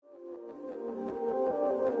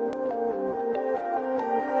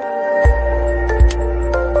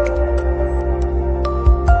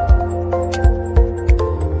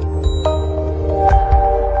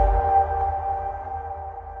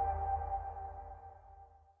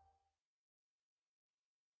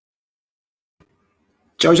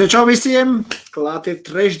Čau, čau, čau visiem! Klāt ir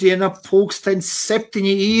trešdiena, 7:00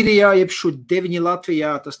 Īrijā, jeb 9:00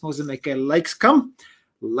 Latvijā. Tas nozīmē, ka ir laiks kam?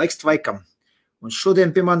 Laiks tvaikam. Un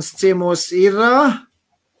šodien pie manis ciemos ir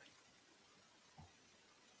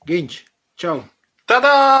Giņš. Čau!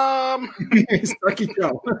 Tadām! Saki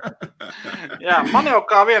čau! Jā, man jau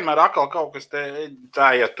kā vienmēr atkal kaut kas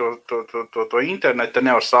tā, ja to internetu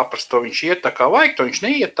nevar saprast, to viņš iet tā kā vajag, to viņš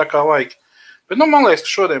neiet tā kā vajag. Bet, man liekas,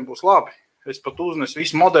 ka šodien būs labi. Es pat uznesu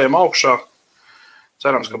visu modējumu augšā.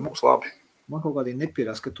 Cerams, ka būs labi. Man kaut kādī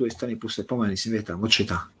nepierās, ka tu esi tādā pusē pamainīsim vietām. Ot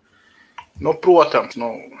šitā. Protams,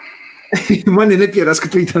 Man ir nepierās, ka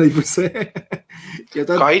tu tādā pusē.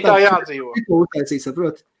 Kā itā jādzīvo. Uztaisīt,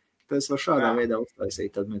 saprot? Tas var šādā veidā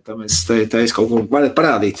uztaisīt. Tad mēs tā kaut ko varētu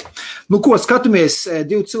parādīt. Ko, skatamies.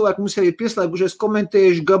 2 cilvēki mums jau ir pieslēgušies,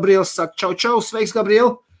 komentējuši. Gabriels saka čau, čau. Sveiks,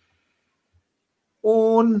 Gabriel.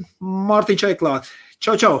 Un Mārtiņš aiklāt.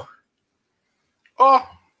 Čau, čau.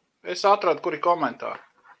 Es atradu, kur ir komentāri.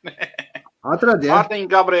 Atradi, jā? Mārtiņ,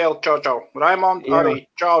 Gabriela, čau, čau. Raimond, arī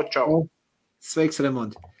čau, čau. Sveiks,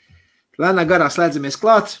 Raimond. Lēnā garā slēdzamies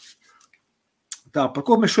klāt. Tā, par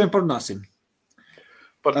ko mēs šodien parunāsim?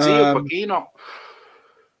 Par dzīvi, par kino.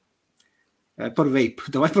 Par vape.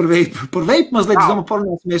 Davai par vape. Par vape mazliet, es domāju,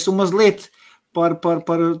 parunāsimies un mazliet par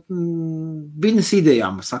biznesa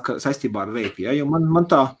idejām saistībā ar vape. Ja? Jo man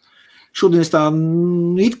tā... Šodien es tā,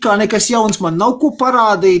 it kā nekas jauns, man nav ko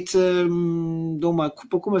parādīt, domāju,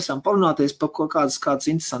 par ko mēs varam parunāties, par kādas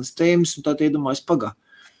interesantas tēmas, un tad iedomājos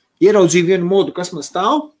Ieraudzīju vienu modu, kas man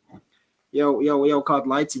stāv, jau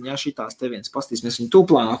kādu laiciņu, šitās te viens, pastīsimies viņu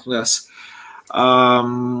tūplānā,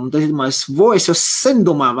 tad iedomājos, es jau sen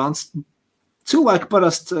domāju, vēlams, cilvēki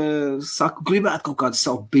parasti saka, gribētu kaut kādu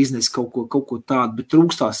savu biznesu, kaut ko tādu, bet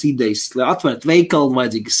trūkstās idejas, lai atvērt veikalu,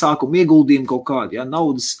 vajadzīgi sākumu ieguldījumu kaut kādu,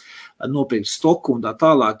 naudas, nopirkt stoku un tā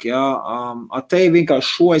tālāk, te vienkārši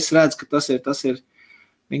šo es redzu, ka tas ir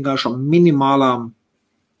vienkārši minimālām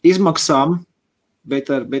izmaksām, bet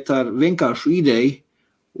ar vienkāršu ideju,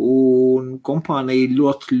 un kompānija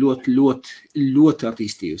ļoti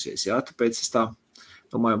attīstījusies, tāpēc es tā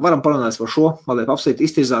domāju, varam parunāt par šo, mazliet apsveikt,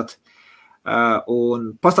 iztirzāt,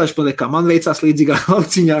 un pastāšu paldies, kā man veicās līdzīgā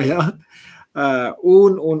lauciņā,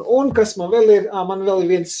 un kas man vēl ir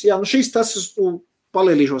viens, šis tas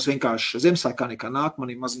palielīšos vienkārši Ziemassvētkā nekā nāk, man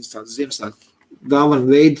ir maziņas tāds Ziemassvētku dāvana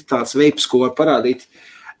veidi, tāds veips, ko var parādīt.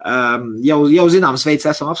 Jau zināms veids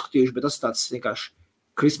esam apskatījuši, bet tas ir tāds vienkārši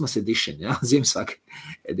Christmas edition, Ziemassvētku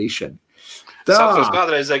edition. Tā. Sapros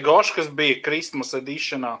kādreizē Goškas bija Christmas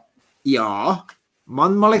editionā. Jā,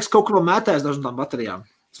 man liekas kaut kur mētājās dažām baterijām.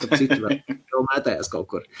 Starp citu, vēl mētājās kaut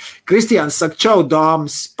kur. Kristiāns saka, čau,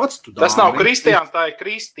 dāmas, pats tu dāmas. Tas nav Kristiāns, tā ir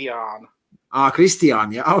Kristiāna.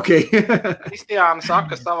 Kristiāna, jā, ok. Kristiāna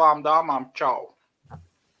saka savām dāmām čau.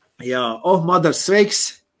 Jā, Madars, sveiks.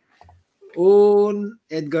 Un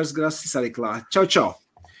Edgars Grasis arī klāt. Čau, čau.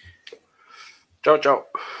 Čau, čau.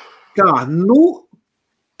 Kā,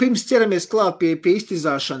 pirms ķeramies klāt pie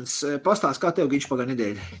iztizāšanas, pastāst, kā tev Giņš pagāja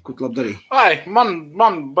nedēļa, ko tu labi darīji?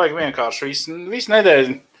 Man baigi vienkārši visu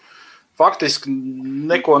nedēļu. Faktiski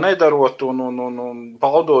neko nedarot un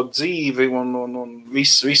baudot dzīvi un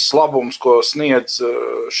viss labums, ko sniedz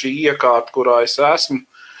šī iekārta, kurā es esmu.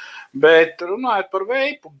 Bet runājot par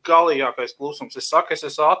veipu, galīgākais klusums. Es saku, es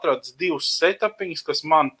esmu atradis 2 setupiņas, kas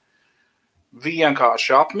man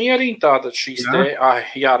vienkārši apmierina. Tātad šīs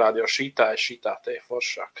jārāda jau šitā te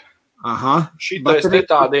foršāk. Aha. Šitais te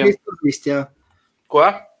tādiem. Ko?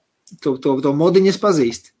 To modiņu es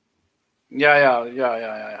pazīstu. Jā.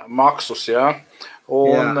 Maksus, jā.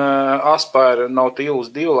 Un Aspire nav tīlus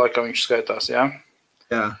 2, laikam viņš skaitās, jā.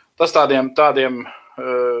 Jā. Tas tādiem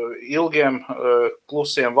ilgiem,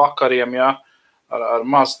 klusiem vakariem, jā, ar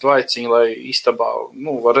mazu tvaiciņu, lai istabā,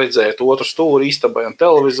 var redzēt otru stūri istabai un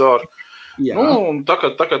televizoru. Jā. Un tā,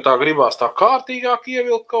 kad tā gribās tā kārtīgāk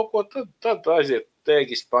ievilkt kaut ko, tad aiziet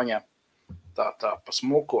tēgis paņem. Tā pa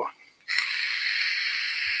smuko.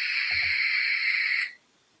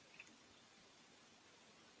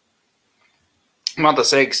 Man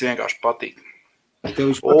tas ēgis vienkārši patīk.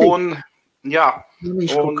 Tev viņš patīk? Un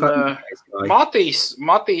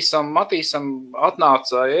Matīsam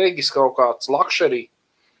atnāca ēgis kaut kāds luxury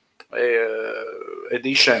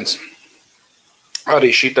editions.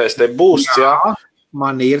 Arī šitais te boosts, jā.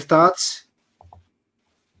 Man ir tāds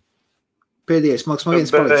pēdējais, man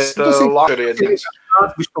viens palicis. Tas ir luxury editions.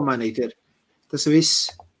 Viņš pamainīt ir. Tas ir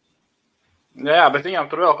viss. Jā, bet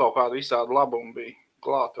viņam tur vēl kaut kādu visādu labumu bija.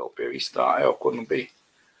 Klāt vēl pie visu tā, jau kur bija.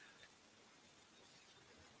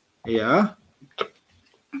 Jā.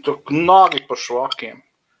 Tur nāgi par švakiem.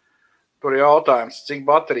 Tur jautājums, cik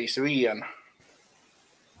baterijas viena.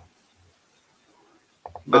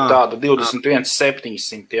 Bet tāda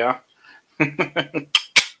 21,700, jā.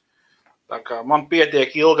 Tā kā man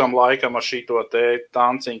pietiek ilgam laikam ar šito te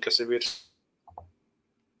tanciņu, kas ir virs.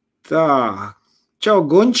 Tā, čau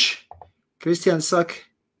Gunč, Kristiāns saka,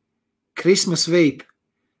 Christmas Vape.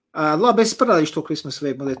 Labi, es parādīšu to Christmas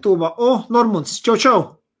Vape Modi. Tuvā, Normunds, čau.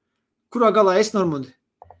 Kurā galā es, Normund?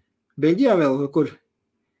 Beļģijā vēl, vai kur?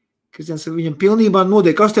 Kristiāns, viņam pilnībā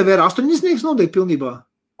nodeļ. Kas tev ir 8 nodeļ pilnībā?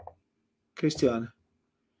 Kristiāna.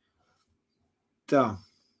 Tā.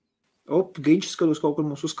 Ginčs, kad uz kaut kur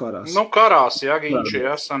mums uzkārās. Nu, karās, jā, Ginči,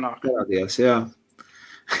 jā, sanāk. Karādījās, jā.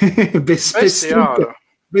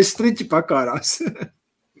 bez striķi pakārās.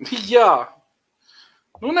 Jā.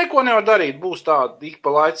 Nu, neko nevar darīt. Būs tāda, ik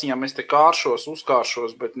pa laiciņām es te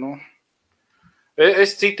uzkāršos, bet, nu,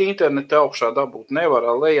 es citu internetu augšā dabūt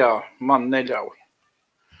nevaru, lejā man neļauj.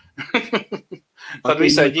 Tad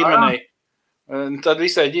visai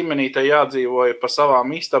ģimenei te jādzīvoja pa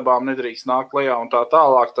savām istabām, nedrīkst nākt lejā un tā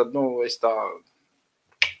tālāk, tad, nu, es tā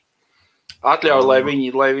atļauju,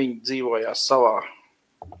 lai viņi dzīvojās savā.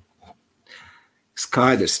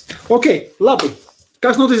 Skaidrs. Ok, labi.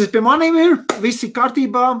 Kas noticis pie maniem ir? Viss ir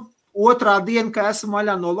kārtībā. Otrā diena, ka esam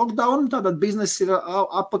vaļā no lockdown, tātad bizness ir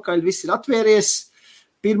apakaļ, viss ir atvēries.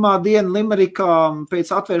 Pirmā diena Limerikā pēc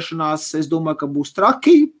atvēršanās, es domāju, ka būs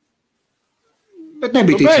traki. Bet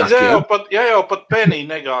nebija tīšāk, ja jau pat penī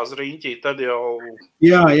negāz riņķī, tad jau...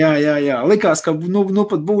 Jā. Likās, ka nu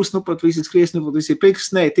pat būs, nu pat visi skries, nu pat visi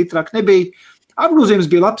priekšs, tik trāk nebija. Apgrozījums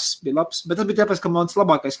bija labs, bet tas bija tāpēc, ka mans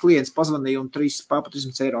labākais klients pazvanīja un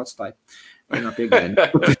 300 eiro atstāja. Vienā piegājienā.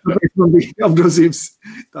 Tāpēc man bija apgrozījums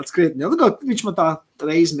tāds krietni. Viņš man tā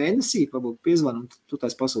reizi mēnesī varbūt piezvan un tu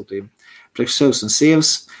tais pasūtījumu. Priekš sevs un sievas.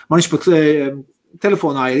 Man viņš pat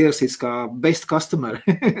telefonā ir ierakstīts kā best customer.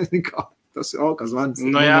 Tas ir kā zvans.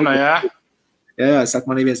 Nu jā. Jā, es saku,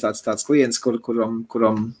 man ir viens tāds klients,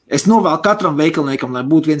 kuram es novēlu katram veikalniekam, lai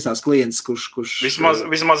būtu viens tāds klients, kurš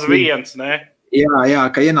Vismaz viens, ne? Jā,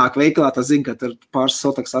 ka ienāk veikalā, tas zina, ka tur pāris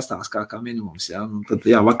sotaks sastāvs kā minimums, jā. Un tad,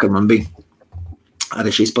 jā, vakar man bija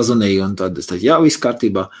arī šīs pazvanīja, un tad es teicu, jā, viss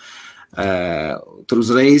kārtībā. Tur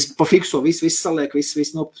uzreiz pafikso, viss saliek, viss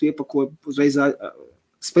iepakoja, uzreiz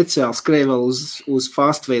speciāli skrēja vēl uz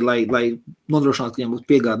Fastway, lai nodrošinātu, ka viņam būtu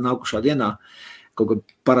piegāda nākušā dienā. Kaut kā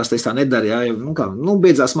parasti es tā nedaru, jā, jo,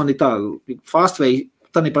 beidzās man ir tā, Fastway,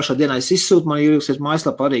 tā pašā dienā es izsūtu, man ir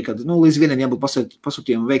mājaslapā arī, kad, līdz vieniem jābūt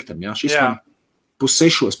pasūtījumu veiktam, jā, šis man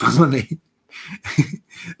 5:30 pazvanīja.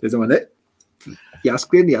 Es domāju,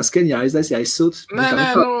 jāskrien, jāizdais, jāizsūt. Bet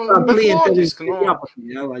loģiski,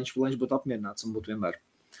 jā, lai viņš būtu apmierināts un būtu vienmēr.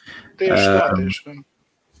 Tieši tā.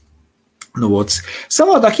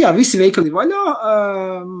 Savādāk, jā, visi veikali vaļā,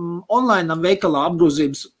 online veikalā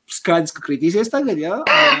apgrozījums skaidrs, ka kritīsies tagad, jā.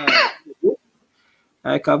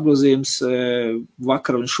 Kā apgrozījums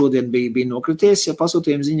vakar un šodien bija nokrities, ja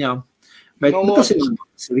pasūtījuma ziņā. Bet tas ir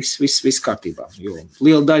viss kārtībā, jo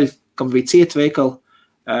liela daļa, kam bija cieta veikali,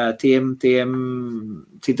 tiem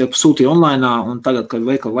sūtīja online, un tagad, kad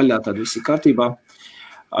veikali vaļā, tad viss ir kārtībā.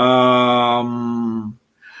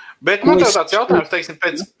 Bet man tāds jautājums, teiksim,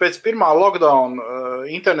 pēc pirmā lockdown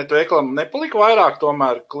internetu veikalam nepalika vairāk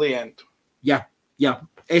tomēr klientu? Jā.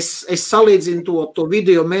 Es salīdzinu to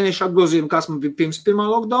video mēnešu apgrozījumu, kas man bija pirms pirmā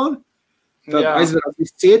lockdown. Tad aizverās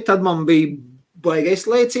viss ciet, tad man bija baigais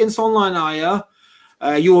lēciens online, jā,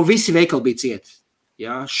 jo visi veikali bija cieti.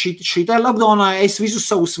 Jā, šitā lockdownā es visus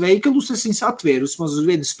savus veikalus, es viņus atvēru, uz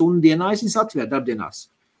 1 stundu dienā es viņus atvēru darbdienās.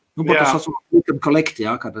 Pat tas click and collect,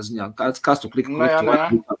 jā, kā tas ziņā, kāds tu click and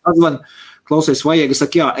collect. Atvan, klausies vajag, es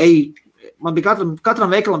saku, jā, man bija katram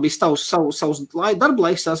veikalam bija savs darba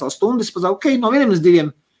laiks, savas stundas, ok, no 1 līdz 2,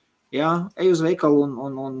 jā, ej uz veikalu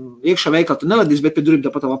un iekšā veikalu tu neladīs, bet pie durvīm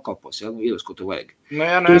tāpat tev apkalpos, jā, ievis, ko tu vajag. Nē.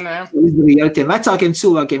 Izdarīja ar tiem vecākiem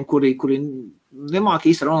cilvēkiem, kuri nemāk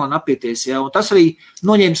īsti ar online apieties, jā, un tas arī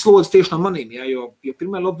noņēma slodzi tieši no manīm, jā, jo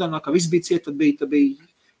pirmajā lockdownā, kā viss bija ciet, tad bija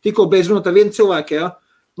tikko beidz runāt ar vienu cilvēku, jā,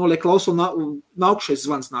 noliek klausu un nākušais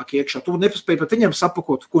zvans nāk iekšā. Tu nepaspēji pat viņam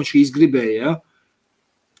sapakot, ko viņš īsti gribēja, ja?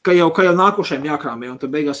 Ka jau nākošajam jākrāmē, un tad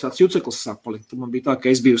beigās tāds juceklis sāk palikt. Tad man bija tā, ka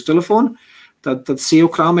es biju uz telefonu, tad sievu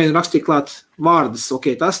krāmē un rakstīja klāt vārdus,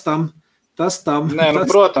 ok, tas tam. Nē,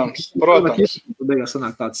 protams. Tad beigās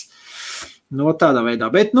sanāk tāds, tādā veidā.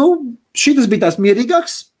 Bet, šitas bija tās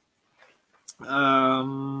mierīgāks.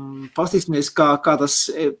 Pastīsimies, kā tas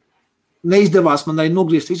neizdevās man arī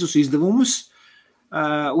nogriezt visus izdevumus,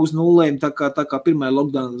 uz nulēm, tā kā pirmajā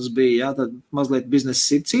lockdowns bija, jā, tad mazliet bizness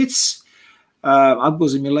ir cits,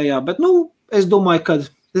 atgrozījumi lejā, bet, es domāju, ka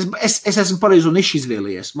es esmu pareizo nišu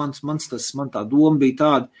izvēlējies. Man tā doma bija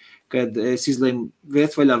tāda, kad es izlēmu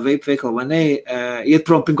viet vaļā vape veikalu vai ne, iet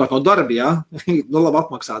prom pirmkārt no darba, jā, no labi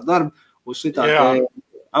apmaksāt darbu, uz šitādu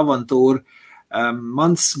avantūru.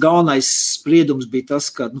 Mans galvenais spriedums bija tas,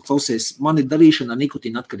 ka, klausies, man ir darīšana ar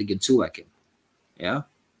nikotīna atkarīgiem cilvēkiem. Jā?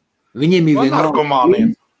 Viņiem ir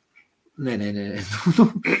narkomāniem. Nē.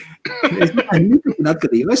 Es nikotīna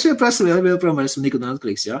atkarīgi. Es joprojām esmu nikotīna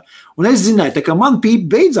atkarīgs, jā. Un es zināju, tā kā man pīpa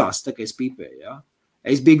beidzās, tā kā es pīpēju, jā.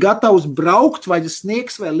 Es biju gatavs braukt, vai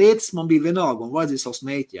sniegs, vai lietas, man bija vienalga, un vajadzēja savus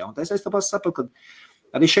meiķi, jā. Un es tāpēc sapratu, ka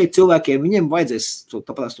arī šeit cilvēkiem, viņiem vajadzēs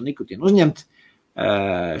tāpēc to nikotīnu uzņemt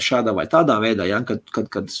šādā vai tādā veidā, jā, kad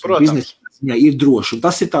biznesa ir droši. Un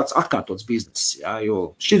tas ir tāds atkārtots bizness, jā,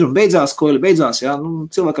 jo šķidrumi beidzās, koili beidzās, jā, nu,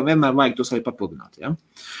 cilvēkam vienmēr vajag tos arī papildināt, jā.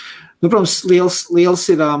 Nu, protams, liels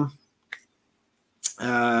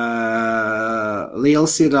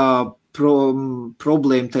ir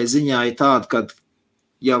problēma tai ziņā ir tāda, kad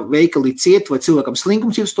ja veikali ciet vai cilvēkam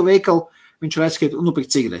slinkums ir uz to veikalu, viņš var aizskriet un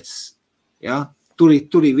nopirkt cigaretes. Ja? Tur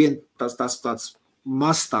ir vien tāds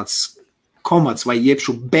mazs tāds komats vai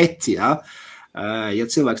jebšu bet, ja? Ja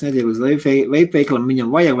cilvēks netiek uz vape veikalam,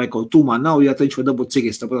 viņam vajag vai kaut tūmā nav, ja tad viņš var dabūt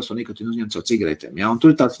cigaretes, tāpēc to nikotīnu uzņemt savu cigaretēm. Ja? Un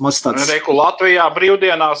tur ir tāds mazs tāds... Reiku Latvijā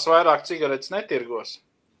brīvdienās vairāk cigaretes netirgos.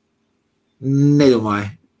 Nedomāju.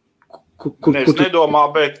 Es nedomā,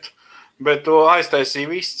 bet to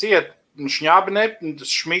aiztaisīja viss ciet.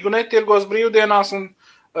 Šmigu netirgos brīvdienās un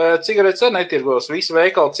cigaretes arī netirgos. Visi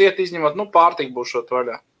veikali ciet izņemot, pārtika būs šot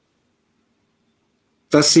vaļā.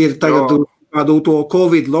 Tas ir tagad kādu to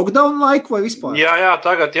Covid lockdown laiku vai vispār? Jā,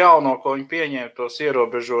 tagad jauno, ko viņi pieņēma tos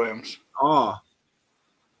ierobežojumus.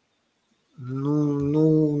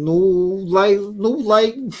 Lai...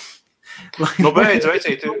 beidz,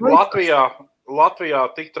 veicīt, Latvijā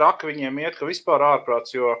tik traki viņiem iet, ka vispār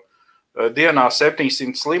ārprāts, jo dienā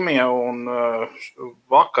 700 slimie un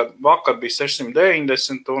vakar bija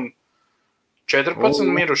 690 un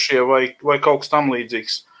 14 mirušie vai kaut kas tam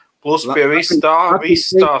līdzīgs. Plus pie visas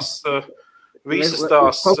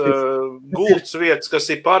tās gultas vietas, kas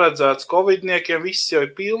ir paredzētas covidniekiem, viss jau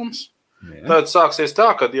ir pilns. Tad sāksies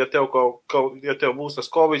tā, ka ja tev būs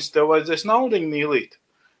tas covid, tev vajadzēs naudiņu mīlīt.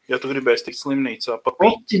 Ja tu gribēsi tikt slimnīcā pa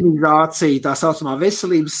piķi. Optimizācija, tā saucamā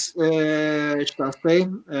veselības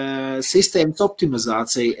sistēmas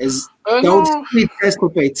optimizācija. Es daudz slimnīca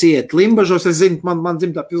aizklapēju ciet. Limbažos, es zinu, man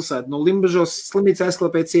dzimtā pilsēta, no Limbažos slimnīca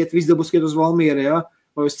aizklapēju ciet, viss dabūs iet uz Valmieri, jā,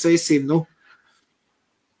 vai uz Cēsīm,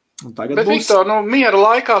 Bet, Viktor, miera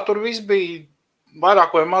laikā tur viss bija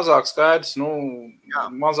vairāk vai mazāk skaidrs,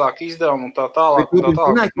 mazāk izdevumu un tā tālāk.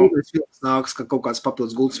 Nāks, ka kaut kāds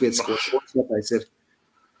papildus gultas vietas, ko šotais ir.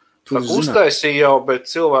 Uztaisīja jau, bet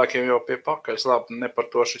cilvēkiem jau pie pakaļas labi, ne par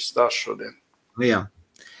to šis stāsts šodien. Jā.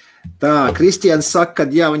 Tā, Kristians saka,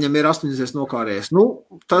 ka jā, viņam ir 80 nokārējies.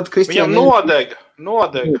 Tad Kristians... Viņam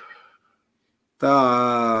nodega. Tā,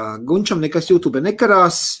 Gunčam nekas YouTube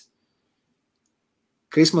nekarās.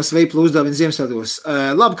 Krismas veiplu uzdāvina Ziemassvētkos.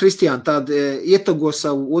 Labi, Kristiān, tad ietago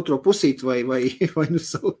savu otro pusīt vai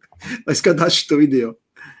savu, lai skatās šo video.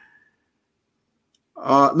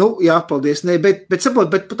 Jā, paldies. Bet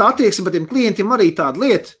pat attieksmi par tiem klientiem arī tāda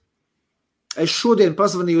lieta. Es šodien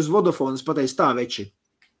pazvanīju uz Vodafone, es pateicu tā, veči.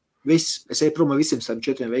 Viss, es eju prom ar visiem saviem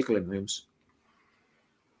 4 veikaliem no jums.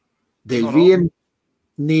 Dēļ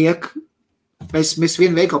viennieku. Mēs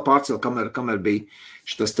vienu veikalu pārcēlu, kamēr bija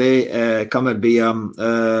šitas kamēr bija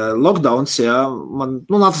lockdowns, jā. Man,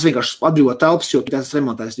 tas vienkārši atbrīvo telpas, jo tas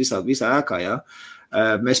remontēs visā ēkā, jā.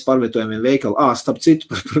 Mēs pārvietojam vienu veikalu. Starp citu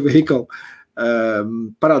par veikalu.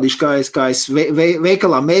 Parādīšu, kā es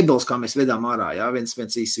veikalā mēbeles, kā mēs vedām ārā, jā, viens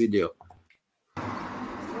īsts video.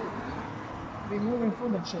 We're moving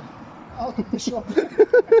food and shit out of the shop.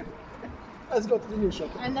 Let's go to the new shop.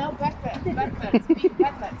 I know, backwards.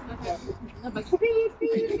 No, but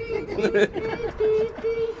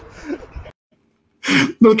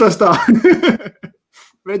Tas tā.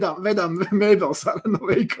 Vedām mēbeles ārā no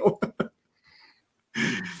veikala.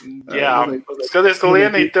 Jā, skaties, ka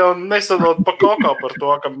Lienīt tev nesadot pa kokā par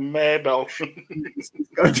to, ka mēbeli.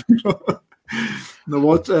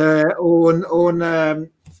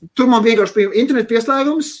 Tur man vienkārši bija internetu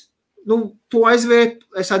pieslēgums, to aizvērt,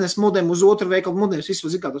 es aiznesu modēmu uz otru veikalu, modēmas visu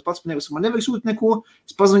zinu, kā tas pats man nevajag sūtīt neko,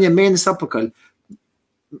 es pazvanīju mēnesi apakaļ.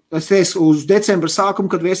 Es teicu uz decembra sākumu,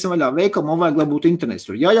 kad viesim vaļā veikalu, man vajag, lai būtu internets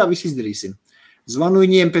tur. Jā, viss izdarīsim. Zvanu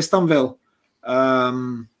viņiem pēc tam vēl,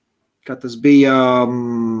 kad tas bija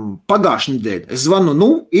pagājušā nedēļa. Es zvanu,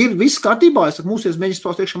 ir viss kārtībā, es saku, mūsies mēģinās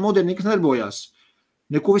tos tiekšā modēļ, nekas nedarbojās.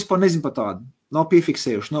 Neko vispār nezinu par tādu. Nav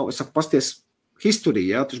piefiksējuši, nav. Es saku, pasties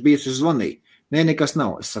historiju, jā, taču bija, es zvanīju. Nē, nekas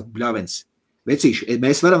nav. Es saku, bļāvens. Vecīši,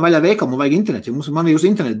 mēs varam vaļā veikalu, man vajag internetu, jo man ir uz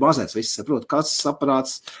internetu bāzēts viss, saprot, kases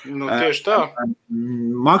aparāts, Tieši tā.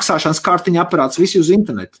 Maksāšanas kartiņa aparāts, visi uz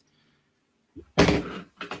internetu.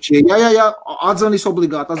 Jā, atzvanīs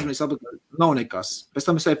obligāti, nav nekas. Pēc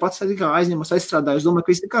tam es arī pats aizņemos, aizstrādāju, es domāju,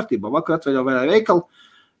 ka viss ir kārtībā. Vakar atveļau vaļā veikalu,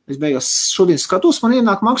 es beigās šodien skatos, man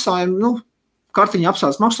ienāk maksājumi, kartiņa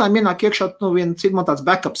apsādes maksājumi ienāk iekšā, cik man tāds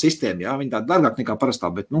backup sistēma, jā, viņi tāda dārgāk nekā parastā,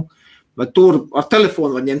 bet, bet tur ar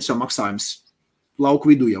telefonu var ņemt savu maksājumus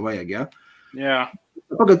lauku vidū jau vajag, jā. Jā.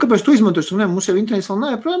 Pagaid, kāpēc tu izmantojies? Mums jau internets vēl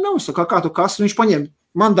nav, kā tu kas, viņš paņem,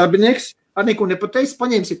 man darbinieks, ar neko nepateicis,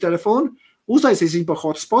 paņēmis ir telefonu, uztaisīs viņu pa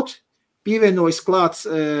hotspot, pievienojas klāts,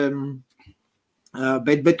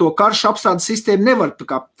 bet to karšu apstādes sistēmu nevar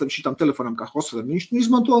kā šitam telefonam kā hotspot. Viņš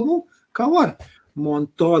izmanto, kā var. Man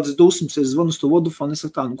tādas dusmas, es zvanu uz to Vodafone, es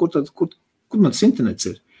saku tā, kur man tas internets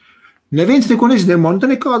ir? Neviens neko nezinu, man te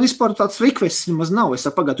nekāda vispār tāds requests nemaz nav. Es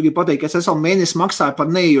pagāju, tu gribi pateikt, ka es esmu mēnesi maksāju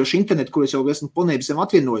par neejošu internetu, kur es jau esmu ponēbisiem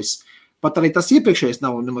atvienojis. Pat arī tas iepriekšējais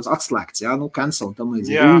nav nemaz atslēgts, jā, cancel un tam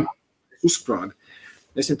līdzīgi. Uzsprāga.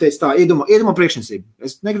 Es viņam teicu tā, iedomā priekšnesību.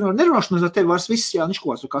 Es nerunāšu ar tevi vairs viss, jā,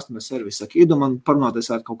 niškos ar customer service. Saka, iedomā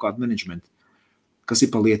parunāties ar kaut kādu managementu, kas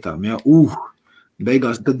ir pa lietām, jā.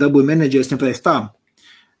 Beigās, kad dabūju menedžers, viņam pateicu tā.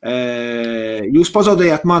 Jūs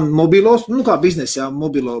pazaudējāt man mobilos, kā biznes, jā,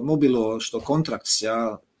 mobilo šo kontraktus, jā.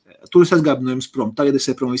 Tur es aizgāju no jums prom. Tagad es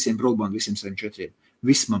prom visiem broadband, visiem 7-4.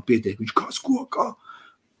 Viss man pietiek. Viņš kā?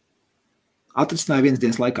 Atrisināja vienas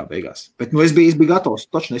dienas laikā beigās. Bet, es biju gatavs.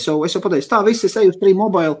 Točni, es jau pateicu, tā, viss, es eju uz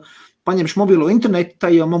T-Mobile, paņemšu mobilo internetu, tā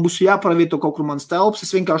jau man būs jāparavieto kaut kur manas telpas,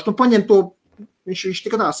 es vienkārši, paņem to, viņš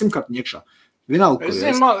tikai tā simkartiņu iekšā. Vienalga,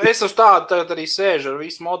 es uz tādu tagad arī sēžu ar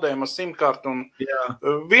visu modēmu, ar simkartu, un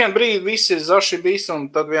vien brīdi viss ir zaši bis,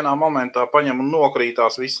 un tad vienā momentā paņem un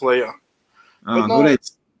nokrītās visu lejā.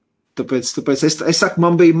 Redz. Tāpēc es saku,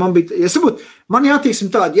 man jātieksim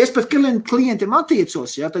tādi, ja es pret klientiem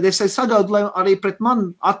attiecos, jā, tad es sagaudu, lai arī pret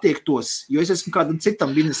man attiektos, jo es esmu kādam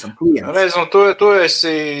citam biznesam klients. Reiz, un tu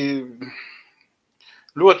esi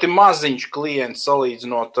ļoti maziņš klients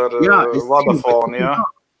salīdzinot ar Vodafone, jā.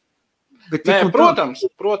 Protams.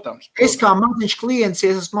 Es kā maziņš klients,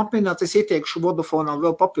 ja esmu apmierināts, es ieteikšu Vodafonam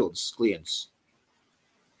vēl papildus klientus.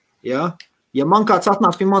 Jā? Ja man kāds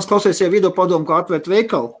atnāks pie manis klausies jau video padomu, kā atvērt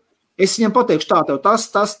veikalu, es viņam pateikšu tā, tev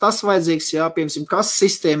tas vajadzīgs, jā, piemēram, kas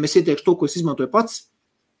sistēma, es ieteikšu to, ko es izmantoju pats.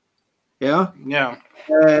 Jā.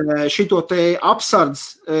 Šito te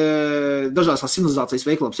apsardz dažās signalizācijas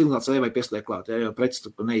veikalām, signalizācija vai pieslēgt klāt, jā, jo preces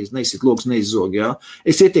neizsit logs, neizzog, jā.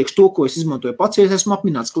 Es ieteikšu to, ko es izmantoju pats, ja es esmu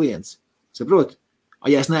apmierināts klients. Saprot?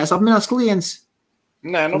 Ja es neesmu apmierināts klients?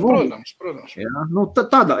 Nē, protams. Jā,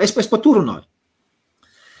 tādā, es par to runāju.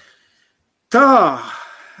 Tā,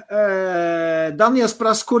 Daniels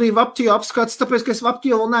prasa, kur ir Vaptio apskats, tāpēc, ka es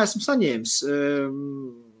Vaptio vēl neesmu saņēmis.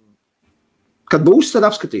 Kad būs, tad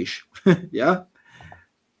apskatīšu. Jā.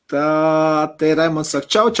 Tā, te Raimonds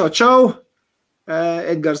saka, čau.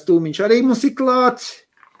 Edgars Dūmiņš arī mums ir klāt.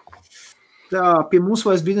 Tā, pie mums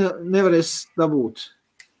vairs bija nevarēs dabūt.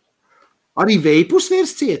 Arī veipus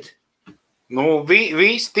virs ciet?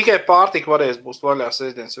 Tikai pārtika varēs būs vaļā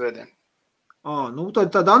sestdien, svētdien.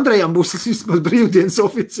 Tad Andrejam būs vismaz brīvdienas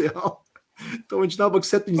oficiāli. To viņš nabak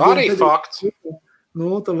 7 dienas. Arī fakts.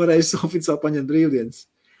 Tad varēs oficiāli paņemt brīvdienas.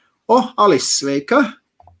 Alis, sveika.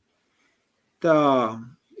 Tā,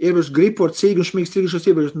 iebrauc gripu ar cīgu un šmīgs trīgušos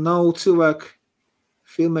iebrauc. Nav cilvēku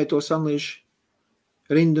filmē tos anlīšu.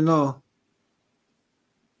 Rindu nav.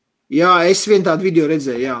 Jā, es vien tādu video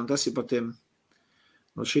redzēju, jā, un tas ir par tiem.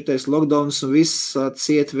 Šitais lockdowns un viss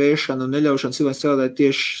ciet vēšana un neļaušana cilvēks strādāt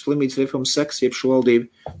tieši slimības reformas seks, jeb šo valdību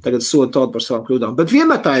tagad soda tautu par savām kļūdām. Bet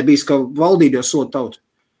vienmēr tā ir bijis, ka valdība jau soda tautu.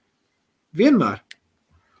 Vienmēr.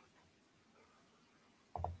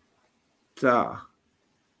 Tā.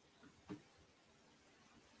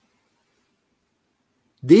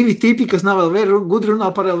 2 tipi, kas nav LV, gudri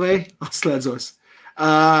runā par LV, atslēdzos.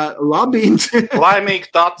 Labi. Laimīgi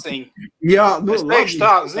taciņi. Jā, es teikšu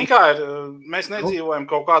tā, kā ir, mēs nedzīvojam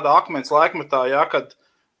kaut kādā akmens laikmetā, jā, kad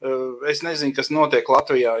es nezinu, kas notiek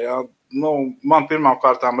Latvijā, jā. Man pirmām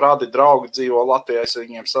kārtām rādi draugi dzīvo Latvijā, es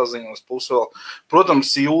viņiem saziņos plus vēl.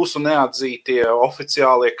 Protams, jūsu neatzītie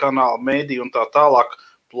oficiālie kanāli, mēdī un tā tālāk,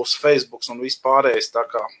 plus Facebooks un vispārējais, tā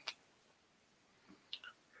kā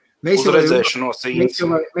uzredzēšanos cīņas.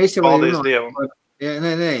 Paldies Dievam.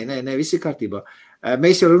 Nē, viss ir kārtībā.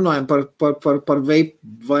 Mēs jau runājam par vape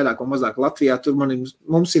vairāk un mazāk Latvijā, tur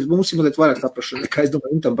mums ir mazliet vairāk saprašana, nekā es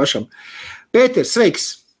domāju, tam pašam. Pēter,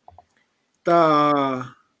 sveiks! Tā,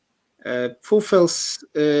 Fufels,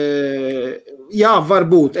 jā,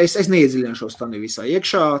 varbūt, es neiedziļināšos tā visā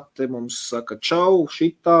iekšā, te mums saka čau,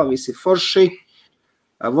 šitā, visi forši,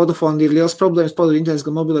 Vodafone ir liels problēmas, padara internets,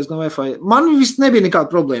 gan mobilais, gan Wi-Fi. Man viss nebija nekāda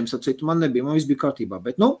problēmas, man viss bija kārtībā,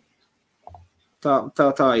 bet,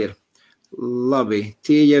 tā ir. Labi,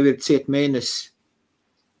 tie jau ir ciet mēnesi.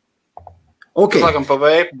 Okay. Tas laikam pa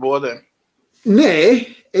vape bodēm. Nē,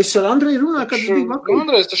 es ar Andreju runāju, kad bija vakar.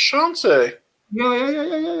 Andrejs, tas šancēja. Jā,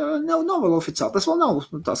 nav vēl oficiāli, tas vēl nav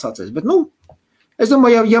tā sācies, bet, es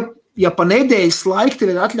domāju, ja pa nedēļas laiku tev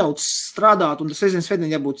ir atļauts strādāt un tas svētdien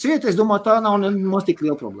jābūt ciet, es domāju, tā nav nemaz tik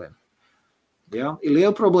liela problēma. Jā, ir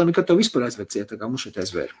liela problēma, ka tev vispār aizvērt ciet, tā kā mums šeit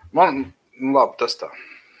aizvēr. Man, labi, tas tā.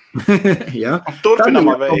 Jā.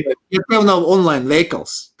 Turpinām veikt. Ja tev nav online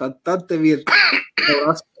veikals, tad tev ir,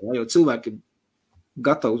 jo cilvēki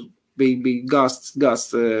gatavi bija gāzt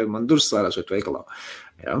man durvis slērā šeit veikalā.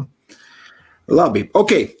 Jā. Labi,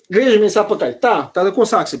 ok, griežamies atpakaļ. Tātad, ko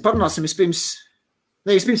sāksim? Parunāsim vispirms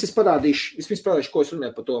es parādīšu, ko es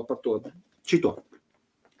runāju par to,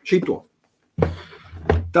 šito.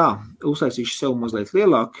 Tā, uztaisīšu sev mazliet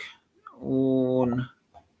lielāk un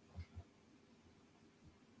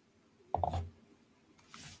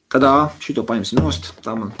tadā, šito paņemsim nost,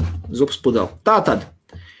 tā man zupas pudeli. Tātad,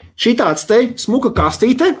 šitāds te smuka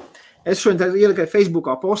kastīte, es šodien ielikai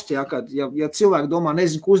Facebookā posti, kad, ja cilvēki domā,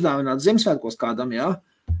 nezinu, ko uzdāvināt Ziemassvētkos kādam,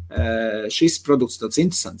 šis produkts tāds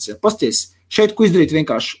interesants. Pasties, šeit, ko izdarīt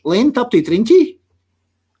vienkārši lintu, aptīt riņķī,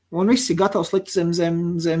 un viss ir gatavs likt zem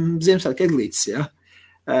Ziemassvētku eglītes.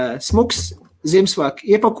 Smuks Ziemassvētku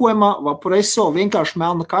iepakojumā, vaporeso, vienkārši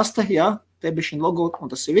melna kaste, te bišķiņ logo, un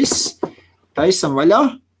tas ir viss. Taisam vaļā.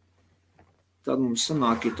 Tad mums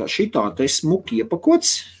sanāk ir šitā, te smuki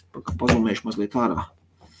iepakots, pazumēšu mazliet ārā.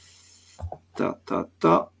 Tā.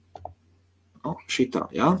 Šitā,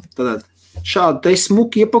 Tad šādi te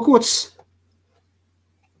smuki iepakots.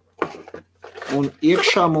 Un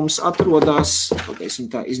iekšā mums atrodās, pagaisim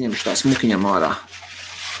tā, izņemšu tā smukiņam ārā.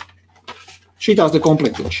 Šitās te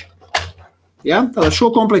komplektiņš. Tātad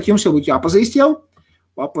šo komplektu jums jau būtu jāpazīst jau.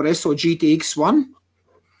 Vaporeso GTX1.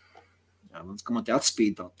 Ka man te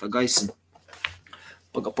atspīd tā gaisma.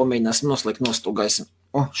 Pamēģināsim noslēgt nost to gaismu.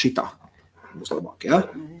 Šitā. Būs labāk,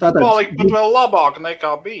 Tātad, palika pat vēl labāk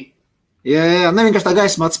nekā bija. Jā, nevienkārši tā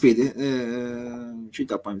gaisma atspīd.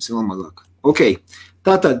 Šitā paņemsim vēl mazāk. Ok,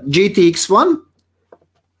 tātad GTX1,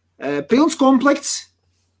 pilns komplekts,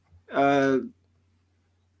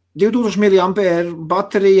 2000 mAh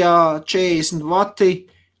baterijā, 40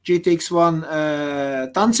 vati, GTX1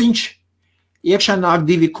 tanciņš, iekšā nāk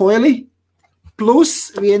 2 koili,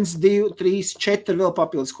 plus 1, 2, 3, 4 vēl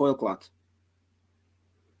papildus koili klāt.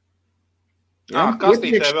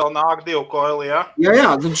 Kastītē vēl nāk 2 koili, Jā,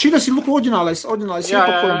 šitas ir oriģinālais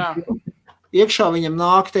iepakojums. Iekšā viņam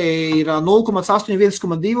nāk, te ir 0,8,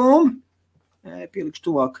 1,2 ohm. Pielikšu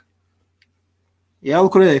tuvāk.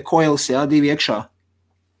 Kur ir koils, 2 iekšā.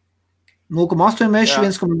 0,8 meši,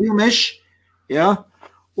 1,2 meši,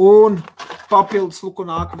 un papildus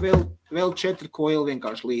nāk vēl 4 koili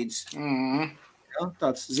vienkārši līdz.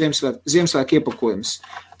 Tāds Ziemassvētku iepakojums.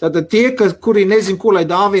 Tātad tie, kuri nezin, ko lai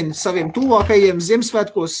dāvina saviem tuvākajiem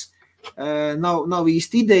Ziemassvētkos, nav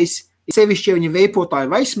īsti idejas, sevišķi, ja viņi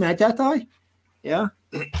veipotāji vai smēķētāji.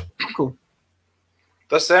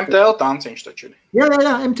 Tas MTL tanciņš taču ir. Jā,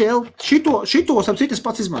 MTL. Šitos apcitas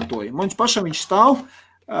pats izmantoju. Mums pašam viņš stāv.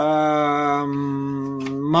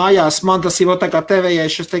 Mājās man tas ir tā kā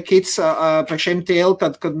tevējais šis te kits priekš MTL,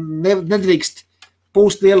 kad nedrīkst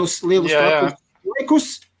pūst lielus laikus.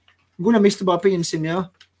 Guļamistabā pieņemsim,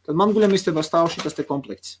 Tad man guļamistabā stāv šitas te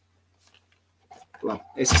komplekts. Labi,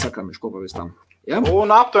 es sakramišu kopā pēc tam. Un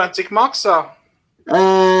aptuveni cik maksā?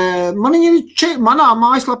 Manā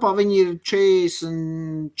mājaslapā viņi ir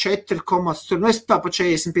 44, es tā pa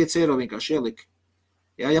 45 eiro vienkārši ieliku.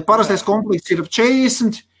 Ja parastais komplekts ir ap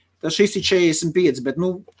 40, tad šis ir 45, bet,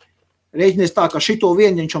 rēķinies tā, ka šito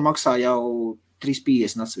vienu viņš jau maksā jau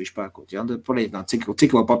 3,50 atsevišķi pērkot, Tad parēķināt,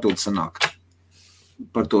 cik vēl papildus sanāk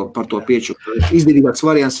par to pieču. Izdevīgāks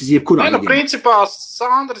variants jebkurā gadījumā. Principā,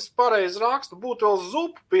 Sandris pareizi raksta, būtu vēl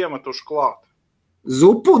zupu piemetuši klāt.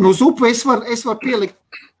 Zupu? Zupu es varu pielikt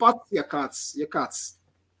pats, ja kāds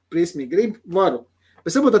briesmīgi grib, varu. Bet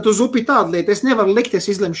saprotu, tu zupi tāda lieta, es nevaru likt, es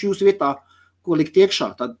izlemšu jūsu vietā, ko likt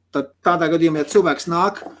iekšā. Tad tādā gadījumā, ja cilvēks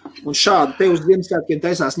nāk un šādu te uz Ziemassvētkiem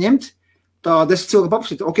taisās ņemt, tad es cilvēku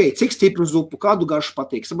paprasītu, cik stipru zupu, kādu garšu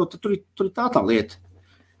patīk. Saprotu, tur ir tā lieta.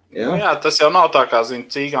 Jā, tas jau nav tā kā,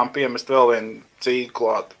 cīgām piemest vēl vienu cīgu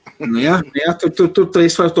klāt. Jā, tur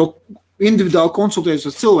es varu to individuāli konsultēties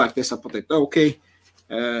uz cilvēku, es pateikt,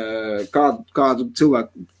 kādu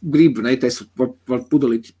cilvēku gribu, ne, es var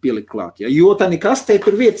pudelīti pielikt klāt. Ja? Jo tā nekas te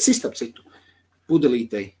tur vietas izstap citu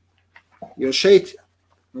pudelītei. Jo šeit,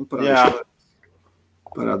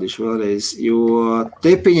 parādīšu vēlreiz, jo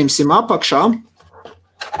te pieņemsim apakšā,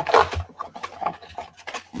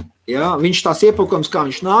 ja, viņš tās iepakojums, kā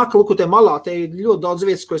viņš nāk, luku te malā, te ir ļoti daudz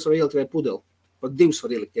vietas, ko es varu ielikt vai pudeli. Pat 2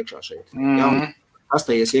 var ielikt iekšā šeit. Ja, un tas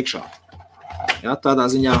te ies iekšā. Ja, tādā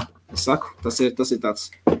ziņā, es saku, tas ir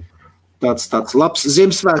tāds labs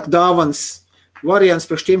Ziemassvētku dāvans variants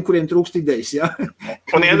priekš tiem, kuriem trūkst idejas. Ja.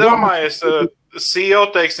 Un iedomājies, CEO,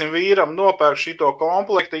 teiksim, vīram nopērk šito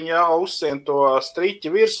komplektiņu, jā, uzsien to striķi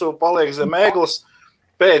virsū, paliek zem eglis,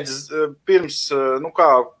 pirms,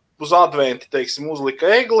 uz adventi, teiksim, uzlika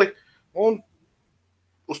egli, un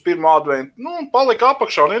uz pirmo adventu, palika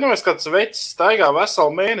apakšā, un iedomājies, kāds vecs staigā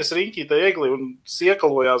veselu mēnesi riņķītai egli un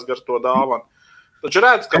siekalojās gar to dāvanu. Taču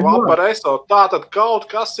redz, ka vapareso tātad kaut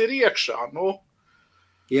kas ir iekšā,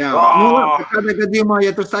 Jā, kādā gadījumā,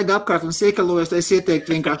 ja tu staigā apkārt un siekalojas, tad es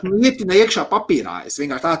ieteiktu vienkārši, ietina iekšā papīrā. Es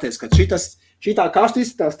vienkārši tā teicu, ka šitā kastu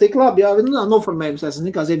izskatās tik labi, jā, noformējums, es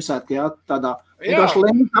nekā Ziemassvētku, jā, tādā, vienkārši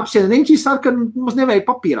lēmīt apsiena riņķī sarka, mums nevajag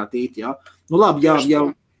papīrā tīt, jā. Labi, ja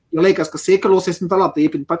liekas, ka siekalosies, tā labi,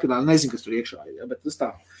 iepina papīrā, nezinu, kas tur iekšā ir, jā, bet tas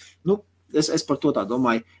tā, es par to tā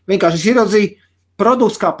domāju. Vienkārši es ieraudzīju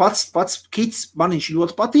produkts kā pats kits, man viņš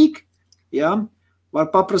ļoti patīk, jā, var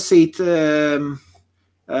paprasīt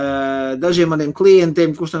dažiem maniem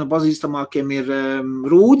klientiem, kurš no pazīstamākiem ir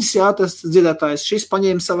Rūdis, jā, tas dzirdētājs, šis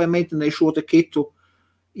paņēma savai meitenei šo te kitu,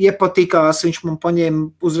 iepatikās, viņš man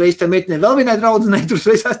paņēma uzreiz te meitenei vēl vienai draudzenei, tur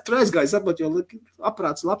aizgāja, saprot, jo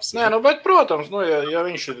aprāts labs. Nē, bet, protams, ja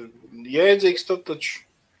viņš ir jēdzīgs, tad taču.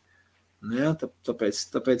 Jā,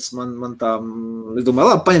 tāpēc man tā, es domāju,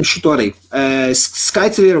 labi, paņem šito arī.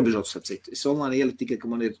 Skaits ir ierobežots, ar citu. Es online ieliku tikai, ka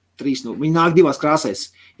man ir 3, viņi nāk 2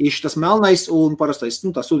 krāsēs. Īši tas melnais un parastais,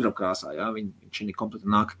 tā sudraba krāsā, jā, viņš ir kompleti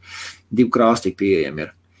nāk 2 krāsi tik pieejami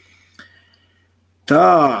ir. Tā,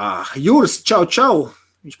 Juris, čau.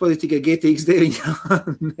 Viņš patīk tikai GTX 9.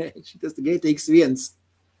 Nē, šitas GTX 1.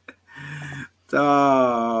 Tā,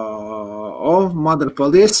 Madara,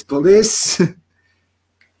 paldies.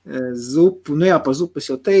 Zupu, par zupu es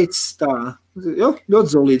jau teicu, tā, ļoti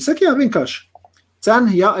zolīdi. Saka, jā, vienkārši. Cena,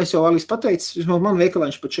 jā, es jau Alis pateicu, vismaz man veikalā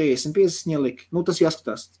viņš pat 40-50 ielika. Tas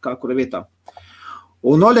jāskatās, kā kura vietā.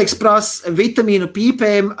 Un Oļegs prasa vitamīnu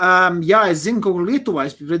pīpēm, jā, es zinu, kaut kur Lietuvā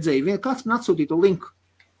es redzēju, kāds man atsūtīja to linku.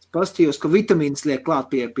 Es pastījos, ka vitamīnas liek klāt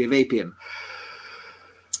pie veipiem.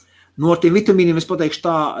 No tiem vitamīniem es pateikšu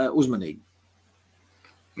tā uzmanīgi.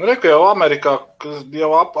 Reku jau Amerikā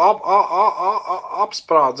jau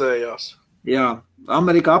apsprādzējās. Jā,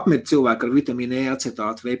 Amerikā apmir cilvēki ar vitamīnu E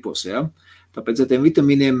acetātu veipos, jā. Tāpēc ar tiem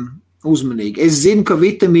vitamīniem uzmanīgi. Es zinu, ka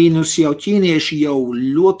vitamīnus jau ķīnieši jau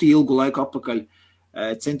ļoti ilgu laiku atpakaļ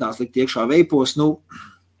centās likt iekšā veipos,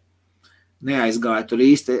 neaizgāja tur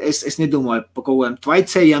īsti. Es nedomāju par kaut kādiem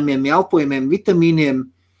tvaicējamiem, elpojamiem vitamīniem,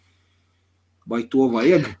 vai to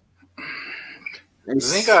vajag.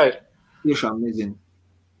 Zini, kā ir? Tiešām nezinu.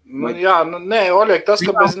 Jā, nē, Oļeg, tas,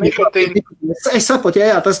 ka bez nikotīna. Es saprotu,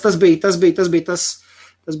 jā, tas bija tas,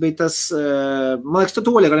 man liekas,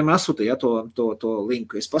 tu Oļeg arī man asūtīja, to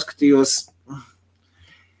linku. Es paskatījos,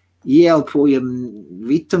 ieelpojam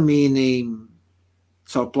vitamīni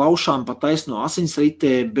caur plaušām pa taisno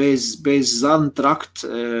asinsritē, bez zarnu trakt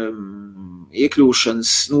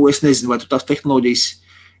iekļūšanas. Es nezinu, vai tu tās tehnoloģijas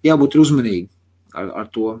jābūt uzmanīgi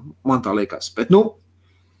ar to, man tā liekas. Bet,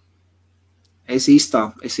 Es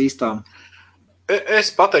īstā.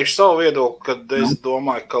 Es pateikšu savu viedokli, kad es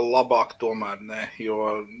domāju, ka labāk tomēr ne,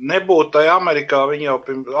 jo nebūtu tajā Amerikā, viņi jau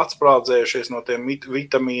atsprādzējušies no tiem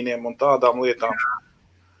vitamīniem un tādām lietām.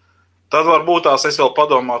 Tad varbūt tās es vēl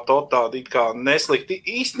padomātu tādu it kā neslikti,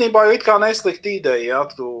 īstenībā it kā neslikti ideja, ja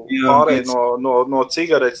tu pārēji no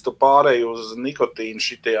cigaretes, tu pārēji uz nikotīnu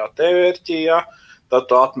šitajā tevērķī, ja. Tad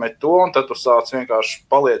tu atmet to, un tad tu sāc vienkārši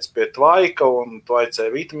paliec pie tvaika, un tvaicē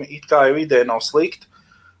vitamīni, it kā jau ideja nav slikta,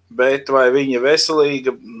 bet vai viņa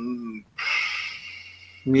veselīga,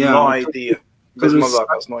 idea, bez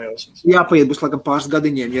mazākās nojausmas. Jāpaiet būs laikam pāris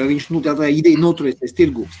gadiņiem, ja viņš, tā ideja noturēsies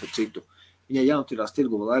tirgū, starp citu. Viņai jānoturās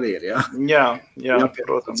tirgū vēl arī ir, jā? Jā,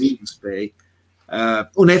 protams. Dzīvespēja.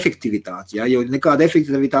 Un efektivitāte, jā, jo nekāda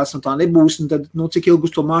efektivitātes no tā nebūs, un tad, cik ilgi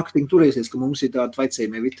uz to mārketingu turēsies, ka mums ir tādi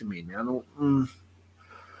tvaicējumie vitamīni, jā,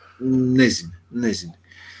 Nezinu.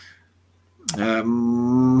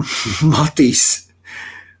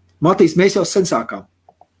 Matīs, mēs jau sen sākām.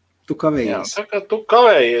 Tu kavējies. Jā, saka, tu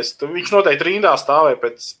kavējies. Viņš noteikti rindā stāvēja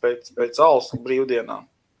pēc alus brīvdienām.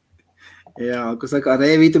 Jā, kas saka, ar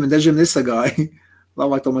E-vitamīnu dažiem nesagāja.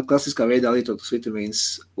 Labāk tomēr klasiskā veidā lietot tos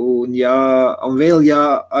vitamīnus. Un vēl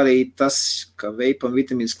arī tas, ka veipam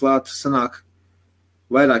vitamīns klāt sanāk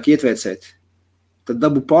vairāk ietvēcēt, tad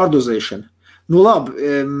dabu pārdozēšana. Nu labi.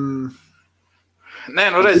 Nē,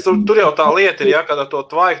 nu redz, tur jau tā lieta ir, kad ar to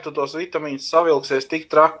tvaiku tu tos vitamīnus savilksies tik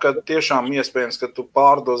traki, ka tiešām iespējams, ka tu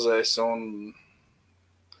pārdozēsi.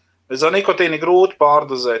 Bez nikotīna grūti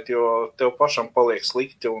pārdozēt, jo tev pašam paliek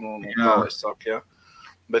slikti un kā es saku, jā.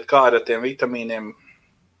 Bet kā ar tiem vitamīniem?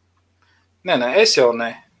 Nē, es jau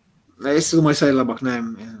ne. Es domāju, es arī labāk, nē.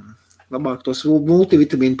 Labāk tos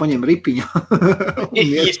multivitamīnu paņem ripiņā.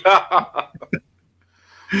 Jā.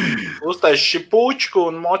 Uztais šipučku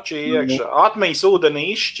un moči iekšā. Atmiņas ūdenī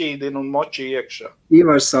izšķīdina un moči iekšā.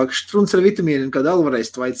 Ivars sāk štruns ar vitamīniem, kad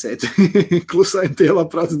Alvarēs tvaicēt. Klusājam tie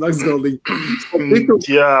labprāt naksgaldiņi.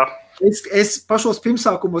 Jā. Es pašos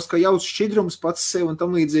pirmsākumos, ka jauc šķidrums pats sev un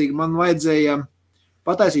tam līdzīgi, man vajadzēja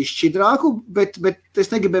pataisīt šķidrāku, bet es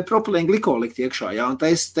negribēju propilēnu gliko likt iekšā, jā, un tā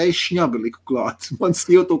es šņabi liku klāt. Man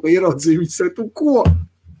stīv to, ka ieraudzīja, viņi saka, tu ko?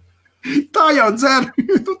 Tā jau dzer,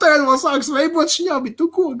 tu tagad vēl sāks veipot šņabi, tu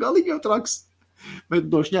ko? Galīgi jau traks. Bet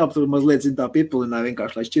no šņabi tur mazliet tā piepilināja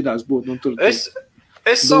vienkārši, lai šķidrāks būtu.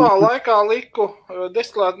 Es savā laikā liku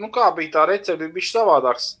destilēt, kā bija tā recepte, bija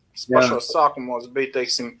savādāks pašos sākumos, bija,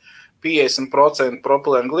 teiksim, 50%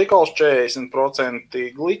 propilēna glikols, 40%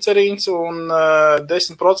 glicerīns un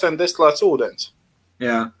 10% destilēts ūdens.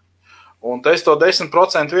 Jā. Un es to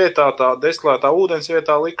 10% vietā, tā destilētā ūdens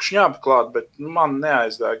vietā liku šņabi klāt, bet man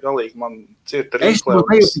neaizgāja galīgi, man cirta rīklēlis. Es to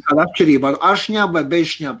nejūtu kāda atšķirība, ar šņabi vai bez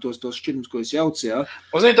šņabi tos šķirums, ko es jaucu, jā.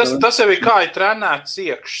 Un zini, tas jau ir kā ir trenēts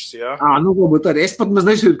iekšs, jā. Varbūt arī. Es pat maz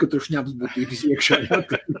nesūtu, ka tur šņabs būtu iekšā, jā.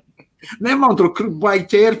 Ne man tur baigi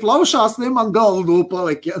ķēri plaušās, ne man galva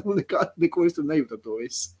nopaliek, ja? Neko es tur nejūtu ar to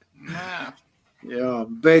visu. Jā,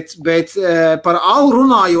 bet par alu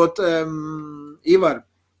runājot, Ivar,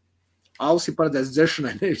 alis ir paredzēts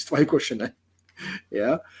dzeršanai, nevis tvaikošanai.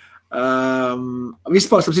 Jā.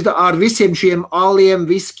 Vispār, ar visiem šiem aliem,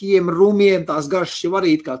 viskiem, rumiem, tās garšas jau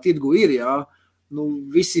arī kā tirgu ir, jā.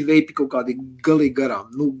 Visi veipi kaut kādi galīgi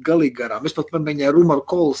garām. Es pat mēģināju rumu ar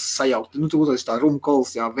kolas sajaukt. Tu uztais tā rumu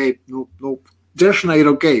kolas, jā, veipi. Dzeršanai ir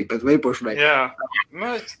ok, bet veipošanai. Jā.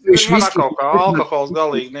 Man kaut kā alkohols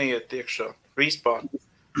galīgi neiet iekšā. Vispār.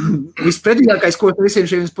 Vispredīgākais, ko visiem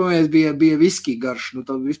šiem spomēs, bija viski garš.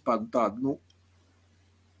 Tad vispār tādu,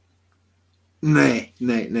 Nē.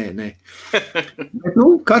 Bet,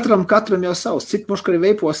 katram jau savs. Citi moškari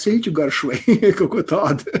veipo siļķu garšu vai kaut ko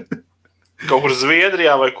tādu. Kaut kur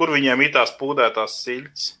Zviedrijā vai kur viņiem ir tās pūdētās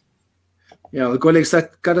siļķis. Jā, kolēģi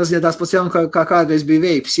saka, kādā ziņā tās pats jaunu, kā kādreiz bija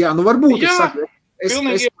veips. Jā, varbūt es saku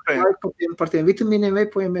par tiem vitamīniem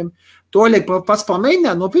veipojumiem. To liek pats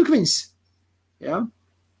pamēģināt, nopirk viņas. Jā,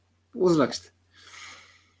 uzrakst.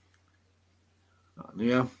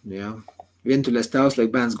 Jā. Vientuļais tēvs liek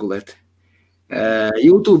bērns gulēt.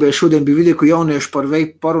 YouTube šodien bija video, ko jaunieši par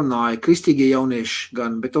veipu parunāja. Kristīgie jaunieši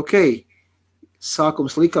gan, bet ok.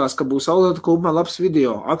 Sākums likās, ka būs audota kopumā labs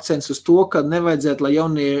video. Akcents uz to, ka nevajadzētu, lai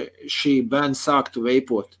jaunieši bērni sāktu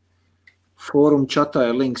veipot. Fórum čatā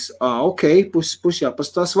ir links. Ok, pus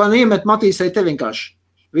jāpastās. Vai iemet Matīs arī te vienkārši?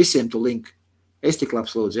 Visiem tu link. Es tik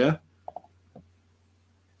labs lūdzu, jā?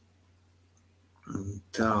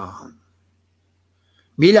 Tā.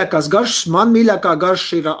 Mīļākās garšas, man mīļākā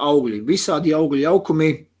garša ir augļi. Visādi augļi jaukumi.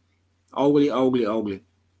 Augļi.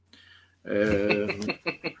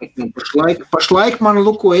 Pašlaik man,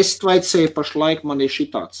 ko es tvaicēju, pašlaik man ir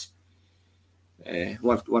šitāds.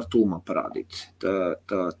 Var tūmā parādīt.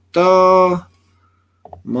 Tā.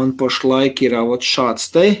 Man pašlaik ir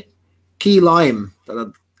šāds te. Key lime.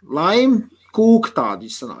 Tātad lime, kūka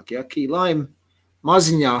tādi sanāk, ja? Key lime.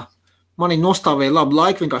 Maziņā. Mani nostāvēja labu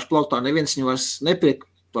laiku, vienkārši plauktā neviens viņu vairs nepriek.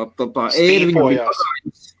 Tā ēri viņu bija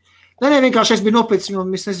pagājums. Nē, vienkārši es biju nopēc, jo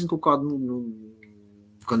es nezinu, kaut kādu,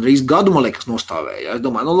 gandrīz gadu, man liekas, nostāvēja. Es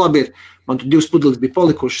domāju, labi ir, man tur 2 pudeles bija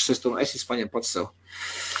palikušas, es paņēmu pats sev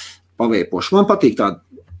pavēpošu. Man patīk tāda.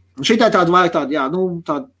 Šitā tāda vajag tāda, jā,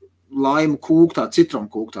 tāda laimu kūka, tāda citronu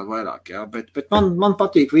kūka, tāda vairāk, jā. Bet man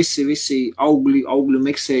patīk visi augļu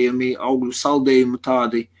miksējumi, augļu saldējumi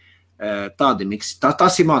tādi miksi.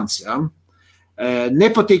 Tas ir mans, jā.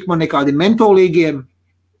 Nepatīk man nekādi mentolīgie,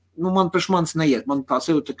 man priekš mans neiet. Man tā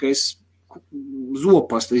sajūta, ka es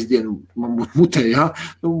zopastu visu dienu man būtu mutē, jā.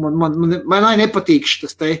 Man nepatīk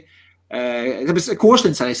šitas te, tāpēc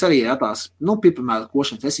košļins arī jā, tās, pipamēta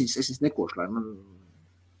košļins, es viņas nekošļāju.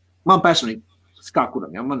 Man personīgi, kā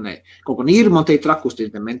kuram, jā, man ne. Kaut kā ir, man te ir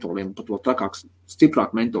trakusties ar mentoliem, pat vēl trakāks, stiprāk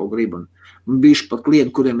mentolu gribu. Man bijuši pat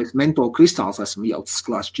klienti, kuriem es mentolu kristāls esmu jaucis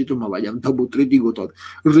klāts šķitrumā, lai jām dabūt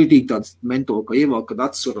ritīgi tāds mentolu, ka ievēl, kad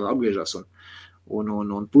acis var apgriežās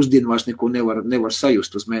un pusdienu vairs neko nevar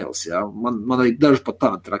sajust uz mēles, jā. Man arī daži pat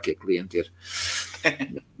tādi trakie klienti ir.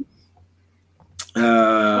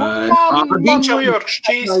 Man New York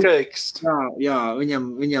cheesecakes. Jā,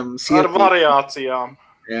 viņam ar variācijām.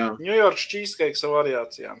 Jā. New York cheesecakes ar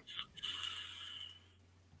variācijām.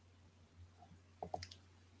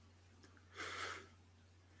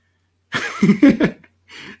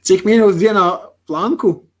 Cik minūtes dienā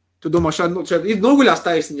planku? Tu domā, šeit ir noguļās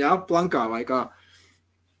taisni, jā, plankā vai kā?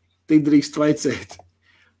 Tik drīkst vaicēt.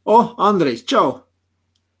 Andrejs, čau!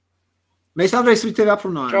 Mēs, Andrejs, tevi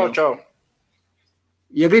aprunājam. Čau.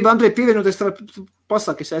 Ja gribi, Andrej, pievienoties, tad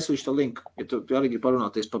pasaki, es esmu šo linku, ja tu arī gribi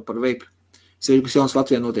parunāties par vape. Kas jauns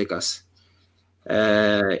Latvijā notiekās.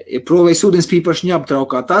 Ir provējis ūdens pīpa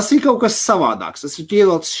šņabtraukā. Tas ir kaut kas savādāks. Tas ir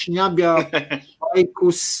ievelts šņabjā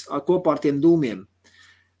laikus kopā ar tiem dūmiem.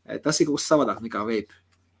 Tas ir kaut kas savādāk nekā vape.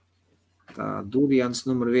 Tā durians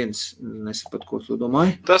numur 1. Nesapat, ko tu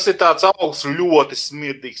domāji? Tas ir tāds augsts ļoti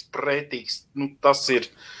smirdīgs, pretīgs. Tas ir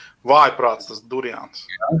vājprāts, tas durians.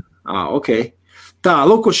 Ok. Tā,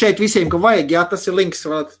 lūk, šeit visiem, ka vajag, jā, tas ir links,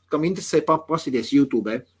 kam interesē pasīties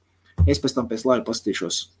YouTube. Es pēc tam pēc laiva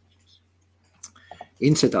pasītīšos.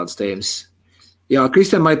 Interesē tādas tēmas. Jā,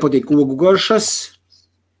 Kristian man patīk ogu garšas.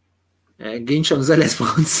 Ginčam zaļais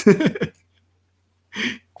fonds.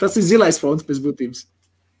 Tas ir zilais fonds pēc būtības.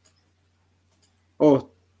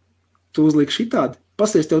 Tu uzliek šitādi.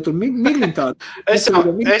 Pasies, tev tur miglin tādi. Es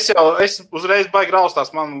uzreiz baigi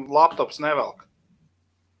raustās, man laptops nevelk.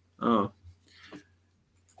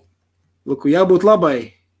 Lūk, jābūt labai.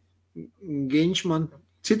 Ginč man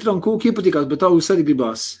citronu kūku iepatīkās, bet augus arī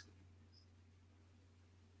gribās.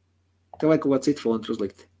 Tev vajag kaut kā citu fonu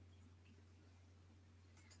uzlikt.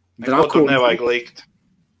 Neko tur nevajag likt.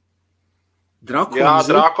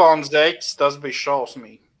 Drakons zeķis, tas bija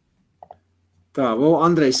šausmīgi. Tā,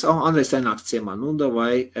 Andrejs aināks ciemā.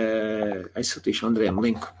 Davai, aizsūtīšu Andrejam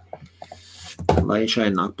linku. Lai viņš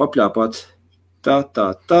aināk papļāpāt. Tā.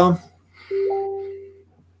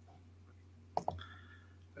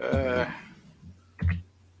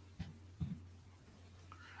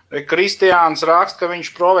 Kristiāns raksta, ka viņš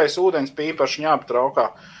provējis ūdens pīpē šņabtraukā.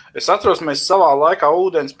 Es atceros, mēs savā laikā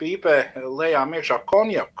ūdens pīpē lejām iekšā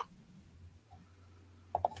konjaku.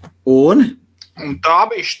 Un tā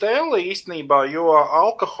bija štēli īstenībā, jo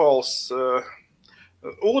alkohols,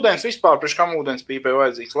 ūdens vispār, priekš kam ūdens pīpē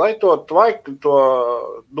vajadzīgs, lai to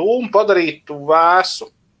dūmu padarītu vēsu.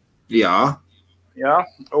 Jā. Jā,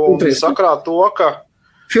 un sakrā to, ka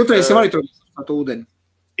filtrējas arī to ūdeni.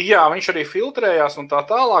 Jā, viņš arī filtrējās un tā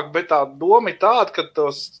tālāk, bet tā doma ir tāda,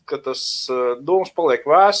 ka tas dūms paliek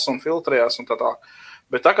vēss un filtrējās un tā tālāk.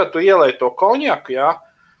 Bet tā, kad tu ielēji to konjaku, jā,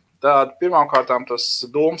 tad pirmkārtām tas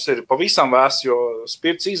dūms ir pavisam vēss, jo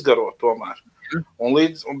spirts izgaro tomēr.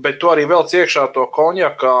 Bet tu arī velc iekšā to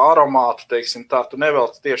konjaka aromātu, teiksim tā, tu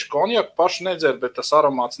nevelc tieši konjaku pašu nedzert, bet tas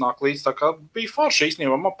aromāts nāk līdz, tā kā bija forši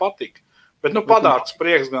īstenībā, man patīk. Bet, padārgs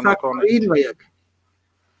prieks gan neko ne. Tā vajag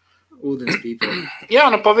ūdens pīpē. Jā,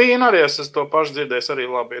 pa vīnu arī es to pašu dzirdēju, arī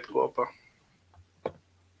labi iet kopā.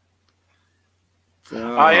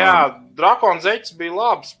 Jā, drakona zeķis bija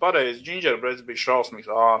labs, pareizi, gingerbreads bija šausmīgs,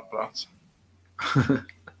 ārprāts.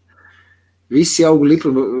 Visi augļi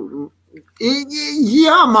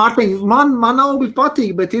Jā, Mārtiņ, man augļi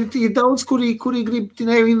patīk, bet ir daudz, kuri grib,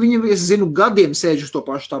 viņi, es zinu, gadiem sēž uz to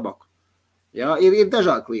pašu tabaku. Jā, ir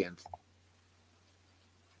dažādi klienti.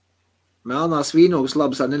 Melnās vīnogas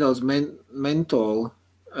labas ar nedaudz mentolu.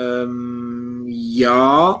 Jā,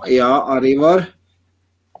 arī var.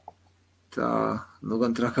 Tā,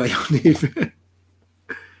 gan trakā jaunība.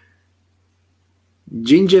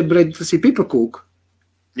 Gingerbread, tas ir piparkūka.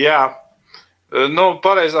 Jā.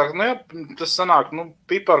 Pareizāk, tas sanāk,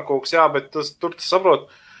 piparkūks, jā, bet tur tu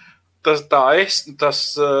saprot,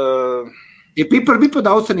 Ja pipar bija pa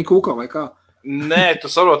daudz cenī kūkā vai kā? Nē, tu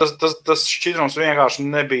saprot, tas šķidrums vienkārši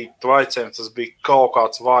nebija tvaicējums, tas bija kaut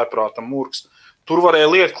kāds vājprāta murks. Tur varēja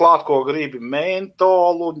liet klāt, ko gribi,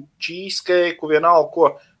 mentolu, cheesecake, vienalga,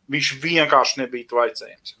 ko. Viņš vienkārši nebija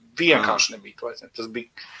tvaicējums. Tas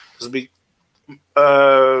bija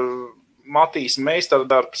Matīs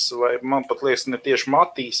meistardarbs, vai man pat liekas ne tieši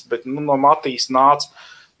Matīs, bet no Matīs nāca.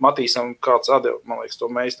 Matīsam kāds atdeva, man liekas, to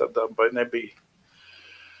meistardarbu, vai nebija.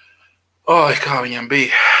 Kā viņam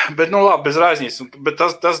bija. Bet, labi, bez raizņīs. Bet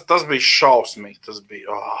tas bija šausmīgi. Tas bija.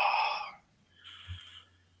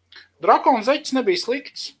 Drakona zeķis nebija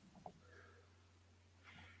slikts.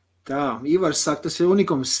 Tā, Ivars saka, tas ir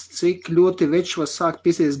unikums, cik ļoti večs var sākt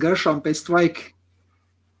piesies garšām pēc tvaika.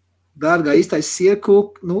 Dārgā, īstais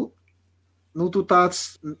sierkūk, tu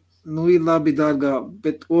tāds, ir labi, dārgā,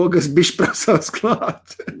 bet ogas bišķi prasās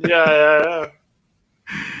klāt. Jā.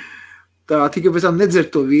 Tā, tikai pēc tam nedzer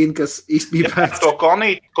to vīnu, kas izpīpēts. To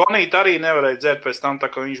konīt arī nevarēja dzert pēc tam, tā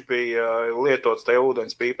kā viņš bija lietots tajā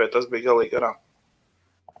ūdens pīpē, tas bija galīgi garām.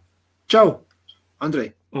 Čau,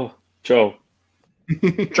 Andrej. Čau.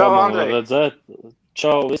 Čau, Andrej. Redzēt?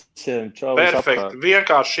 Čau visiem, čau. Perfekt,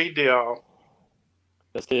 vienkārši ideāli.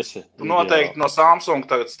 Kas tieši? Tu noteikti no Samsung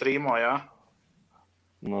tagad strīmo, jā?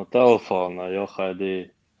 No telefona, jo,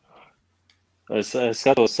 Haidī. Es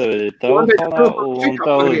skatos sevi telefonā un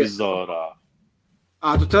televizorā.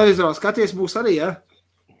 Tu televizorā skaties būs arī, jā?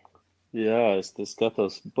 Jā, es te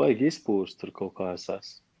skatos, baigi izpūst tur kaut kā es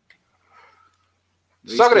esmu.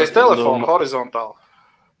 Sagriez telefonu horizontāli.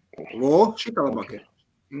 Šitā labāk ir.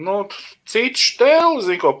 Cits štēli,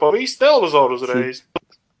 zin ko, pa visu televizoru uzreiz.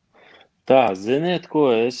 Tā, ziniet ko,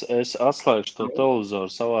 es atslēgšu to televizoru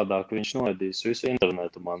savādāk, viņš noedīs visu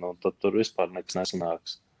internetu man, un tad tur vispār nekas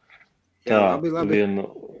nesanāks. Tā, jā, labi.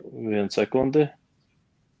 Vienu sekundi.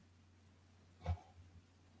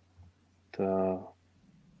 Tā,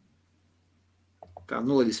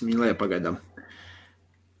 nolaidīsim viņu lejā pagaidām.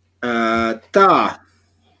 Tā.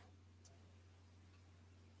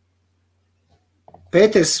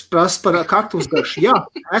 Pēters prasa par kaktus garšu. Jā,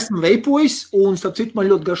 esmu veipojis, un starp citu man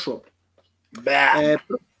ļoti garšo.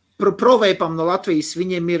 Proveipam no Latvijas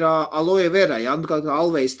viņiem ir aloe vera, jā, kā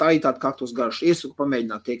alvejs, tā ir tāda kaktus garšu. Iesaku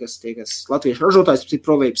pamēģināt tie, kas latviešu ražotājs, cik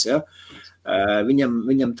proveips, jā.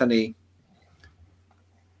 Viņam tanī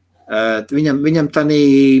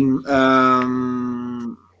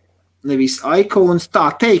nevis icons, tā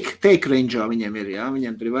take range'ā viņiem ir, jā,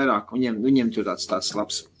 viņiem tur ir vairāk, viņiem tur tāds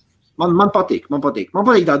labs. Man patīk. Man patīk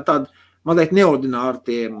tāda, man liek neordināri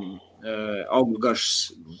tie augļu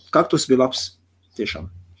garšas. Kaktus bija labs, tiešām.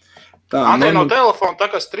 Tā, Andrej, no telefona, tā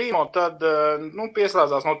kā strīmo, tad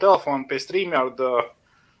pieslēdzās no telefona pie StreamYard.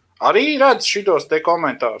 Arī redz šitos te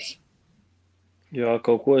komentārus? Jā,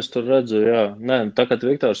 kaut ko es tur redzu, jā. Nē, tā, kad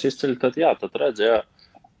Viktors izceļ, tad jā, tad redz, jā.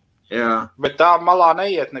 Jā. Bet tā malā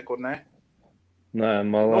neiet nekur, ne? Nē,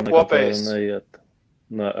 malā nekur neiet.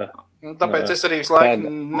 Nē. Tāpēc es arī visu laiku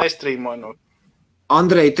nestrīmoju.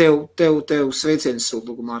 Andrej, tev sveiciens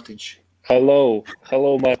sūtu, Mārtiņš. Hello,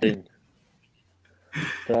 Mārtiņ.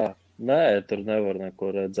 Tā, nē, tur nevar neko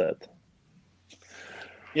redzēt.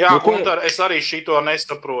 Jā, Guntar, es arī šito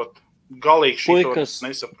nesaprotu. Galīgi šito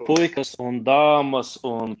nesaprotu. Puikas un dāmas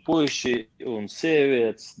un puiši un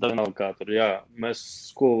sievietes, nav kā tur, jā. Mēs,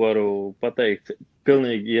 ko varu pateikt,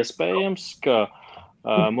 pilnīgi iespējams, ka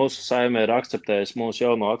mūsu saime ir akceptējis mūsu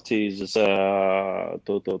jauno akcijas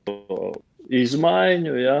to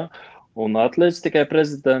izmaiņu, jā, un atliec tikai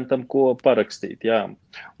prezidentam, ko parakstīt, jā.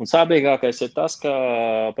 Un sābīgākais ir tas, ka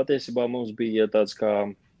patiesībā mums bija tāds kā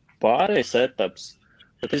pārējais etaps,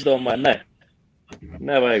 bet es domāju,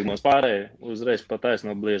 nevajag mums pārēj, uzreiz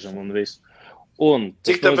pataisno bliežam un visu. Un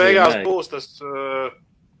cik tā beigās būs tas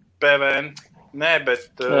PVN? Nē, bet...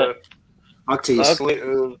 Akcijas.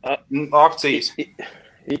 Akcijas.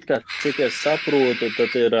 It kā, cik es saprotu,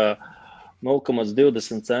 tad ir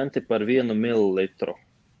 0,20 centi par 1 mililitru.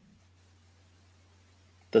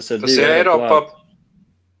 Tas ir 2 eiro par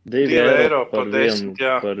 10,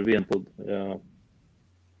 jā. Par 1 pudu, jā.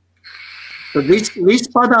 Tad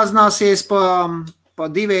viss padāzināsies pa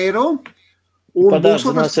 2 eiro.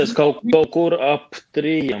 Padāzināsies kaut kur ap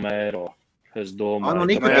 3 eiro, es domāju.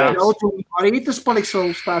 Arī tas paliks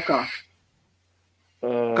vēl spēkā.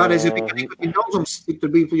 Kādreiz ir nikotīna daudzums, tik tur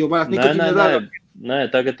bija jau vairāk nikotīna. Nē,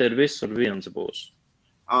 tagad ir visur viens būs.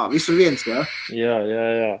 Visur viens, jā?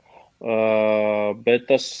 Jā. Bet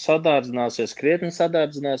tas krietni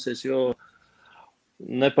sadārdzināsies, jo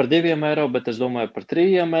ne par 2 eiro, bet es domāju par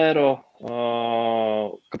 3 eiro.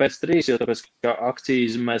 Kāpēc 3? Jo tāpēc, ka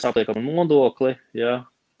akcijas mēs apliekam nodokli, jā,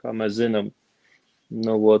 kā mēs zinām.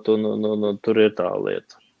 Tur ir tā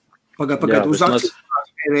lieta. Pagād, uz akcijas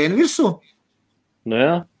ir vienu virsū? Nu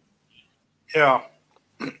jā. Jā.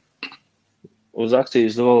 Uz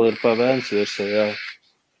akcijas vēl ir PVNs virsū, jā.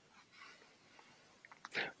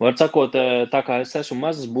 Var sakot, tā kā es esmu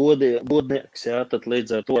mazs bodnieks, jā, tad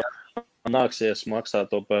līdz ar to nāksies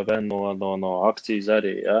maksāt to PVN no akcijas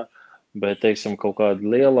arī, jā. Bet, teiksim, kaut kādi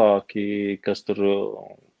lielāki, kas tur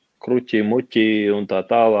kruķi, muķi un tā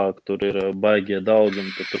tālāk, tur ir baigie daudz,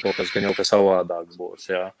 un tur kaut kas gan jau savādāk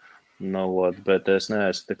būs, jā. Bet es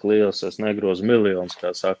neesmu tik liels, es negrozu miljonus, kā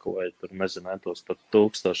saka, vai tur nezinu, tos tad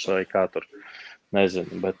 1000 vai kā tur,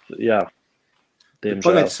 nezinu, bet jā, diemžēl.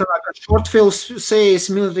 Pagaidu, sanāk, ka shortfills 60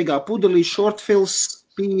 ml pudelī, shortfills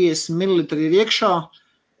 50 ml ir iekšā,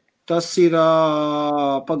 tas ir,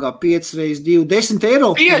 5 reiz 2, 10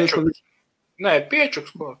 eiro. Piečuks? Nē, piečuks,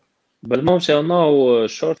 ko? Bet mums jau nav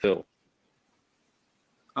shortfill.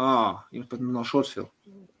 Jums pat no shortfill.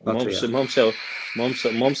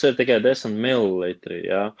 Mums ir tikai 10 mililitri,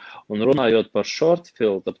 jā. Un runājot par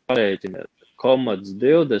shortfill, tad pareiķiniet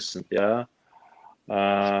 0,20, jā.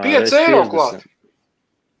 5 eiro klāt.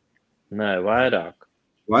 Nē, vairāk.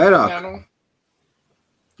 Vairāk? Jā, nu.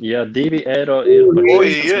 Jā, 2 eiro ir par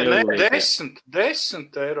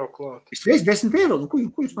 10 eiro klāt. Es reiz 10 eiro, nu ko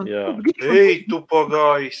jūs man... Jā. Ej, tu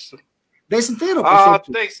pagājis. 10 eiro par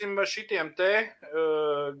shortfill. Teiksim, šitiem te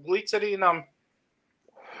glicerīnam,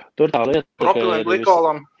 Tur tā lieta,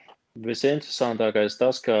 propilenglykolam. Visinteresantākais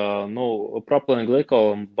tas, ka,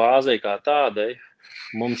 propilenglykolam bāzē kā tādai,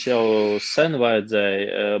 mums jau sen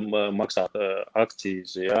vajadzēja maksāt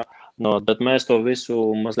akcijas, jā. Bet mēs to visu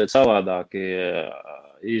mazliet savādāk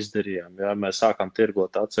izdarījām, jā. Mēs sākām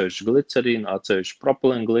tirgot atsevišķu glicerīnu, atsevišķu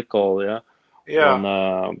propilenglikolu, jā. Jā.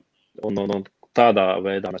 Un tādā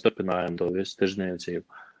veidā mēs turpinājām to visu tirzniecību.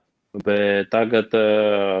 Bet tagad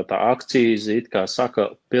tā akcijas it kā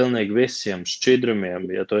saka pilnīgi visiem šķidrumiem,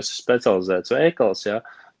 ja tu esi specializēts veikals, ja,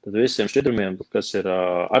 tad visiem šķidrumiem, kas ir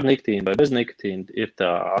ar nikotīnu vai bez nikotīna, ir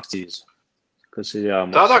tā akcijas, kas ir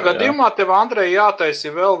jāmaksā. Tādā gadījumā tev, Andrej,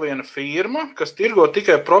 jātaisa vēl viena firma, kas tirgo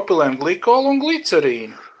tikai propilenglikolu un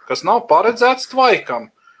glicerīnu, kas nav paredzēts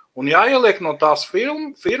tvaikam, un jāieliek no tās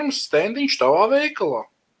firmas standiņš tavā veikalā.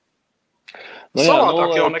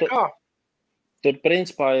 Savādāk jau nekā. Tur,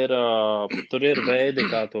 principā, tur ir veidi,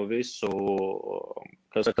 kā to visu,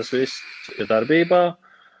 kas viss ir darbībā.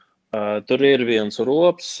 Tur ir viens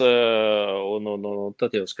rops, un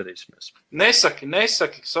tad jau skatīsimies. Nesaki,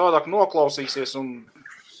 savādāk noklausīsies un...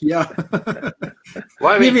 Jā.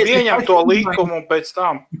 Lai viņi pieņem to likumu un pēc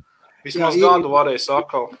tam vismaz gadu varēs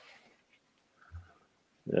atkal.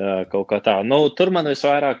 Jā, kaut kā tā. Tur man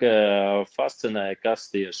visvairāk fascinēja, kas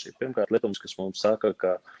tieši. Pirmkārt, likums, kas mums saka,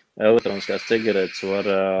 ka elektroniskās cigaretes var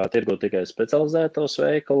tirgot tikai specializētos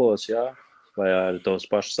veikalos, jā, vai arī tos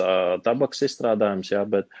pašus tabaks izstrādājumus, jā,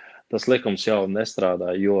 bet tas likums jau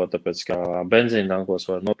nestrādā, jo tāpēc, kā benzīntankos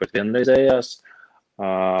var nopirkt vienreizējās,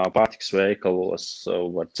 pārtikas veikalos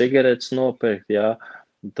var cigaretes nopirkt, jā,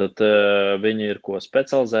 tad viņi ir ko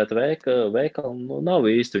specializēti veikali, nav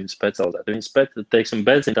īsti viņi specializēti. Viņi, teiksim,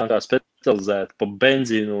 benzīntankā specializēti pa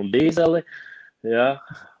benzīnu un dīzeli, jā.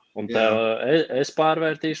 Un tā, es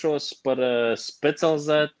pārvērtīšos par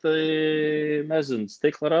specializēti, nezinu,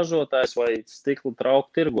 stikla ražotājs vai stikla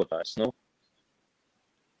trauku tirgotājs,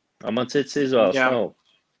 Man cits izvēles nav.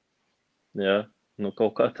 Jā,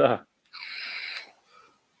 kaut kā tā.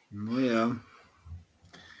 Jā.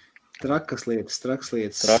 Trakas lietas.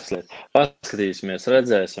 Paskatīsimies,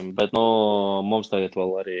 redzēsim, bet, mums tagad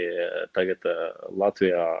vēl arī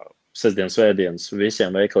Latvijā sestdienas, svētdienas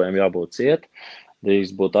visiem veikaliem jābūt ciet.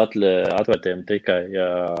 Drīkst būt atvērtiem tikai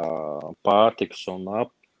pārtikas un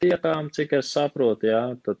aptiekām, cik es saprotu, jā.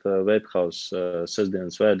 Tad Vape House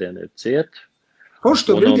sestdienas, svētdien ir ciet. Kurš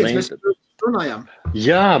to brīdienis mēs runājām?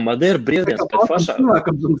 Jā, man ir brīdienis pēc pašā.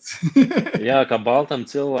 Jā, kā baltam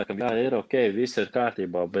cilvēkam, jā, ir ok, viss ir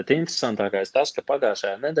kārtībā, bet interesantākais tas, ka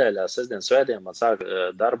pagājušajā nedēļā, sestdien, svētdien, man sāk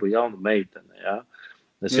darbu jaunu meitene, jā.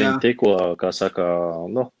 Es viņu tikko, kā saka,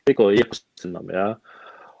 tikko iekustinām, jā.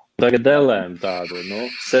 Tagad dēlējam tādu,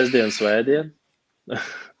 sestdien, svētdien,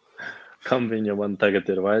 kam viņa man tagad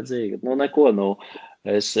ir vajadzīga. Neko,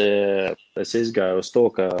 es izgāju uz to,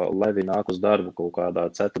 ka, lai viņi nāk uz darbu kaut kādā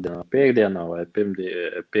ceturtdienā, piekdienā vai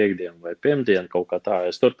piekdien vai pirmdien, kaut kā tā,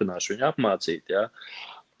 es turpināšu viņu apmācīt, jā.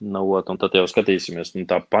 Un tad jau skatīsimies,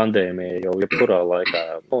 tā pandēmija jau jebkurā laikā,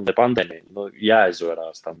 ne pandēmija,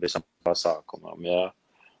 jāizvarās tam visam pasākumam, jā.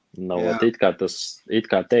 It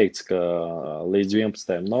kā teikts, ka līdz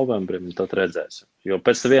 11. novembrim tad redzēsim. Jo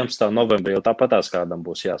pēc 11. novembrī jau tāpatās kādam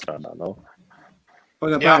būs jāstrādā.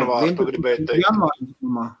 Janvārs, tu gribēji teikt.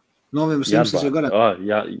 Novembris jums jau garā.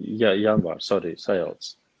 Janvārs, sorry, sajauc.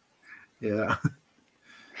 Jā.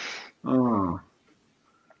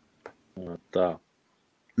 Tā.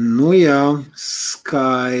 Jā,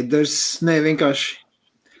 skaidrs. Nē, vienkārši.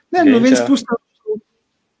 Nē, viens pustā.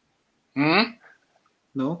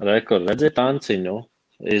 Rekord, redziet tanciņu,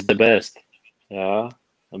 is the best. Jā,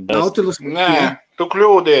 Nautilus. Nē, tu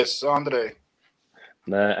kļūdies, Andrej.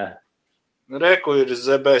 Nē. Reku ir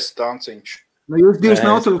the best tanciņš. Jūs divas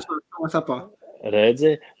Nautilus sapā.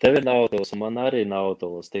 Redzi, tev ir Nautilus, un man arī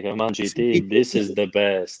Nautilus. Tikai man GT, this is the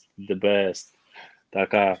best. Tā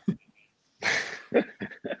kā...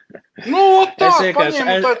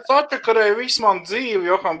 paņēmu tad sačakarēju visu man dzīvi,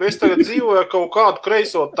 Joham, bet es tagad dzīvoju kaut kādu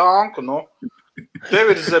kreiso tanku,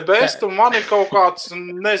 Tev ir zebest, un man ir kaut kāds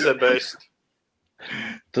nezebest.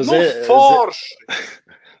 Forši.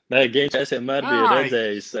 Nē, Ginč, es vienmēr biju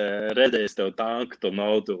redzējis tev tanku, tu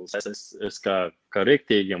Nautilus. Es kā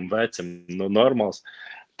riktīgam vecam, normāls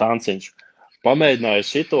tanciņš. Pamēģināju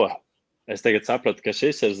šito. Es tagad sapratu, ka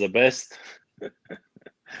šis ir the best.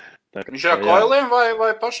 Viņš ir koiliem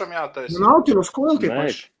vai pašam jātaisa? Nautilus koili tie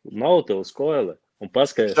paši. Nautilus koili. Un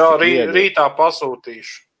paskaties. Jā, rītā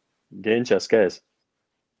pasūtīšu. Ginčā skais.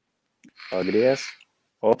 Pagries.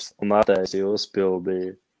 Hops. Un atēs jūs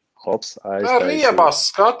pildīja. Hops, tā riebās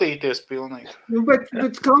skatīties pilnīgi.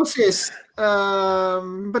 Bet klausies,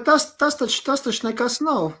 bet tas taču nekas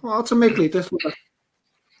nav. Acu meklīties.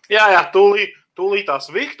 Jā, tūlīt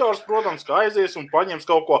tās Viktors, protams, ka aizies un paņems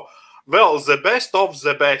kaut ko vēl the best of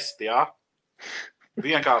the best, jā.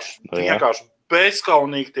 Vienkārši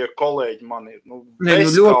bezkaunīgi tie kolēģi man ir.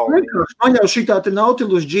 Bezkaunīgi. Man jau šitā te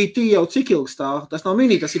Nautilus GT jau cik ilgs tā? Tas nav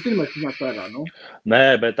mini, tas ir pirmais, kas nāk pērā, nu?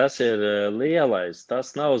 Nē, bet tas ir lielais.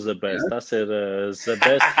 Tas nav the best. Tas ir the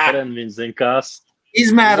best friend, viņš zin kas.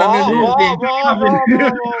 Izmēram ir nozīme.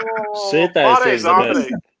 Šitais ir the best.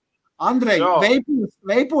 Andrej,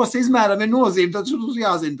 veipos izmēram ir nozīme, tad šur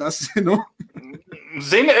jāzina tas, nu.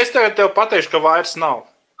 Zini, es tagad tev pateikšu, ka vairs nav.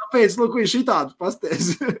 Tāpēc, lūk, viņš šitādu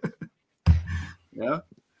pasties. Ja?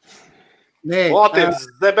 Nē,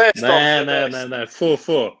 fu,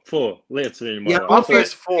 liec viņu man. Jā,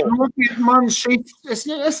 man šeit, es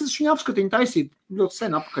viņu apskatīju taisību ļoti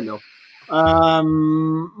sen apakaļ jau.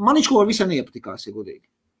 Man viņš ko visiem neiepatikās, ja godīgi.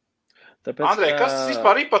 Tāpēc, Andrej, kas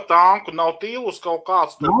vispār ir pa tanku? Nautilus kaut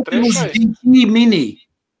kāds Nautilus GT mini.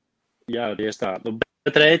 Jā, tieši tā.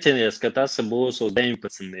 Bet rēķinies, ka tas būs uz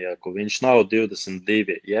 19. Viņš nav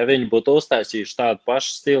 22. Ja viņi būtu uztaisījuši tādu pašu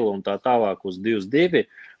stilu un tā tālāk uz 22,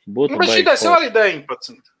 būtu bet šitais arī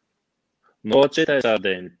 19. No, šitais arī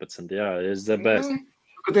 19, jā, es zebēs.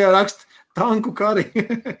 Kad tajā rakst tanku kari.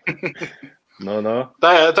 No.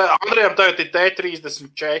 Andrejam tagad ir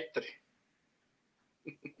T34.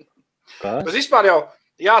 Kas? Bet vispār jau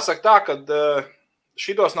jāsaka tā, ka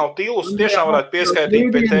šitos Nautilus tiešām varētu pieskaitīt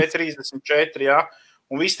pie T34, jā.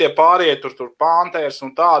 Un visi tie pārējie tur Panthers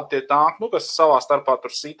un tādi tie tanki, kas savā starpā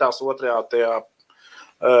tur sitās otrajā tajā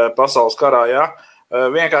pasaules karā, jā.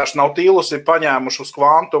 Vienkārši Nautilus ir paņēmuši uz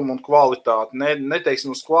kvantumu un kvalitāti.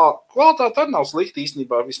 Neteiksim uz kvalitāti arī nav slikti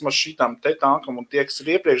īstenībā, vismaz šitam te tankam un tie, kas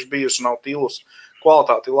ir iepriekš bijuši Nautilus,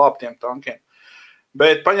 kvalitāti ir labi tiem tankiem.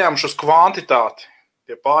 Bet paņēmuši uz kvantitāti,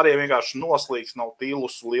 tie pārējie vienkārši noslīgs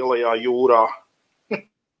Nautilus lielajā jūrā.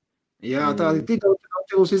 Jā, tādi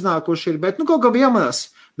Nautilus iznākuši ir, bet kaut kā jāmanās.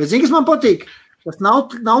 Bet zini, kas man patīk? Tas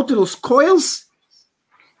Nautilus coils.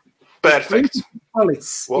 Perfekts.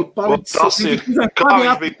 Tas ir, kā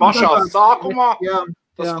viņš bija pašā sākumā,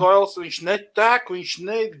 tas coils, viņš netek, viņš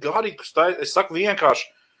negarīgs. Es saku vienkārši,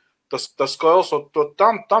 tas coils,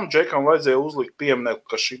 tam džekam vajadzēja uzlikt pieminekli,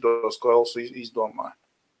 ka šitos coils izdomāja.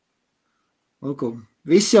 Lūk,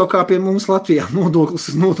 viss jau kā pie mums Latvijā, nodoklis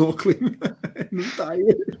uz nodoklim. Tā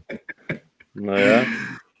ir. Nu, jā.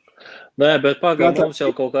 Nē, bet pagād mums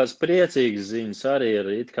jau kaut kāds priecīgs ziņas arī ir.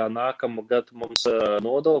 It kā nākamu gadu mums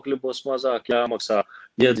nodokļi būs mazāk jāmaksā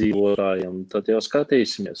iedzīvotājiem. Tad jau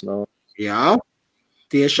skatīsimies. No. Jā,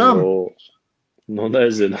 tiešām. Nu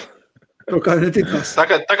nezinu. Kā netikās.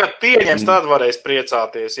 Tagad pieņems, tad varēs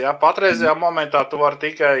priecāties. Jā? Patreizajā momentā tu vari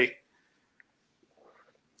tikai...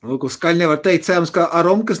 Lūk, skaļi nevar teikt, cerams, ka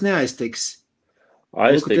aromkas neaiztiks.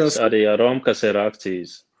 Aiztiks arī aromkas ir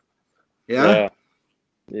akcijas. Jā?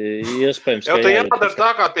 Iespējams, jau tā jādara tā,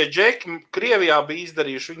 kā tie džeki Krievijā bija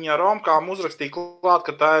izdarījuši. Viņi ar romkām uzrakstīja klāt,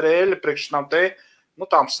 ka tā ir eļļa priekš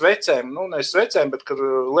tām svecēm. Ne svecēm, bet kad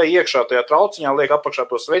liek iekšā tajā trauciņā, liek apakšā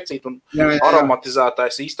to svecīt un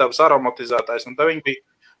aromatizētājs, istabas aromatizētājs. Un tā viņi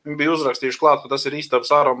bija uzrakstījuši klāt, ka tas ir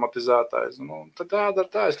istabas aromatizētājs. Tad jādara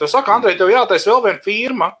tā. Es tev saku, Andrej, tev jātais vēl viena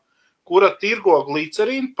firma, kura tirgo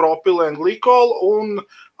glicerīnu, propilēnu glikolu un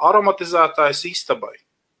aromatizētājs istabai.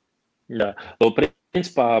 Jā,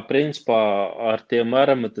 principā ar tiem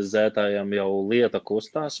aromatizētājiem jau lieta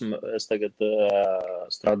kustās. Es tagad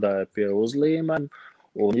strādāju pie uzlīmēm.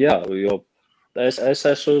 Un jā, jo es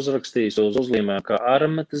esmu uzrakstījis uz uzlīmēm, ka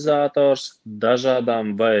aromatizators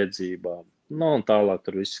dažādām vajadzībām. Un tālāk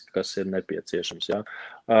tur viss, kas ir nepieciešams. Jā.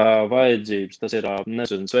 Vajadzības, tas ir,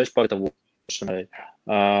 sveču pagatavošanai,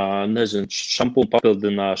 šampūnu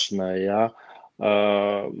papildināšanai, jā.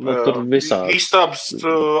 Tur visādi. Istabas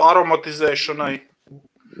aromatizēšanai.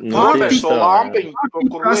 Pārvērso lampiņu,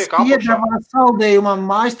 kur liek apakšā. Saldējumam,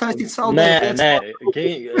 mājas taisīt saldējumu. Nē,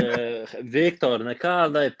 Viktor,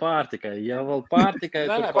 nekādai pārtikai. Ja vēl pārtikai,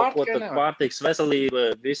 tur kaut ko tad pārtiks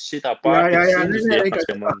veselība, viss šitā pārtiks.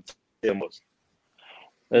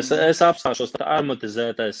 Es apstāšos tā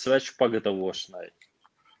aromatizētais sveču pagatavošanai.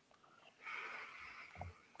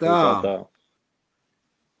 Tā.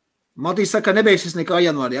 Matīs saka, nebeigsies nekā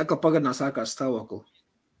janvārī, atkal pagarinās ārkārtas stāvokli.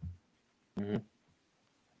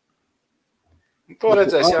 To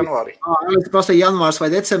redzēs janvārī. Alice prasa janvārs vai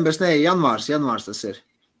decembris? Nē, janvārs tas ir.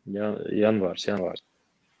 Janvārs.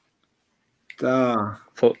 Tā.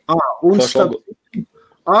 Un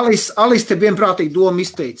Alice te vienprātīgi domu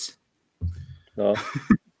izteica. Jā.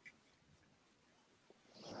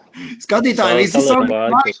 Skatītāji, visi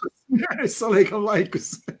saliekam laikus.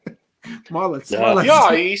 Malec. Jā,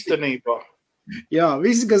 īstenībā. Jā,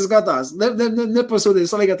 visi, kas skatās,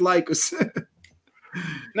 nepasūties, saliekat laikus.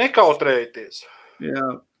 Nekautrējieties. Jā.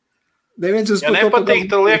 Ja nepatīk,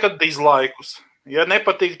 tad liekat dislaikus. Ja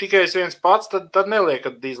nepatīk tikai viens pats, tad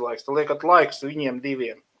neliekat dislaikus, tad liekat laikus viņiem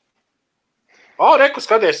diviem. Reku,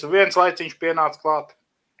 skaties, viens laiciņš pienāca klāt.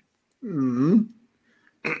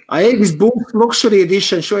 Egis būs luxury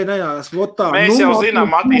edition šodien nejās. Mēs jau zinām,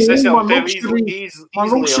 Matīs, es jau tevi izlielu.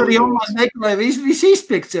 Man luxury online meklē, viss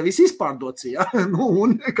izpirkts, ja viss izpārdots, jā.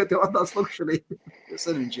 Un, kad tev atnāc luxury,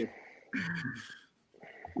 sen viņš ir.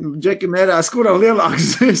 Džeki mērās, kuram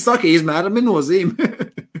lielāks, saka, izmēram ir nozīme.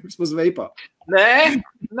 Vismaz veipā.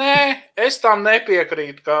 Nē, es tam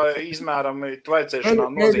nepiekrītu, ka izmēram ir tvaidzēšanā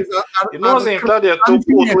nozīme. Ir nozīme tad, ja tu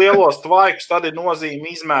būtu lielos tvaikus, tad ir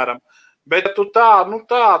nozīme izmēram. Bet tu tā,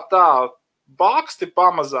 bāksti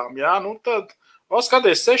pamazām, jā, tad,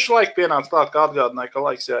 skaties, 6 laiki pienāca klāt, kā atgādināja, ka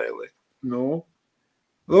laiks jāieliek.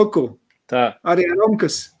 Luku, tā. Arī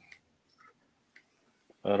Romkas.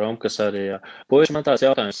 Romkas arī, jā. Puiši, man tās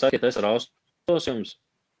jautājums, sakiet, es raustos jums?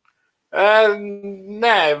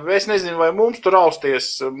 Nē, es nezinu, vai mums tur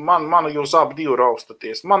rausties, man jūs abi divi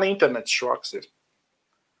raustaties. Man internets švaks ir.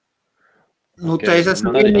 Te es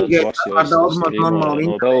esmu vienīgais ar daudz normāli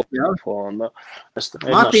internetu, jā?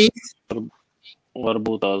 Matīs.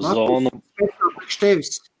 Varbūt tā zonu priekš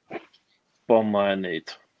tevis.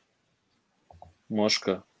 Pamainīt.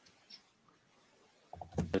 Moška.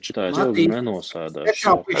 Taču tā es ilgi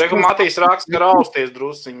nenosēdēšu. Reku Matīs raksta, ka rausties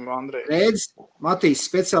drusciņu, Andrej. Redz, Matīs,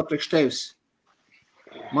 speciāli priekš tevis.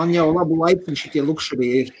 Man jau labu laiciņu šitie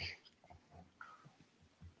luxury ir.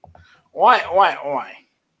 Oi.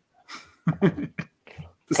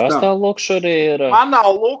 Kas tā luxury ir? Man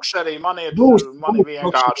nav luxury, man ir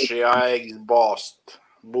vienkārši Egis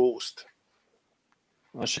boost.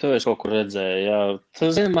 Šito es kaut kur redzēju, jā.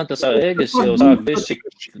 Tu zini, man tas Egis jau sāk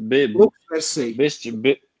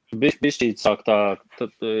bišķīt sāk tā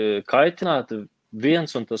kaitināt,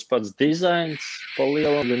 viens un tas pats dizains pa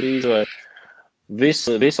lielam gandrīz vai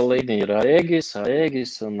visa līnija ir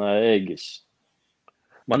Egis un Egis.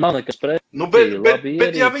 Man nav nekas pretī, labi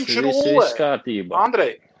bet ja ierīci, viņš rulē, viss kārtībā.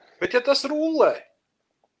 Andrej, bet ja tas rulē?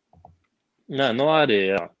 Nē, arī,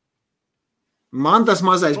 jā. Man tas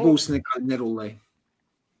mazais būs nekad nerulē.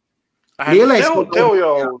 Tev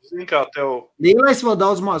jau, zin kā tev... Lielais vēl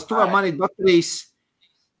daudz maz, tu vēl man ir baterijas,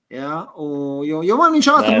 jā, jo man viņš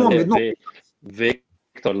ātri nomiet.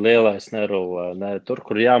 Viktor, lielais nerulē, ne, tur,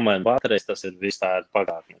 kur jāmaina baterijas, tas ir viss tā ir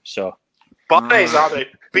pagātnes, jo. Pareiz,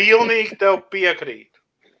 Andrej, pilnīgi tev piekrīt.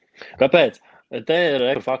 Kāpēc? Te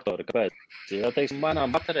ir faktori, kāpēc? Ja, teiksim, manā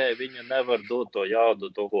baterija viņa nevar dot to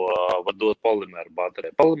jaudu, to, ko var dot polimeru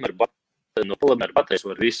baterija. No polimeru baterijas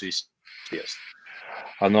var visu izspiest.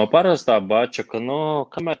 No parastā bačaka,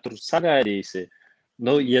 kamēr tur sagaidīsi,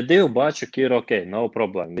 ja 2 bačaki ir ok, nav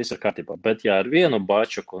problēma, viss ir kārtībā, bet ja ar 1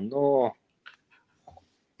 bačaku,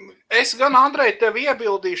 Es gan, Andrej, tev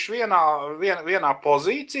iebildīšu vienā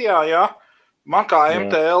pozīcijā, ja? Man kā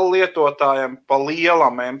MTL lietotājiem, pa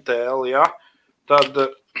lielam MTL, ja, tad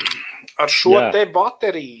ar šo te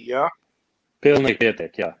bateriju, ja, pilnīgi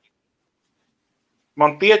pietiek, jā.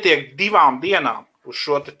 Man pietiek 2 dienām uz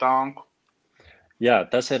šo te tanku. Jā,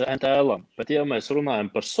 tas ir MTL-am, bet ja mēs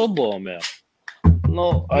runājam par subomiem,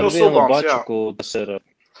 ar 1 subams, bačaku tas ir...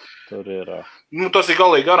 Tur ir... tas ir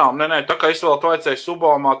galīgi garām. Nē, tā kā es vēl vajadzēju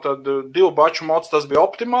subomā, tad 2 baču mods tas bija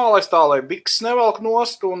optimālais, tā, lai biks nevelk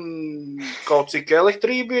nost un kaut cik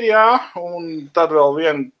elektrība ir, jā. Un tad vēl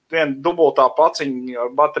vien dubultā paciņa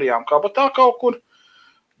ar baterijām kabatā kaut kur.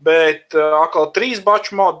 Bet atkal 3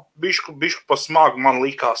 baču mod bišku pa smagu man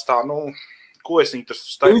likās tā, ko es viņu tas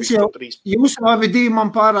staigīšu to 3. Jūs abi divi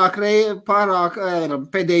man pārāk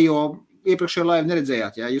pēdējo iepriekšējo laivu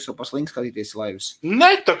neredzējāt, jā? Jūs jau paslīgi skatīties laivus.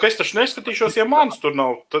 Ne, tā ka es taču neskatīšos, ja manas tur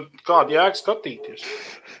nav, tad kāda jēga skatīties?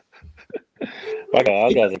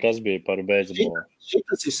 Pagādā, kas bija par beidzbolu?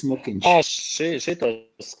 Šitas ir smukiņš. Šito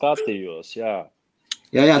skatījos, jā.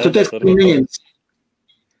 Jā, tu teici, ka neņems.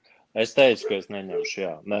 Es teicu, ka es neņemšu,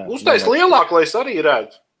 jā. Uztais lielāk, lai es arī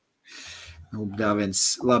redzu.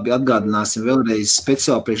 Dāviens, labi, atgādināsim vēlreiz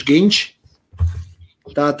speciāli priekš Ginč.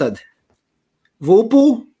 Tātad,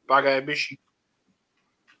 Vupu Pagāja bišķi.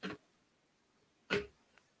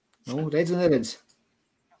 Nu, redz un neredz.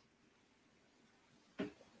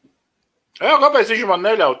 Jā, kāpēc viņš man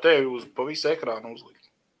neļauj tevi pa visu ekrānu uzlikt?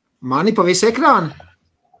 Mani pa visu ekrānu?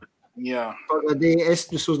 Jā. Pagādī, es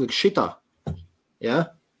uzliku šitā. Jā?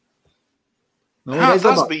 Nu, Jā, redz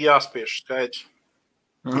tas labāk. bija jāspiež skaidrs.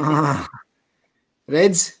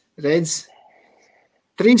 Redz.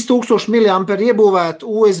 3000 mAh iebūvēt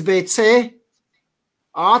USB-C.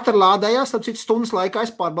 Ātri lādējās, tad citu stundas laikā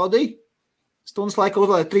es pārbaudīju. Stundas laikā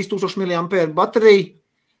uzlādēju 3000 mAh bateriju.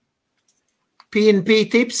 PNP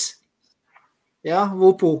tips. Jā,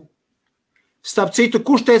 vupu. Starp citu,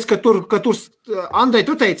 kurš teica, ka tur Andrej,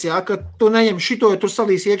 tu teici, jā, ka tu neņem šito, ja tur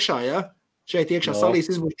salīs iekšā, jā? Šeit iekšā salīs,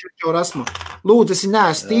 es būšu čurčau rasmu. Lūdzu, es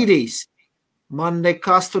neesmu tīrījis. Man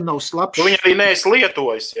nekas tur nav slapšs. Tu viņu arī neesi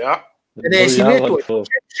lietojis, jā? Neesi lietojis.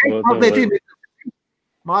 Šeit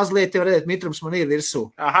mazliet tev redzēt, mitrums man ir virsū.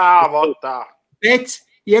 Aha, vot tā. Bet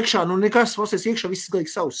iekšā, nu nekas, vosies iekšā, viss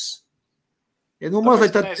galīgi sauss. Ja, nu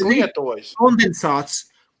mazliet tad kondensāts.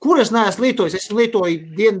 Kur es neesmu lietojis? Es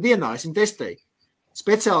lietoju dienā, es viņu testēju.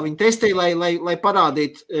 Speciāli viņu testēju, lai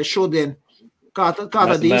parādītu šodien, kā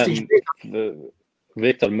tad īstiņš bija.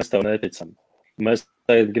 Viktor, mēs tev neticam. Mēs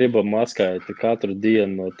tagad gribam atskaiti katru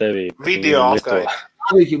dienu no tevī. Video atskaiti.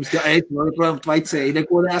 Jums, ja ēt, man joprojām vaicēja,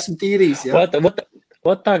 neko neesmu tīrījis. Ja?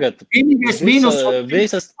 Ot tagad. Vienīgais mīnus.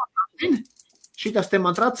 Visas. Šitas te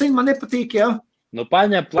man traciņ, man nepatīk, jā. Nu,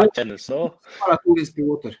 paņem plaķenes, no? Pārātūries pie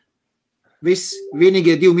otru. Viss,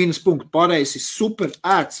 vienīgie 2 mīnus punkti, pārējais ir super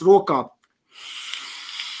ērts rokā.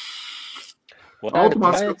 Tu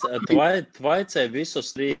vaicēji visu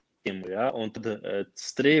strīmu, ja? Un tad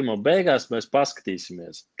strīmu beigās mēs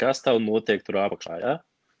paskatīsimies, kas tev notiek tur apakšā, ja?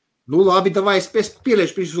 Nu labi, davai, es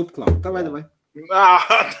pieliešu pie zupklām. Davai.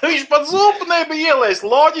 Viņš pat zupu nebija ielējis.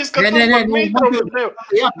 Loģiski, ka tu pat mitrumu tev.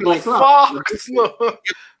 Fakts,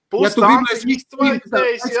 Pus tāds viss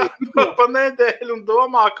vajadzējis, jā, pa nedēļu un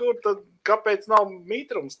domā, kur tad, kāpēc nav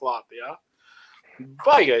mitrums klāt, jā?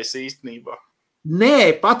 Baigais īstenībā.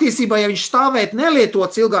 Nē, patiesībā, ja viņš stāvēt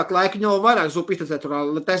nelietots ilgāk laika, viņu vairāk zupu iztecēt,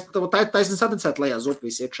 taisnes atnecēt lejā zupu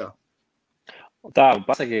visu iekšā. Tā,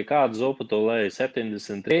 pasaki, kādu zupu tu leji?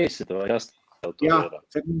 73, vai kas tev tur ir? Jā,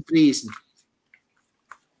 730.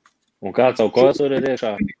 Un kāds tev kojas tur ir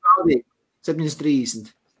iekšā?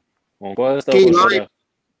 730. Un kojas tev tur ir?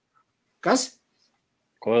 Kas?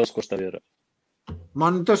 Kojas, kurš tev ir?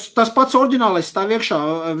 Man tas pats oriģinālais stāv iekšā,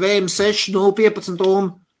 VM6, 015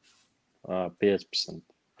 ohm. 15.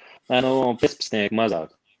 Nē, nu, 15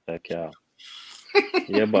 mazāk, tak, jā.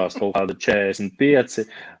 Iebās kaut kādu 45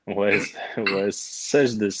 vai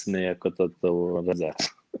 60, tad tu redzēs.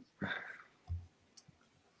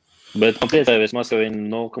 Bet man priecējies maz, ka viņi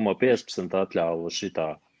 0,15 atļauju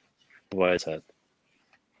šitā vajadzētu.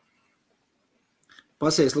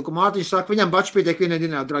 Pasies, Luka Mārtiņš saka, viņam bačs pietiek vienai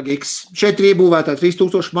dienā, dragi X. Šeit ir iebūvētā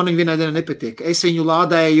 3000, man viņa vienai dienā nepietiek. Es viņu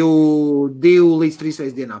lādēju 2 līdz 3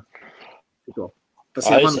 dienā.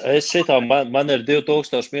 Es šitā, man ir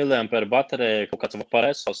 2000 mAh baterija, kaut kāds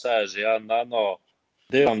pareso sēž, jā, nano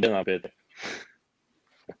 2 dienām pietiek.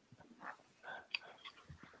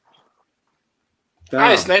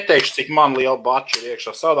 Es neteikšu, cik man liela bača ir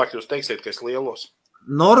iekšā. Savādāk jūs teiksiet, ka es lielos.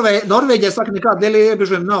 Norvēģijā saka, nekāda liela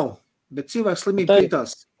iebežojuma nav. Bet cilvēks slimība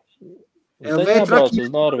pītās. LV traki.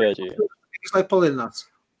 Uz Norvēģiju. Visu laiku palielināts.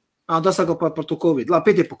 Tas saka par to Covid. Labi,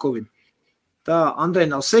 pietiek par Covid. Tā,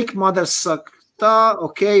 Andrej nav sick, Madars saka, tā,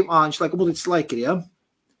 ok. Viņš laikam būtītas laika ir, jā?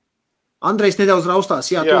 Andrejs nedaudz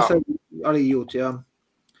raustās, jā, to es arī jūtu, jā.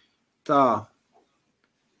 Tā.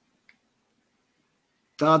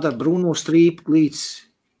 Tāda Bruno strīpa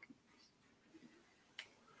līdz.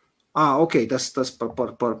 Ok, tas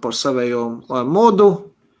par savējo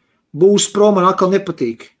modu. Būs pro, man atkal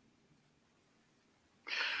nepatīk.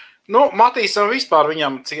 Nu, Matīsam vispār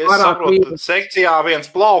viņam, cik es saprotu, sekcijā viens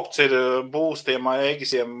plaukts ir būs tiem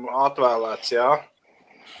ēgisiem atvēlēts, jā.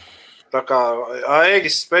 Tā kā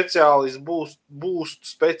ēgis speciālists būs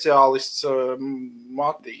speciālists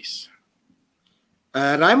Matīs.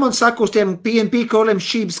 Raimonds saka, uz tiem PNP koiliem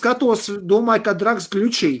šķība skatos, domāju, ka drags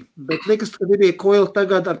gļučī, bet liekas, ka bija koili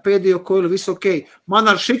tagad ar pēdējo koili visu ok. Man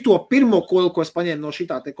ar šito pirmo koili, ko es paņēmu no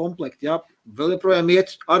šitā te komplekta, jā, vēl joprojām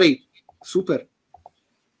iet arī super.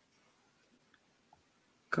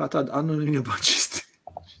 Kā tāda anonīma bačisti.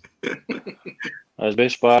 Es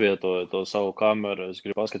bieži pārvietoju to savu kameru, es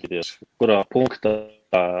gribu paskatīties, kurā punktā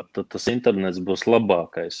tas internets būs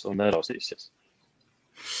labākais un neraustīsies.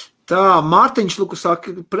 Tā, Mārtiņš, Luku,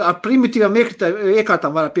 saka, ar primitīvām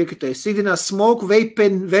iekārtām varētu piekritēs. Sidinās Smoke Vape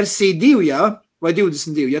Pen versija 2, jā? Vai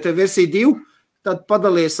 22? Ja tev versija 2, tad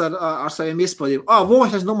padalies ar saviem iespējiem.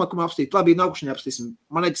 Es domāju, ka man apstīt. Labi, nākušana apstīsim.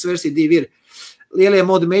 Man tas versija 2 ir. Lielie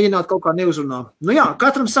modi mēģināt kaut kā neuzrunā. Nu jā,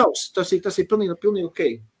 katram savs. Tas ir pilnīgi ok.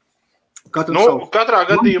 Katrā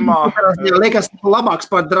gadījumā... Liekas, labāks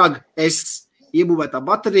par dragu. Es iebūvēju tā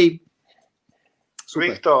bateriju. Super.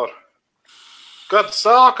 Viktor, kad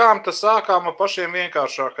sākām ar pašiem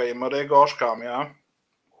vienkāršākajiem, ar egoškām, jā?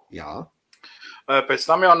 Jā. Pēc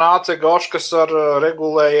tam jau nāca egoškas ar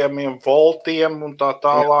regulējumiem, voltiem un tā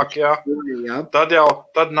tālāk, jā.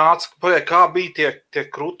 Tad nāca, kā bija tie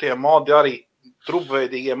krūtie modi, arī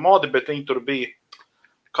trubveidīgie modi, bet viņi tur bija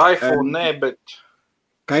Kaifu, bet...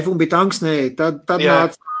 Kaifu bija tanks, tad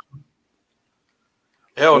nāca...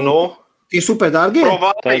 Tie superdārgie?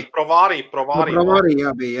 Provārī. Provārī,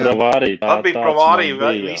 jā, bija, jā. Tad bija Provārī,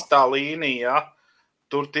 viss tā līnija, jā.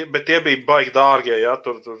 Bet tie bija baigi dārgie, jā.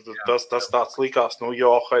 Tas tāds likās,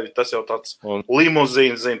 tas jau tāds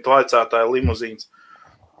limuzīns, tu aicētāji limuzīns.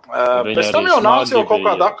 Pēc tam jau nāca jau kaut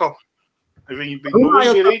kāda akal. Viņi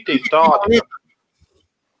bija rītīgi tādi.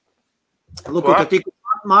 Lūk, ka tikko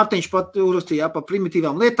Mārtiņš pat uzrakstīja par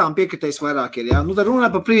primitīvām lietām, piekritējis vairāk ir. Jā. Tad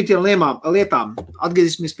runāja par primitīvām lietām.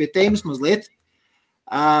 Atgriezīsimies pie tēmas mazliet.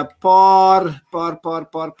 Par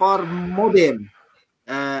modiem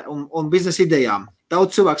un biznesa idejām.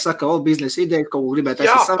 Daudz cilvēku saka, biznesa ideja, kaut ko gribētu.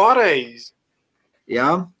 Jā, pareizi.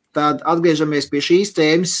 Jā, tad atgriežamies pie šīs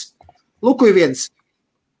tēmas. Lukuj viens.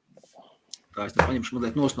 Tā es te paņemšu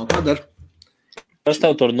mazliet no kadara. Kas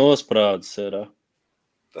tev tur nosprādzis ir?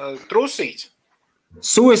 Trusīts.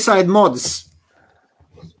 Suicide modis.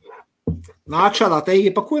 Nāk šādā te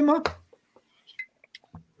iepakojumā.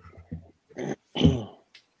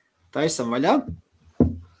 Taisam vaļā.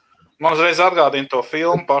 Man uzreiz atgādina to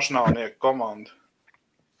filmu Pašnāvnieku komandu.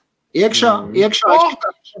 Iekšā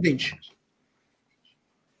šadiņš.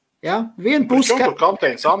 Jā, viena puse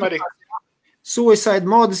Kapteins Amerika. Suicide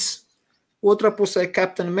modis, otrā pusē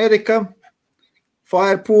Captain America,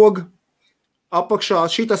 Firepog. Apakšā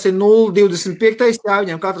šitas ir 0,25, jā,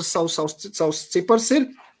 viņam katrs savs cipars ir.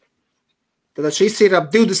 Tad šis ir ap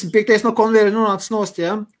 25 no konvejera nonācis nost,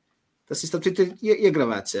 jā. Tas ir, starp citu,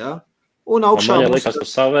 iegravēts, jā. Un augšā... Man liekas, tu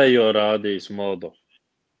savējo rādījis modu.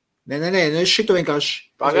 Nē, es šito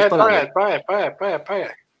vienkārši... Pagaid.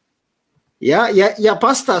 Ja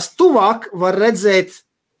pastāst tuvāk, var redzēt,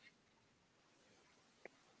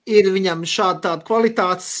 ir viņam šāda tāda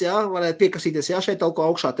kvalitātes, jā, varētu piekasīties, jā, šeit talko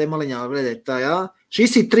augšā, te maliņā var redzēt tā, jā.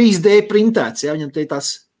 Šis ir 3D printēts, jā, viņam te tās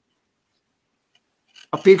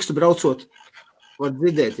ap pirkstu braucot, var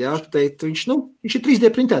dzirdēt, jā, te viņš ir 3D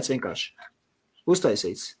printēts vienkārši,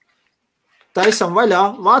 uztaisīts. Taisam vaļā,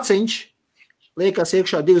 vāciņš, liekas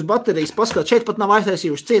iekšā 2 baterijas, paskat, šeit pat nav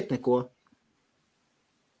aiztaisījuši ciet neko.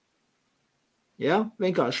 Jā,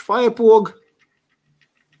 vienkārši firepog,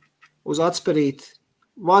 uz atsperīt,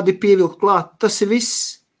 vadi pievilkt klāt, tas ir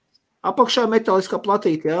viss. Apakšā metaliskā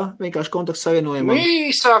platīte, jā, vienkārši kontakts savienojumā.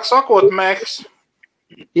 Īsāk sakot, mehs.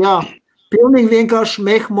 Jā, pilnīgi vienkārši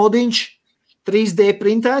meh modiņš, 3D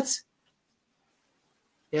printēts.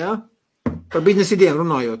 Jā, par biznesa idejām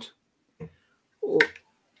runājot.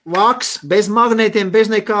 Vāks, bez magnētiem, bez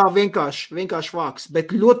nekā, vienkārši vāks, bet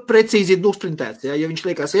ļoti precīzi ir uzprintēts, jā, jo viņš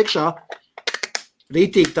liekas iekšā,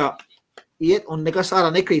 rītīgi tā iet un nekas ārā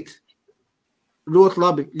nekrīt. Ļoti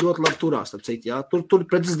labi turās, tāp citu, jā. Tur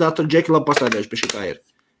precizitāti, tur džeki labi pastrādējuši pie šitā ir.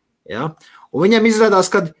 Jā. Un viņam izrādās,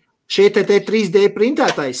 kad šie te 3D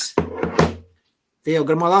printētais, tie jau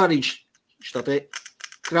garmalāriņš, šitā te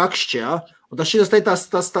krakšķi, jā. Un tas šitas te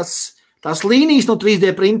tās līnijas no 3D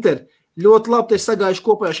printer ļoti labi te sagājuši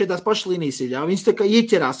kopā, šeit tās pašas līnijas ir, jā. Viņas tā kā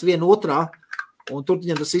ieķerās viena otrā, un tur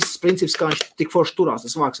viņam tas viss princips, kā viņš tik forši turās,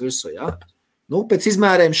 tas vāks visu, jā. Pēc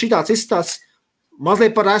izmērēm šitāds izstāsts,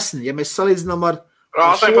 mazliet par esni, ja mēs salīdzinām ar...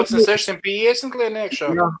 18,650 lien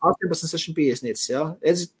iekšā? Jā, 18,650, jā.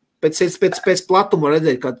 Pēc platuma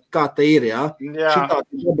redzēt, kā te ir, jā.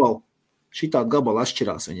 Šitādi gabali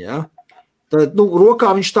atšķirās viņa, jā. Tad,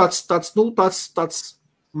 rokā viņš tāds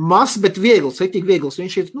mazs, bet viegls, rītīgi viegls.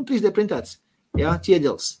 Viņš ir, 3D printēts, jā,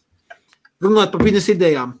 ķieģels. Runājot par biznesa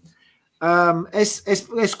idejām.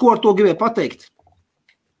 Es ko ar to gribēju pateikt?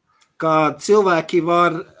 Ka cilvēki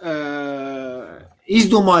var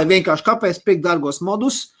izdomāja vienkārši, kāpēc pirkt dārgos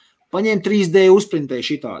modus, paņēma 3D uzprintēja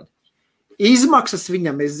šitādi. Izmaksas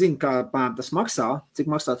viņam, es zinu, kā tas maksā, cik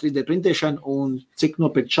maksā 3D printēšana un cik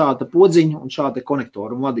nopirkt šāda podziņa un šāda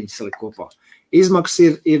konektora un vadiņas salikt kopā.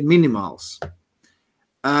 Izmaksas ir minimāls.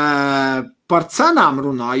 Par cenām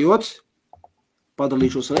runājot,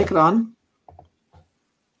 padalīšos ar ekrānu.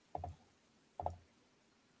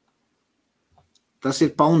 Tas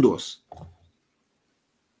ir poundos.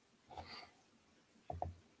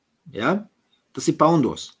 Ja? Tas ir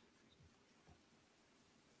poundos.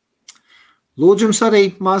 Lūdzu, jums arī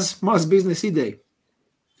maz biznesa ideja.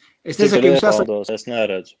 Es nesaku, jums poundos, es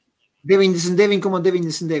neredzu.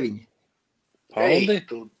 99,99. Paundi?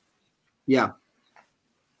 Jā.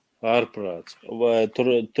 Ārprāts. Vai tur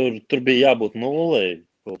bija jābūt nulei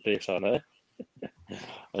priekšā, ne?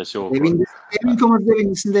 Es jau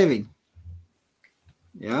 99,99.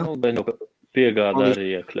 Jā. Nu, bet piegādā arī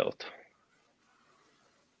iekļaut.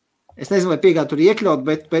 Es nezinu, vai piegādā tur iekļaut,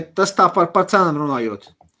 bet tas tā par cenām runājot.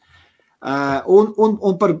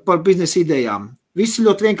 Un par biznesa idejām. Viss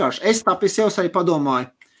ļoti vienkārši. Es tā pie sevis arī padomāju.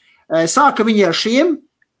 Sāka viņi ar šiem,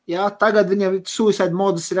 jā, tagad viņiem suicide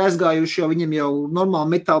modus ir aizgājuši, jo viņiem jau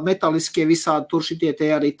normāli metāliskie visādi tur šitie te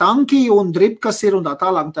arī tanki un dripkas ir un tā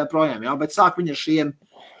tālāk un tā projām, jā, bet sāk viņi ar šiem,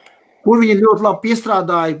 kur viņi ļoti labi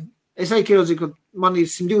piestrādāja. Es arī ierodzīju, ka man ir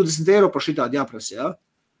 120 eiro par šitādi jāprasa, jā.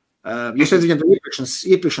 Jūs redz viņam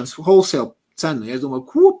iepirkšanas wholesale cenu, ja es domāju,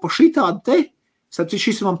 ko par šitādi te?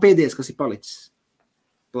 Šis ir man pēdējais, kas ir palicis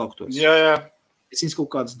plauktos. Jā. Es viņas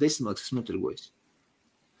kaut kādas 10 liekas, esmu notirgojis.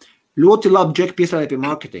 Ļoti labi džeki piestrādāja pie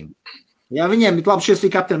marketinga. Jā, viņiem ir labi šies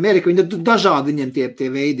līdz Captain America, viņi dažādi viņiem tie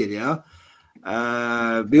veidi ir, jā.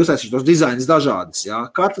 Bija uztaisījuši tos dizainas dažādas, jā.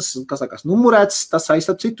 Katrs, kas sākās numurēts, tas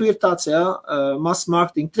aizstāp citu ir tāds, jā, mass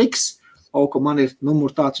marketing triks, ka man ir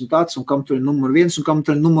numur tāds, un kam tur ir numur 1, un kam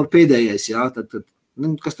tur ir numur pēdējais, jā. Tad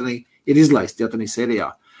kas tad ir izlaists, jā, tad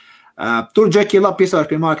serijā. Tur džeki ir labi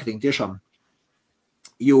piestrādājuši pie marketinga, tiešām.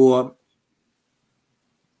 Jo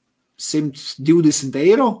 120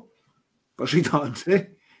 eiro par šitādu,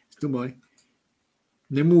 es domāju,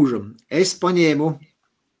 nemūžam. Es paņēmu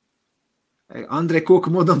Andrei Koka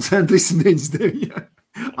modam cenu 399.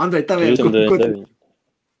 Andrei, tavējā, ko?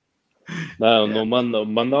 Nē, nu man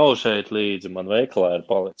nav šeit līdzi, man veikalā ir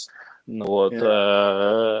palicis.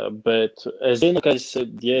 Bet es zinu, ka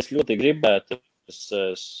ja es ļoti gribētu, es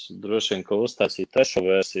droši vien, ka uztaisīju trešo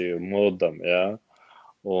versiju modam, jā.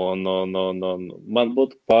 Un man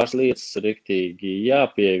būtu pāris lietas riktīgi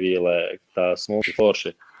jāpievīlē tās mūsu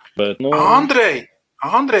forši. Bet, Andrei,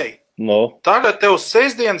 no. Tagad tev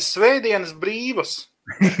sestdienas, svētdienas brīvas.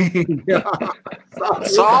 Jā.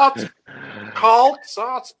 Sāc kalt,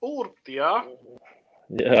 sāc urpt, jā?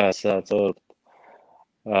 Jā, sāc urpt.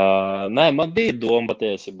 Nē, man bija doma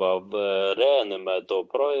patiesībā reanimēt to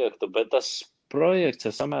projektu, bet tas projekts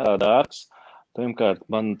ir samērā dārgs. Pirmkārt,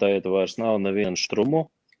 man tagad vairs nav nevienu štrumu,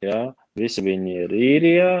 jā, visi viņi ir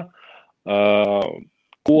īrijā.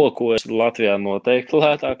 Koku es Latvijā noteikti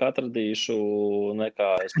lētāk atradīšu nekā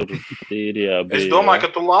es tur īrijā biju. Es domāju, ka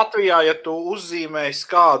tu Latvijā, ja tu uzzīmēsi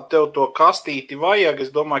kādu tev to kastīti vajag,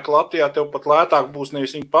 es domāju, ka Latvijā tev pat lētāk būs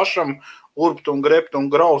nevis viņu pašam urbt un grebt un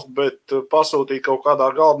graust, bet pasūtīt kaut kādā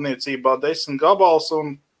galdniecībā 10 gabals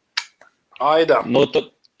un aidā. Nu,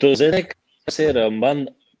 tu zini, kas ir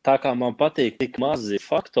tā kā man patīk tik mazi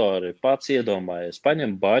faktori, pats iedomājies,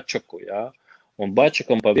 paņem bačaku, jā, un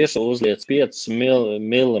bačakam pa visu uzliec 5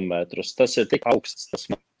 milimetrus. Tas ir tik augsts, tas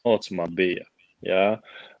nots man bija, jā.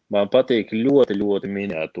 Man patīk ļoti, ļoti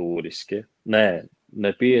miniatūriski. Ne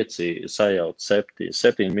 5, sajauc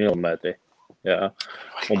 7 milimetri, jā.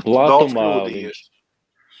 Un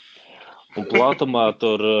platumā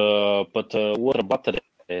tur pat otra baterija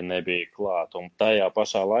nebija klāt, un tajā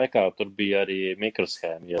pašā laikā tur bija arī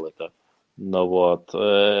mikroshēma ielita.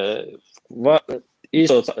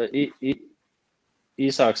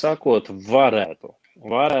 Īsāk sakot,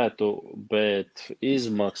 varētu, bet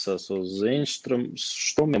izmaksas uz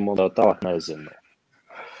štumiem un tā tālāk nezinu.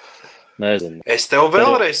 Es tev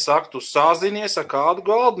vēlreiz saku, tu sazinies ar kādu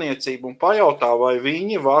galdniecību un pajautā, vai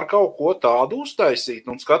viņi var kaut ko tādu uztaisīt,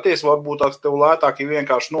 un skaties, varbūt tev lētāk ir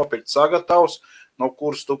vienkārši nopirkt sagatavs, no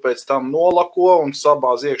kuras tu pēc tam nolako un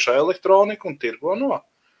sabāz iekšā elektroniku un tirgo no.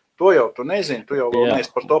 To jau tu nezini, tu jau vēl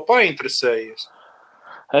neesi par to painteresējies.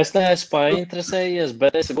 Es neesmu painteresējies,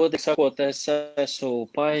 bet es godīgi sakot, es esmu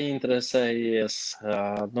painteresējies.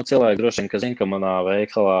 Cilvēki droši vien, ka zina, ka manā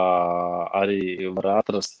veikalā arī var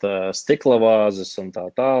atrast stikla vāzes un tā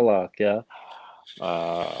tālāk, jā.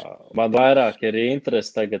 Man vairāk ir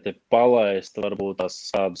interesi tagad palaist varbūt tās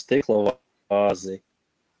kādu stikla vāzi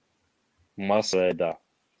masveidā.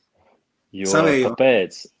 Jo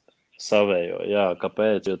kāpēc? Savējo, jā,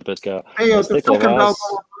 kāpēc? Jo tāpēc, ka stikla vāzes...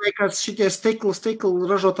 Šitie stikla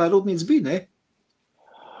ražotāji rūpnīca bija, ne?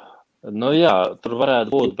 Nu jā, tur varētu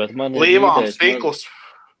būt, bet man ir Līvām stikls.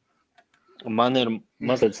 Man ir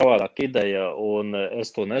mazliet savādāk ideja, un es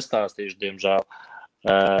to nestāstīšu, diemžēl.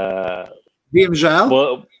 Diemžēl?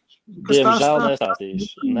 Diemžēl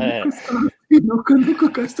nestāstīšu, nē.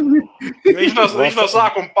 Kas tam ir? Viņš no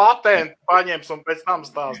sākuma patentu paņems un pēc tam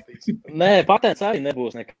stāstīs. Nē, patents arī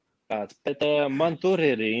nebūs nekā. bet man tur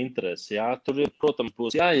ir interesi, jā, tur ir, protams,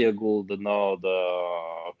 būs jāiegulda nauda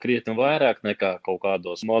krietni vairāk nekā kaut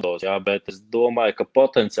kādos modos, jā, bet es domāju, ka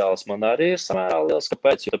potenciāls man arī ir samērā liels,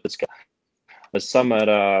 kāpēc, jo tāpēc, ka es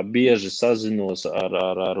samērā bieži sazinos ar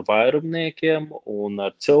vairumniekiem un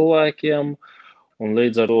ar cilvēkiem, un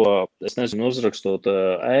līdz ar to, es nezinu, uzrakstot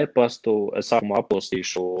e-pastu, es sākumā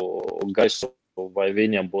aplasīšu gaisu, vai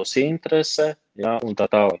viņam būs interese, jā, un tā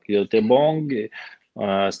tālāk, jo tie bongi,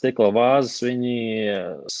 stikla vāzes, viņi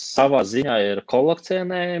savā ziņā ir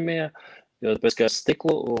kolekcionējumie, jo tāpēc, ka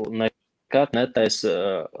stiklu nekad netais,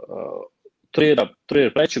 tur ir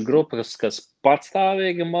preču grupas, kas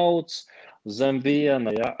patstāvīgi mauc zem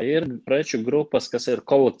viena, jā, ir preču grupas, kas ir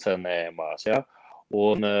kolekcionējumās, jā,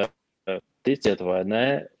 un ticiet vai ne,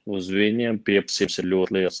 uz viņiem pieprasījums ir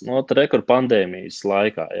ļoti liels. Rekur pandēmijas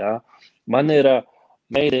laikā, jā. Man ir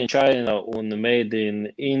Made in China un Made in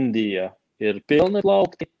India ir pilni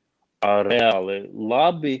laukti, reāli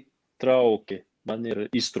labi trauki man ir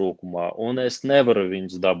iztrūkumā, un es nevaru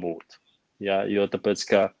viņus dabūt, jā, jo tāpēc,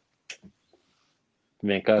 ka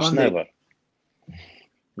vienkārši nevar.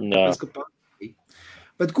 Jā.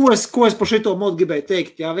 Bet ko es par šito modu gribēju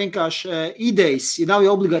teikt? Jā, vienkārši idejas, ja nav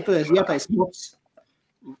jau obligāti jātais mods.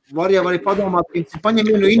 Var jau arī padomāt, paņem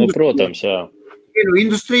vienu industriju. Protams, jā. Vienu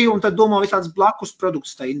industriju, un tad domā visāds blakus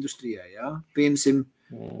produkts tā industrijai, jā. Piemēram,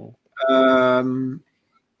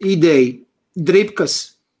 ideja, dripkas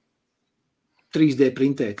 3D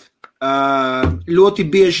printēt. Ļoti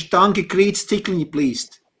bieži tanki krīt, stikliņi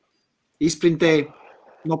plīst. Izprintē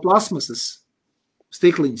no plasmasas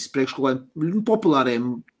stikliņas priekš kaut kādiem populāriem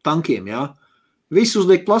tankiem, jā. Visi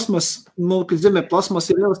uzliek plasmas, kad zemē plasmas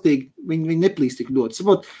ir elastīgi, viņi neplīst tik ļoti.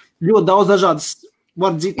 Sabot, ļoti daudz dažādas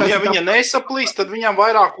var dzīt. Ja viņa nesaplīst, tad viņam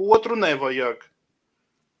vairāk otru nevajag.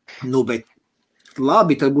 Nu, bet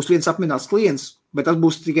labi, tad būs viens apmienāts klients, bet tas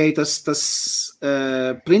būs tikai tas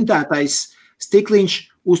printētais stikliņš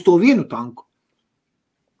uz to vienu tanku.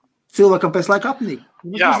 Cilvēkam pēc laika apnīk.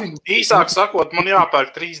 Jā, īsāk sakot, man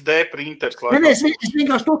jāpērk 3D printers. Nē, es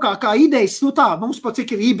vienkārši to kā idejas, nu tā, mums pat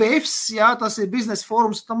cik ir IBFs, jā, tas ir biznesa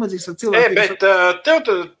fórums, tam līdzīgs ar cilvēkiem. Bet tev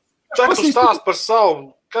tu stāst par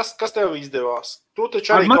savu, kas tev izdevās? Tu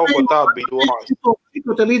taču arī kaut ko tādu bija domājis.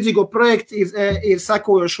 Šito te līdzīgo projektu ir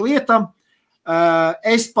sekojoša lieta.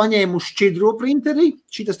 Es paņēmu šķidro printeri,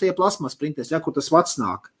 šitas tie plasmas printers, jā, kur tas vats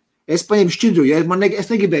nāk. Es paņēmu šķidro, ja es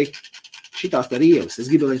negribēju šitās te rievas, es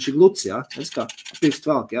gribēju, viņš ir gluds, jā, es kā pirkst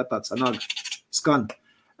velk, jā, tāds nag skan.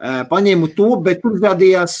 Paņēmu to, bet tur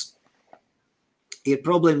gadījās ir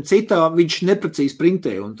problēma citā, viņš neprecīzi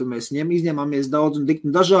printē, un tur mēs izņēmāmies daudz un dikni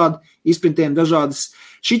dažādi, izprintējam dažādas.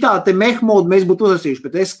 Šitā te mehmodu mēs būtu uzrakstījuši,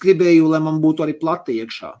 bet es gribēju, lai man būtu arī plati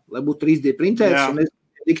iekšā, lai būtu 3D printēts, un es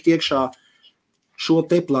dikt iekšā šo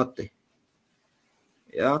te plati.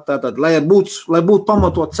 Jā, tātad, lai būtu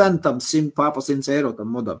pamatot centam 100 eiro tam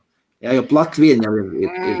modam. Jā, jo plati vien jau ir.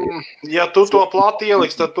 Ja tu to plati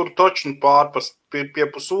ieliks, tad tur točni pārpas pie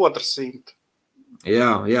 150.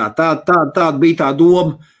 Jā, tā bija tā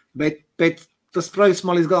doma, bet tas projekts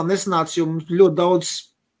man līdz galam nesanāca, jo mums ļoti daudz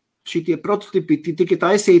šitie prototipi tika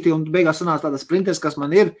taisīti, un beigās sanāca tādas printers, kas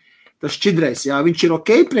man ir, tas šķidrais, jā, viņš ir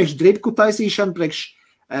ok, priekš dripku taisīšana, priekš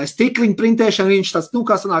stikliņu printēšana, viņš tāds,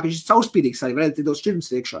 kā sanāk, viņš ir caurspīdīgs arī, varētu tos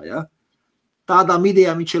šķidrums iekšā, jā. Tādām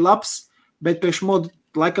idejām viņš ir labs, bet priekš modu,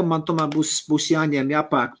 laikam man tomēr būs jāņem,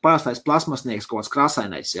 jāpērk pārstais plasmasnieks, kaut kāds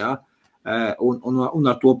krāsainais, jā, un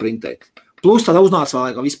ar to printēt. Plus tad uznāca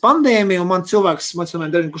vēl visu pandēmiju, un man cilvēks,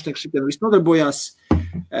 kurš šitiem visu nodarbojās,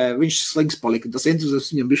 viņš slings palika, tas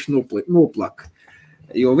entuziasms viņam bišķi noplaka.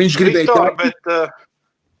 Jo viņš gribēja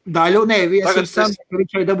daļu,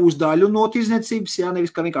 viņš arī dabūs daļu no tirdzniecības, jā,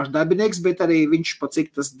 nevis kā vienkārši darbinieks, bet arī viņš pat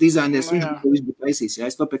cik tas dizainers, viņš būtu taisīs, jā,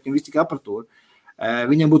 es nopērku viņam visu tik aparatūru.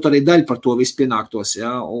 Viņam būtu arī daļa par to visu pienāktos,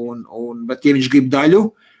 jā, bet ja viņš grib daļu,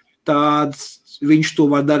 tad viņš to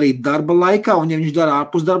var darīt darba laikā, un ja viņš dara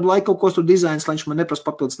ārpus darba laika kaut ko tur dizains, lai viņš man neprasa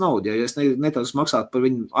papildus naudu, ja es netādus maksāt par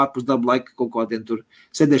viņu ārpus darba laika kaut kādiem tur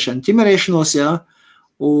sēdēšanu ķimerēšanos, jā,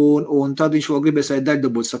 un tad viņš vēl gribēs arī daļu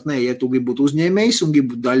dabūt, saka, nē, ja tu gribi būt uzņēmējs un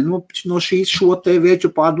gribi daļu no šo te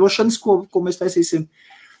vērķu pārdošanas, ko mēs taisīsim,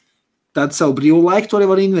 tad savu brīvu laiku to arī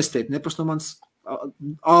var investēt, neprasa no mans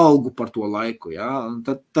algu par to laiku, jā, un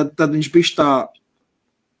tad viņš bišķi tā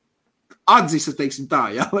atzisa, teiksim tā,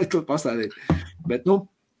 jā, lai to pasādīt. Bet,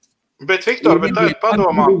 Bet, Viktor, tagad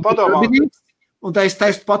padomā. Un tā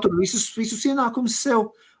es paturu visus ienākumus sev,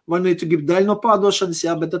 vai nu, ja tu gribi daļu no pārdošanas,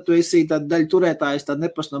 jā, bet tad tu esi tāda daļa turētājs, tad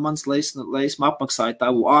neprasa no manis, lai esmu apmaksāju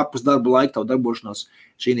tavu ārpus darba laiku, tavu darbošanos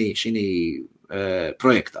šī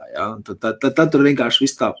projektā, jā. Tad tur vienkārši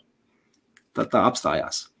viss tā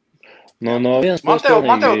apstājās. No vienas puses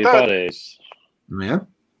pilnīgi pareizs. Jā.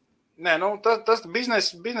 Nē, tas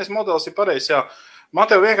biznesa modelis ir pareizs, jā. Man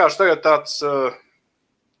tev vienkārši tagad tāds,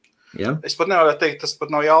 es pat nevaru teikt, tas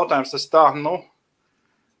pat nav jautājums, tas tā,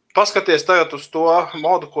 paskaties tagad uz to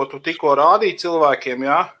modu, ko tu tikko rādīji cilvēkiem,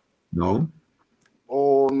 jā? No.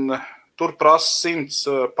 Un tur prasa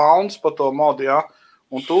 100 pounds par to modu, jā?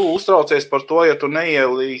 Un tu uztraucies par to, ja tu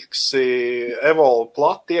neielīksi Evolu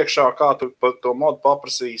plati iekšā, kā tu par to modu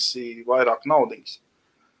paprasīsi vairāk naudiņas.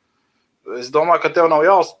 Es domāju, ka tev nav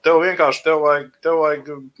tev vienkārši tev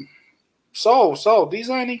vajag savu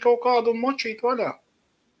dizaini kaut kādu močīt vaļā.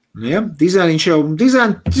 Jā, dizainiņš jau,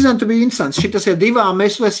 dizaini tu bija interesants. Šitas ir divām,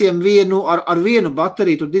 mēs esam vienu ar vienu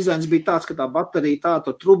bateriju, tur dizains bija tāds, ka tā baterija tā,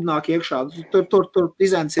 tur trubnāk iekšā, tur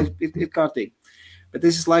dizains ir kārtīgi. Bet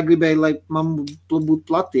es laiku gribēju, lai man būtu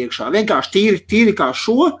plati iekšā. Vienkārši tīri kā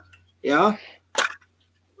šo, jā.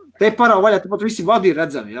 Te parāv vaļā, tāpat visi vadi ir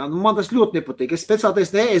redzami, jā. Man tas ļoti nepatīk. Es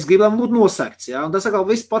speciālies, es gribu, lai būtu nosegts, jā. Un tas atkal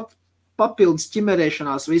viss papildus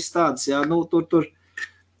ķimerēšanās, viss tāds, jā. Tur.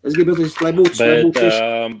 Es gribu, lai būtu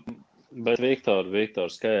Bet Viktor,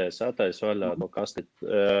 skaies attais vaļā no kastit.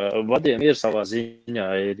 Vadiem ir savā ziņā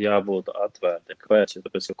ir jābūt atvērtiem. Kāpēc?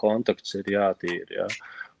 Tāpēc, ka kontakts ir jātīri, jā.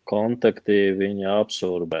 Kontakti viņi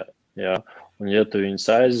absorbē, jā. Un ja tu viņus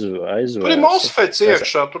aizvērs... Tur ir MOSFETs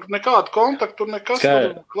iekšā, tur nekāda kontakta, tur nekas,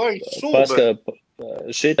 lai viņus sūbē.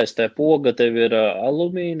 Šitais te poga tev ir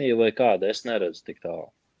alumīnija vai kāda? Es neredzu tik tālu.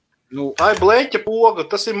 Tā ir bleķa poga,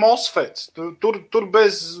 tas ir MOSFETs. Tur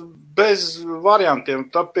bez variantiem,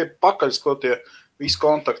 tā pie pakaļs, ko tie visi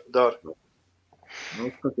kontakti dara.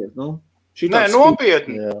 Skaties, Nē,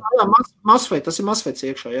 nopietni. Jā, MOSFET, tas ir MOSFETs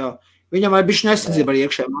iekšā, jā. Viņam vai bišķi nesadzība arī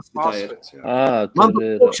iekšējā MOSFETā ir. Man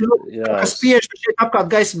kas spiež šeit apkārt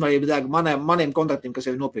gaismību deg maniem kontaktiem, kas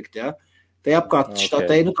jau ir nopirkt, jā. Te apkārt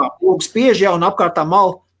kā pogu spiež, jā, un apkārt tā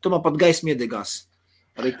mal, tu man pat gaismi iedegās.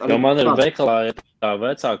 Jo man ir veikalā tā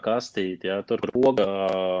vecā kastīte, jā, tur poga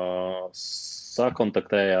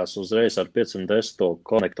sakontaktējās uzreiz ar 510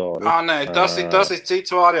 konektoru. Nē, tas ir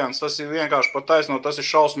cits variants, tas ir vienkārši pat taisno, tas ir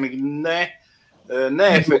šausmīgi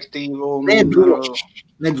neefektīvi un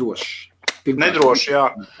nedroši, jā.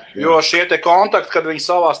 Jo šie te kontakti, kad viņi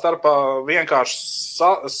savā starpā vienkārši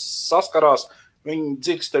saskarās, viņi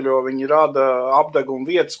dzirksteļo, viņi rada apdegumu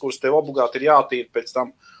vietas, kuras tev obligāti ir jātīra pēc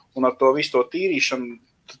tam. Un ar to visu to tīrīšanu,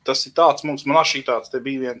 tas ir tāds mums, man šī tāds, te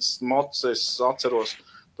bija viens mots, es atceros,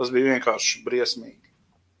 tas bija vienkārši briesmīgi.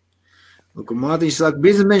 Mātiņš saka,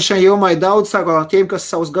 biznesmeņi šajā jomā ir daudz sākot no tiem, kas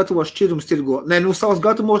savus gatavos šķidrumus tirgo. Nē, savus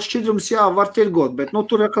gatavos šķidrumus, jā, var tirgot, bet,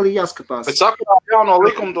 tur atkal jāskatās. Bet sakarā jauno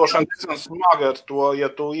likumdošana diezgan smagi ar to, ja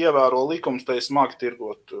tu ievēro likums, te ir smagi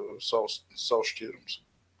tirgot savus šķidrumus.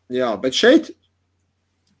 Jā, bet šeit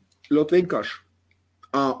ļoti vienkārši.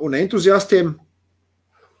 Un entuziastiem,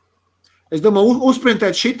 es domāju,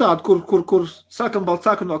 uzprintēt šitādu, kur sākam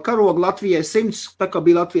no karoga Latvijai 100, tā kā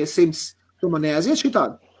bija Latvijai 100, tu man neaiziet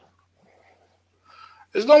šitādu?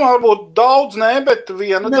 Es domāju, varbūt daudz bet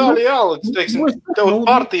viena daļa jālic, teiksim, tev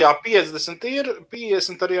partijā 50 ir,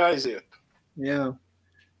 50 arī aiziet. Jā.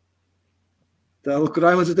 Tā,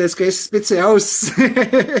 Raimonds teica, ka es speciāls,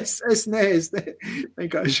 es ne,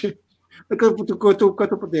 vienkārši. Ko tu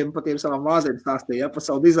par tiem savām vāzēm stāstīji, ja, par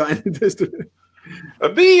savu dizainu?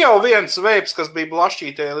 Bija jau viens veips, kas bija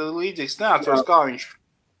blašķītē līdzīgs, neatceros,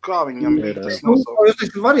 kā viņam bija tas nosaukt.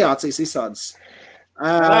 Jūs variācijas visādas.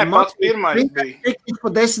 Nē, pats pirmais bija. Tiknis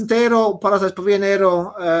par 10 eiro, parāstās par 1 eiro.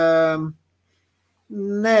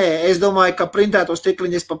 Nē, es domāju, ka printēto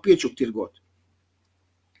stikliņu es pa 5 tirgot.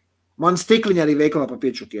 Man stikliņi arī veikalā pa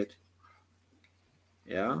 5 iet.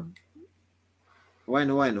 Jā. Vai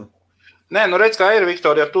nu. Nē, redz, kā ir,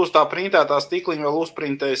 Viktor, ja tu uz tā printētā stikliņa vēl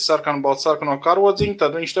uzprintēs sarkano karodziņu,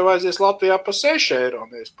 tad viņš tev aizies Latvijā pa 6 eiro,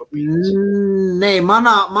 nevis pa 5. Nē,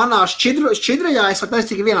 manā šķidrajā es var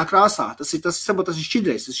taisīt tikai vienā krāsā. Tas ir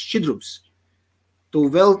šķidrais, tas ir šķidrums.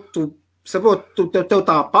 Tev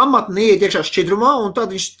tā pamatni iet iekšā šķidrumā, un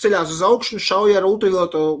tad viņš ceļās uz augšu un šauja ar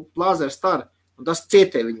ultravioleto lāzeru staru. Un tas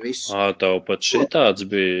cietē viņu visu. Tev pat šitāds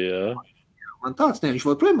bija, jā? Man tāds, viņš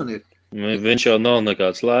vēl prie man ir. Viņš jau nav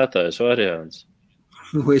nekāds lētais variants.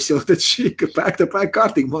 Es jau taču, ka pēk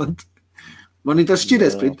kārtīgi man ir tas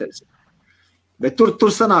šķirais printers. Bet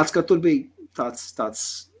tur sanāca, ka tur bija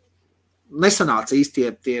tāds nesanāca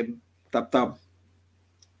īsti tā.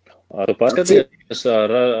 Tu paskaties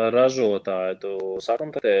ražotāju, tu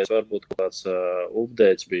sakontaktējies, varbūt kāds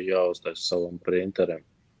updates bija jāuztais savam printeram.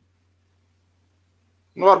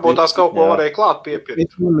 Nu, varbūt tās kaut ko varēja klāt piepirkt.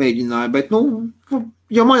 Es nemēģināju, bet,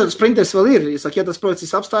 jo man jau tas printers vēl ir. Es saku, ja tas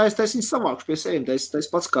process apstājas, tad es viņu savākšu pie sevim. Tas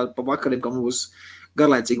pats kā pa vakariem, ka mums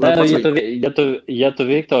garlaicīgi. Ja tu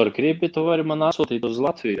Viktoru gribi, tu vari man atsūtīt uz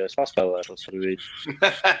Latviju, es paspēlēšos ar viņu.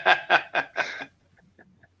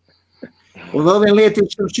 Un vēl viena lieta,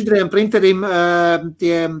 šim šķidrējiem printerim,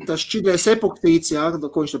 tas šķidrējs epoksīts,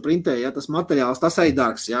 ko viņš to printēja, tas materiāls, tas arī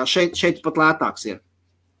dārgs, šeit pat lētāks ir.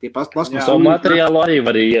 To materiālu arī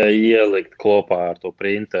var ielikt kopā ar to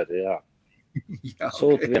printeri,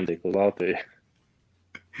 Sūt vien tik uz Latviju.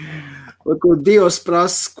 Ko Dievs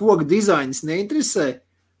prasa, koku dizains neinteresē?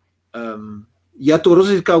 Ja tur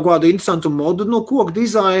uzīt kaut kādu interesantu modu no koku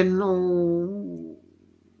dizainu,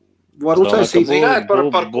 var uztaisīt.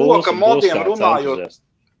 Par koka modiem runājot,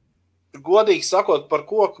 godīgi sakot, par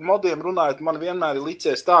koku modiem runājot, man vienmēr ir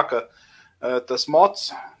licies tā, ka tas mods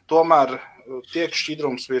tomēr tiek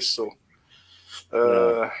šķidrums virsū.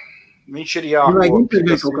 Viņš ir jākop,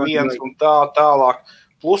 tas ir viens un tālāk.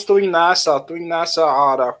 Plus tu viņu nesā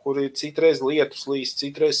ārā, kur ir citreiz lietus līst,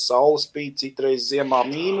 citreiz saules spīd, citreiz ziemā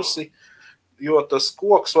mīnusi, jo tas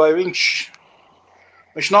koks vai viņš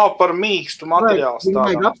nav par mīkstu materiāls.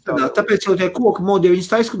 Tāpēc jau tie koku modi,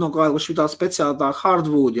 viņas taisku no kāda šī tā speciāla tā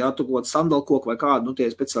hardwood, tu kaut sandal koku vai kādu,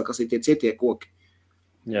 tie speciāli, kas ir tie cietie koki.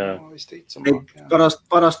 Jā.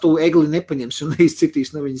 Parastu egli nepaņems un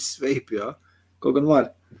neizcirtīs no viņas veipi, Kaut gan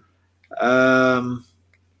var.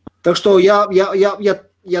 Tā što,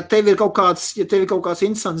 ja tev ir kaut kāds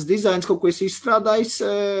interesants dizains, kaut ko esi izstrādājis,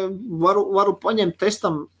 varu paņemt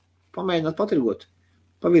testam, pamēģināt patirgot,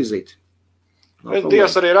 pavirzīt.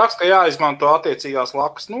 Dievs arī raksta, ka jāizmanto attiecīgās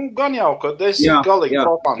lakas. Gan jau, kad es galīgi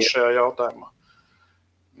propāns šajā jautājumā.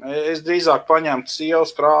 Es drīzāk paņemtu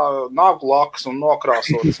sievas nagu lakas un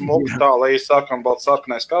nokrāsot smuku tā, lai sākam balts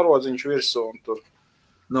sarkanais karodziņš virsū un tur.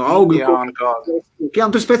 No augļu koku.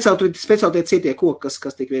 Tur speciāli tie cietie koki,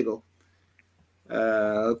 kas tik viegli.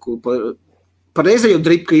 Par ezēju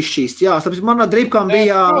dripku izšķīst. Tāpēc manā dripkām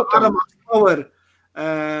bija Aramax Power,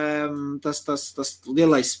 tas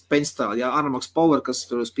lielais penstāli, Aramax Power, kas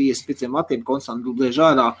tur uz 55 matiem konstanti bliež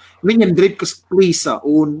ārā. Viņam dripkas plīsā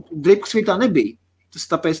un dripkas vitā nebija.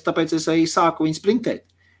 Tāpēc es arī sāku viņus printēt.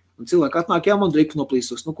 Un cilvēki atnāk, man dripka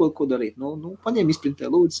noplīsos. Ko darīt? Paņem izprintē,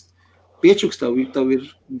 lūdzu. Piečuks, tev ir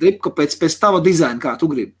dripka pēc tava dizaina, kā tu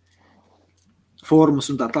gribi. Formas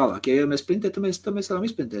un tā tālāk. Ja mēs printēt, tad mēs varam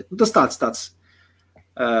izprintēt. Tas tāds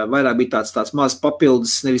vairāk bija tāds maz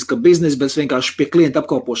papildus, nevis kā biznes, bet vienkārši pie klienta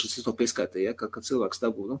apkalpošanas es to pieskaitīju, kad cilvēks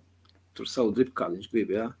dabū, tur savu dripku, kādu viņš grib,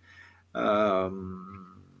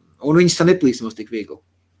 Un viņas tā neplīs mums tik viegli.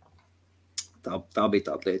 Tā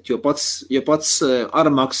bija tāda lieta, jo pats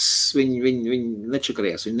Aramax, viņi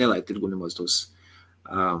nečakarējās, viņi nelaid tirgu nemaz tos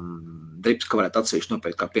drips, ka varētu atsevišķi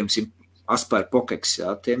nopērkt, kā piemēram Aspire Pokeks,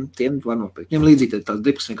 tiem var nopērkt. Viņam līdzīgi tās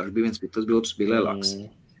drips vienkārši bija viens, tas bija otrs, bija lielāks.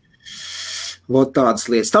 Vot tādas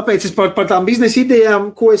lietas. Tāpēc es par tām biznesa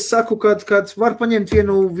idejām, ko es saku, kad var paņemt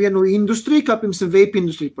vienu industriju, kā piemēram vape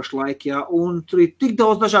industriju pašlaik, un tur ir tik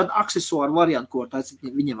daudz dažādu aksesuāru variantu, ko tāds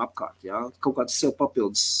viņiem apkārt, kaut kāds sev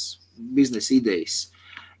papildus biznesa idejas.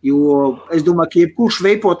 Jo es domāju, ka jebkurš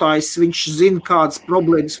veipotājs, viņš zina, kādas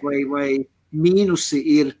problēmas vai mīnusi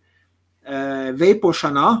ir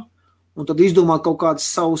veipošanā, un tad izdomāt kaut kādas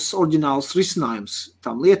savus oriģinālus risinājumus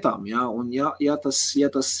tām lietām, un ja tas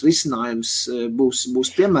risinājums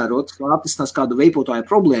būs piemērots, kā atrisinās kādu veipotāju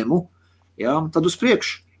problēmu, tad uz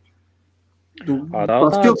priekšu.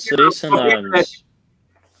 Tāds risinājums.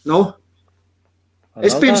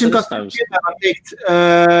 Es piemēram teikt,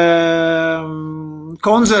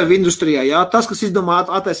 konzervu industrijā, tas, kas izdomā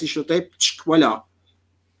attaisīt šo te vaļā,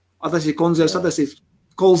 attaisīt konzervus, attaisīt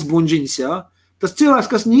kolas buņģiņas, tas cilvēks,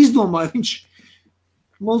 kas viņu izdomāja, viņš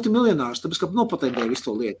multimiljonārs, tāpēc, ka nopatentēja visu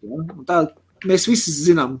to lietu, Un tā mēs visi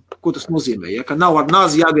zinām, ko tas nozīmē, ka nav ar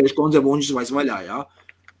nāzi jāgriež konzervu buņģis vairs vaļā,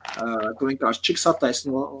 Tur vienkārši čiks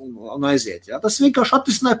attaisno un aiziet, Tas vienkārši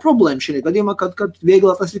atrisināja problēmu šī gadījumā, kad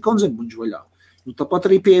vieglāk tas ir konzervu buņģi vaļā. Tāpat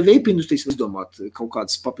arī pie vape industrijas izdomāt kaut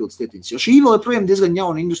kādas papildus lietiņas, jo šī vēl joprojām diezgan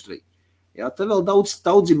jauna industrija. Te vēl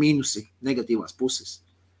daudzi mīnusi negatīvās puses.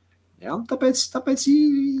 Tāpēc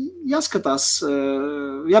jāskatās,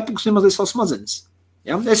 jāpūksni mazliet savas smadzenes.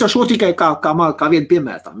 Es jau šo tikai kā vienu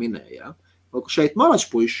piemēru tā minēju. Šeit malači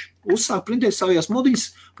puiši uzsāk printēt savajās modiņas,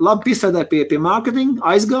 labi piestrādāja pie mārketinga,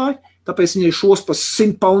 aizgāja, tāpēc viņi šos pa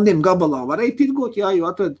 100 poundiem gabalā varēja tirgot, jo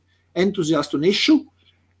atved entuziastu nišu.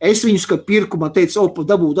 Es viņus, kad pirku, man teica,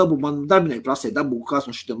 dabū, man darbinieki prasīja, kāds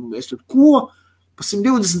no šitam, es tur, ko? Pa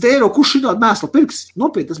 120 eiro, kurš šitādi mēsla pirks?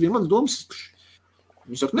 Nopietni, tas bija mans domas.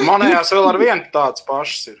 Saka, manējās vēl ar vienu tāds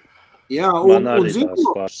pašas ir. Jā, Man arī tās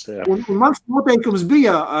pašas, jā. Un mans noteikums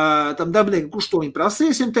bija tam darbiniekam, kurš to viņu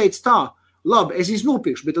prasīs, viņam teica tā, labi, es viņus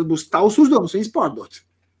nopirkšu, bet tas būs tavs uzdevums viņus pārdot.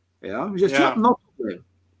 Jā, viņš ir nav problēma.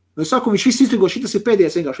 Nu, es saku, viņš viss iztrigo, šitas ir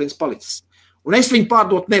pēdējais vienkārši viens palicis. Un es viņu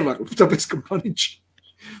pārdot nevaru, tāpēc, ka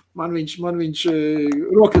man viņš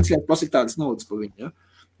rokļieciet pasik tādas naudas pa viņu, ja?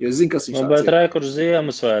 Jo es zinu, kas viņš bet re, kur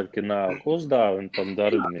Ziemassvētki nāk uzdāvina tam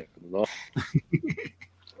darbiniekam, no?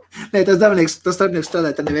 Nē, tas darbinieks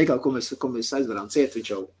strādāja tādā veikalā, ko mēs aizvarām ciet, viņš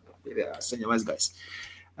jau ir saņem aizgājis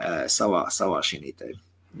savā šīnītē.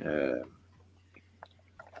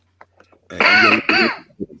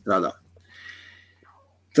 Strādā.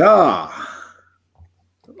 Tā.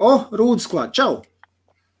 Rūdis klāt, čau.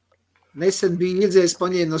 Nesen bija iedzies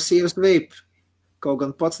paņēma no sievas vape. Kaut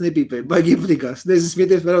gan pats nebija baigi iepatīkās. Nezinu,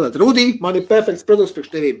 smieties par raudāt. Rūdī, man ir perfekts produkts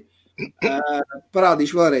priekš tevīm.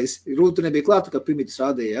 Parādīšu vēlreiz. Rūdi, tu nebija klāt, kā Primitis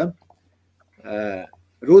rādīja, ja?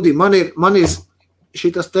 Rūdī, man ir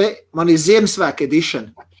šitas te, man ir Ziemassvētku edition.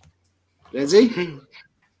 Redzi?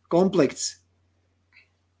 Komplekts.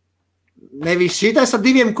 Nevis šitais ar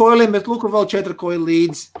 2 koiliem, bet luku vēl 4 koili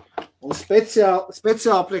līdzi. Un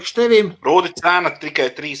speciāli priekš tevīm. Rūdi cena tikai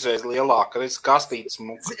 3 reizes lielāka, redz kastītes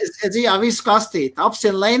muka. Jā, visu kastīt.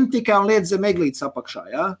 Apsien lentikai un liedz zem eglītes apakšā,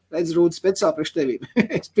 jā? Redz, Rūdi, speciāli priekš tevīm.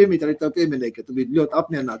 Es pirmīt arī tev pieminēju, ka tu biji ļoti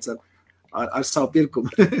apmierināts ar savu pirkumu.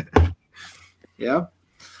 Jā?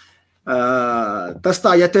 Tas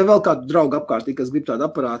tā, ja tev vēl kādu draugu apkārtī, kas grib tādu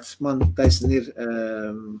aparātu, man taisni ir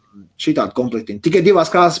šitādi komplektiņi. Tikai 2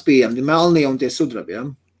 krāsas pieejami, melnie un tie sudrabi, jā?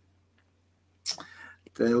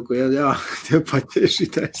 Tev, jā, tev pat ir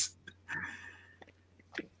šitais.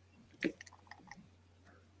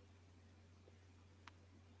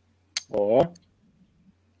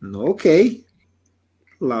 Nu, okei.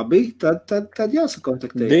 Labi, tad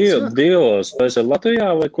jāsakontaktējas. Divos, tu esi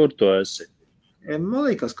Latvijā vai kur tu esi? Man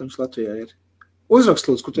liekas, ka viņš Latvijā ir.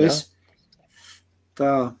 Uzrakst lūdzu, kur tu esi.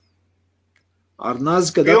 Tā. Ar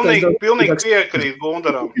nazi, kad Pilnīgi piekrīt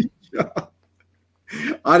Gundaram. Jā.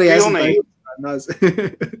 Arī esmu nazi.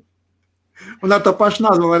 Un ar to pašu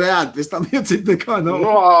nazi var ēd, pēc tam iecīt nekā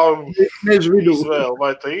nav. Nežu vidū. Izvēl,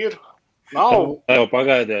 vai tā ir? Nav. Tev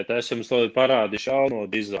pagaidiet, es jums to parādīšu jauno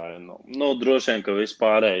dizainu. Nu, droši vien, ka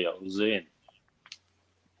vispārēj jau zina.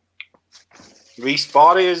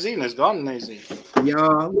 Vispārējie zina, es gan nezinu. Jā,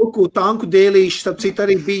 lūku, tanku dēlīši, starp citu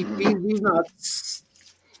arī bija iznācis.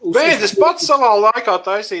 Beidz, es pats savā laikā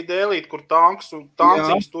taisīju dēlīt, kur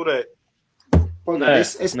tancīs turēja. Nē,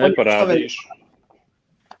 es neparādīšu.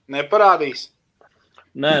 Neparādīs?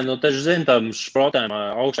 Nē, nu taču zini, tam šprotēm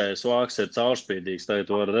augšējais vāks ir caurspīdīgs, tagad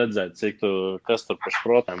tu vari redzēt, kas tur par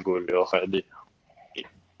šprotēm guļ, jo haidī.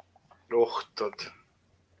 Tad.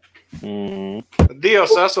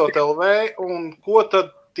 Dievs esot LV, un ko tad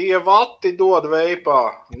tie vati dod veipā?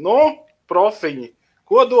 Nu, profiņi,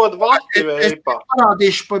 ko dod vati veipā? Es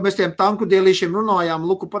parādīšu, mēs tiem tanku dēlīšiem runājām,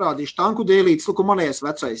 luku parādīšu tanku dēlītes, luku manējais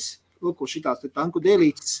vecais. Luku, šitās te tanku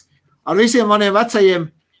dēlītes. Ar visiem maniem vecajiem,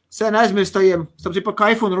 sen aizmirstajiem, starp citu par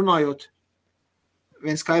kaifunu runājot.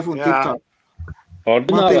 Viens kaifunu tiktā.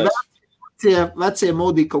 Ordinālais? Vecie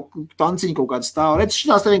modi, tanciņi kaut kāds stāv. Redz,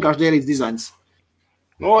 šitās te vienkārši dēlītes dizains.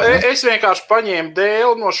 Nu, es vienkārši paņēmu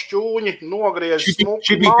dēli no šķūņi, nogriežu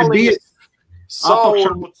smuku malīs,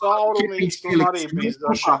 saurbu, caurumīs, un arī bijis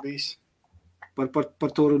daži bijis. Par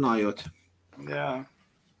to runājot. Jā.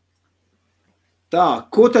 Tā,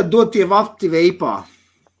 ko tad dod tie vati veipā?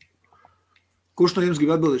 Kurš no jums grib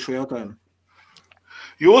atbildēt šo jautājumu?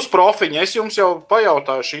 Jūs profiņi, es jums jau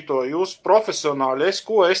pajautāju šito, jūs profesionāļi,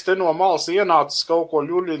 es te no malas ienācis kaut ko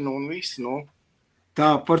ļuļinu un visu, nu. Tā,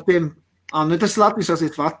 par tiem, tas ir Latvijas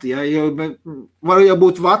sasiet vati, ja, var jau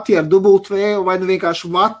būt vati ar dubult V, vai nu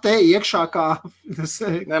vienkārši vate iekšā kā.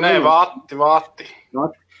 Nē, vati.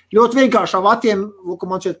 Ļoti vienkāršā vatiem,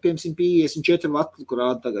 man šeit 554 vati, kur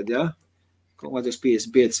rāda tagad, ja? Kaut vajadzēs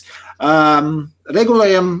 55.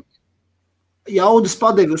 Regulējam jaudas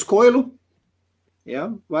padevi uz koilu, ja?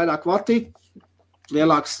 Vairāk vati,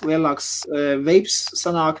 lielāks veips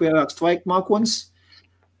sanāk, lielāks tvaik mākonis.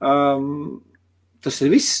 Tas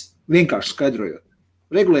ir viss, vienkārši skaidrojot.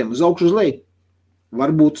 Regulējam uz augšu uz leju.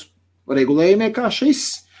 Varbūt regulējumie kā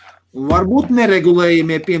šis, un varbūt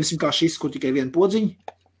neregulējumie, piemēram, kā šis, kur tikai viena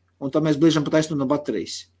podziņa, un tad mēs bliežam pat aizsnu no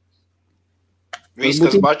baterijas. Viss,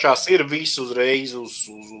 kas bačās, ir viss uzreiz uz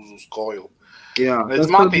koilu. Jā.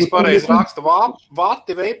 Matīs pareizi raksta,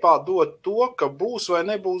 vati veipā dod to, ka būs vai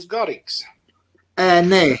nebūs garīgs.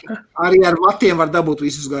 Nē, arī ar vatiem var dabūt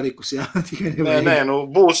visus garīgus, jā. Nē, nu,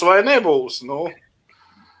 būs vai nebūs, nu.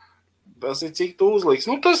 Tas ir cik tu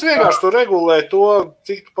uzliks. Nu, tas vienkārši tu regulē to,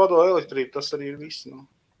 cik tu padod elektrību, tas arī ir viss, nu.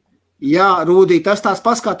 Jā, Rūdī, tas tās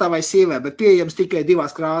paskatā vai sievē, bet pieejams tikai 2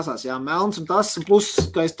 krāsās. Jā, melns un tas, un plus,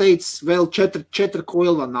 kā es teicu, vēl 4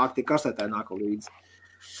 koili vēl nāk, tie kastētāji nāk līdzi.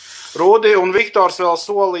 Rūdī un Viktors vēl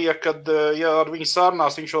solīja, kad, ja ar viņu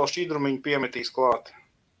sarunās, viņš vēl šķidrumiņu piemetīs klāt.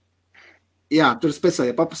 Jā, tur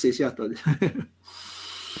speciāli papasīs, jā, tad.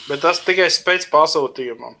 Bet tas tikai pēc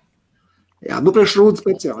pasūtījumam. Jā, nu priekš Rūdi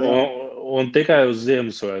speciāli, jā. Un tikai uz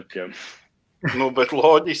Ziemassvētkiem. Nu, bet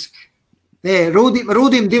loģiski. Nē,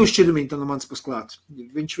 Rūdim 2 šķirmiņi no manas puses klāt.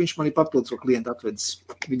 Viņš man ir papildus klientu atvedis.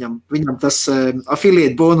 Viņam tas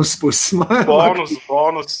affiliate bonus puses.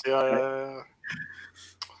 Bonus, jā.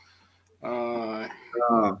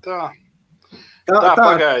 Tā,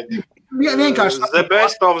 pagaidi. Vienkārši. The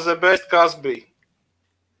best, kas bija?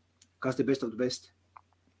 Kas te best of the best?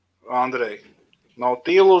 Andrej,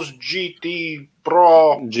 Nautilus GT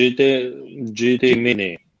Pro. GT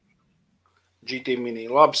Mini. GT Mini.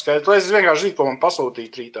 Labi, skaidrs. Lai es vienkārši zinu, ko man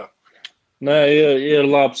pasūtīt rītā. Nē, ir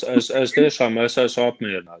labs. Es tiešām esmu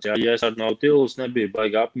apmierināts. Ja es ar Nautilus nebiju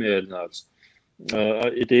baigi apmierināts.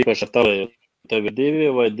 Ir īpaši ar tavu. Tev ir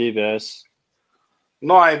 2 vai 2S?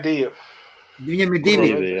 No idea. Viņam ir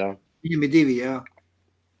 2. Viņam ir 2, jā.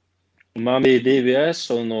 Man bija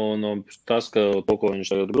 2S un tas, ka to, ko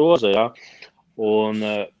viņš tagad groza, jā. Un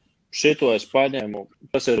šito es paņēmu.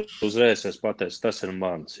 Tas ir uzreiz, es pateicu, tas ir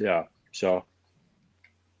mans, jā.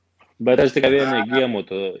 Bet es tikai vienīgi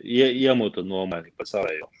iemutu nomaini par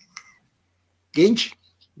savējo. Ginč,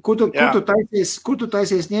 kur tu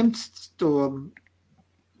taisies ņemt to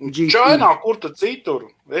GT? Čainā, kur tu citur?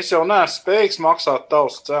 Es jau neesmu spējīgs maksāt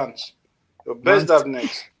tavs cenas. Jo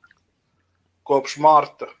bezdarbnieks kopš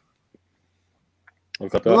marta. Nu,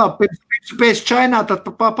 labi, pēc Čainā, tad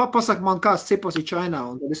pasak man, kāds cipars ir Čainā,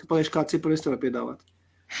 un tad es paliešu, kāds cipars es tev varu piedāvāt.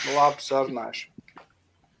 Labi, sarunāšu.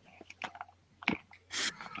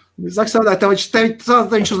 Saka, savādāk,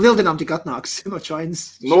 viņš uz Lieldienām tik atnāks no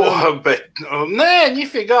Čainas. Nu, bet, nē,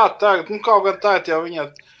 ņifigā tagad, kaut gan tā jau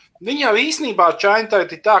viņa īstenībā Čaina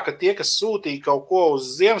tagad ir tā, ka tie, kas sūtīja kaut ko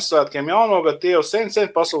uz Ziemassvētkiem jaunogad, tie jau sen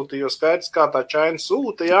pasūtīja, jo skaidrs, kā tā Čaina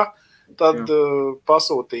sūta, ja, tad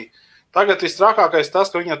pasūtīja. Tagad visstrakākais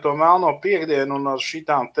tas, ka viņa to melno piekdienu un ar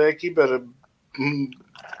šitām te kiber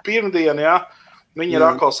pirmdienu, ja, viņi ir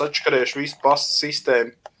atkal sačkarējuši visu pastu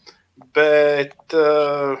sistēmu. Bet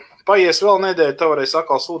paies vēl nedēļa, tev varēs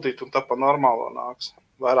atkal sūtīt un tā pa normālo nāks,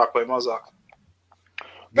 vairāk vai mazāk.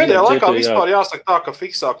 Pēdējā laikā vispār jāsaka tā, ka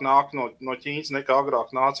fiksāk nāk no Ķīnas nekā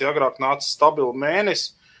agrāk nāca. Ja agrāk nāca stabilu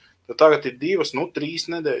mēnesi, tad tagad ir 2, 3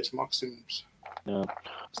 nedēļas maksimums. Jā.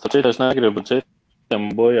 Starp citu, es negribu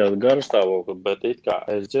citiem bojāt garastāvokli, bet it kā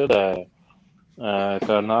es dzirdēju,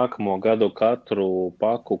 ka nākamo gadu katru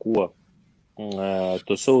paku, ko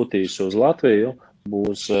tu sūtīsi uz Latviju,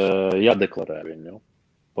 būs jādeklarē viņu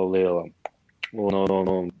pa lielam.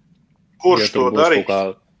 Kurš to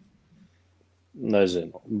darīs?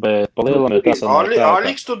 Nezinu, bet pa lielam ir tas...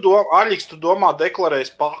 Aļiks, tu domā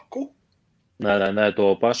deklarēs paku? Nē,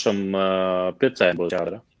 to pašam pircējiem būs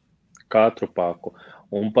jādara. Katru paku.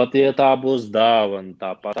 Un pat, ja tā būs dāvana,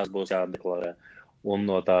 tāpat tās būs jādeklarē. Un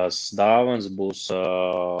no tās dāvanas būs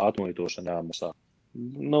atmuitošana jāmaksā.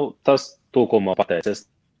 Nu, tas to, ko man pateica, es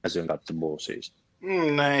nezinu, kā tas būs īsti.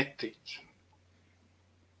 Netiķi.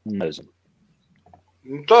 Nezinu.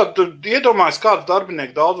 Tad iedomājies, kādu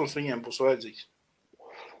darbinieku daudzums viņiem būs vajadzīgs.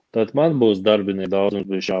 Tad man būs darbinieku daudzums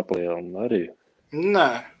bija jāpalielina arī. Nē.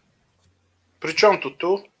 Pričom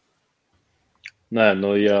tu? Nē,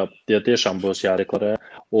 nu, ja tiešām būs jādeklarē,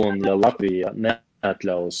 un ja Latvija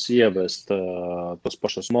neatļaus ievest tos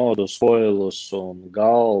pašus modus, foilus un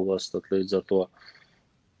galvas, tad līdz ar to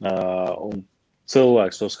un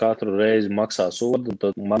cilvēks tos katru reizi maksā sodu,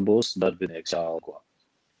 tad man būs darbinieks jāalgo.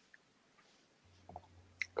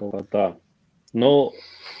 Kaut kā tā. Nu,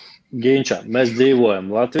 Ginčā, mēs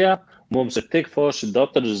dzīvojam Latvijā, mums ir tik forši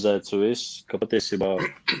datorizēts viss, ka patiesībā...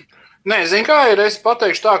 Nē, zini kā ir, es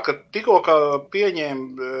pateikšu tā, ka tikko kā pieņēma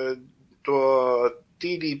to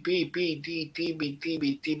TDP,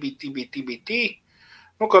 TBT,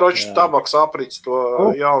 nu, karoči tabaks aprits to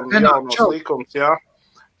jaunos likums, jā.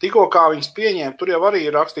 Tikko kā viņas pieņēma, tur jau arī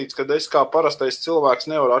ir rakstīts, ka es kā parastais cilvēks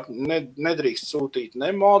nedrīkst sūtīt ne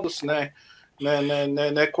modus,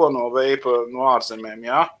 neko no vape no ārzemēm,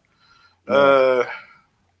 jā.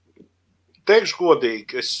 Teikšu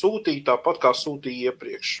godīgi, es sūtīju tāpat, kā sūtīju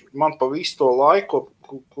iepriekš. Man pa visu to laiku,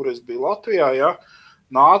 kur es biju Latvijā, ja,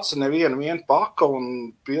 nāca neviena paka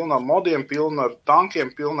un pilna modiem, pilna ar tankiem,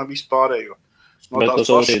 pilna vispārējo. No tās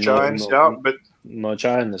pašas Čainas, jā. No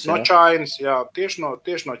Čainas, jā? No Čainas, jā. Tieši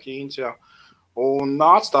no Ķīnas, jā. Un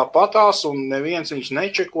nāca tāpatās, un neviens viņš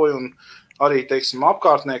nečekoja, un arī, teiksim,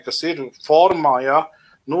 apkārtnē, kas ir formā, jā,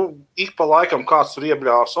 Ik pa laikam kāds tur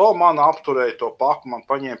iebļāvs, man apturēja to paku, man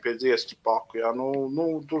paņēma pie dziesmas paku, jā,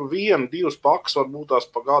 tur 1-2 pakas varbūt tās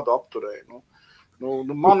pa gadu apturēja,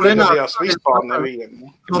 man negadījās vispār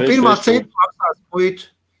nevienu. No pirmā centa maksās muitu,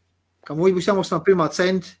 ka muitu būs jāmaksā no pirmā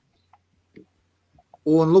centa.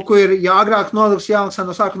 Un, luku, ir jāagrāk nodoklis jāmaksā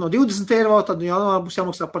no sākuma no 20 eiro, tad jānāk būs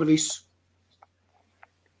jāmaksā par visu.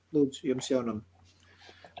 Lūdzu, jums jaunam.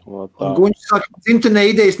 Un Guņš saka, dzimtenē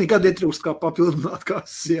idejas nekad netrūkst kā papildināt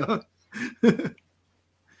kāds, jā.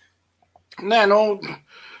 Nē,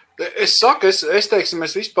 es saku, es teiksim,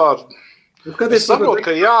 es vispār, es saprotu,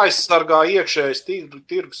 ka jāaizsargā iekšējais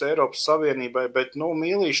tirgus Eiropas Savienībai, bet,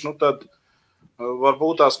 mīlīši, tad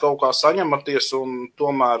varbūt tās kaut kā saņematies un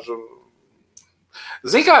tomēr,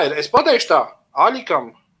 zin kā ir, es pateikšu tā, Aļikam,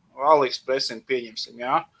 AliExpressim pieņemsim,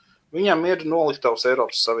 jā, viņam ir noliktavs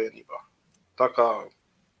Eiropas Savienībā. Tā kā,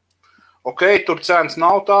 tur cenas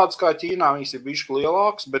nav tādas kā Ķīnā, viņas ir bišķi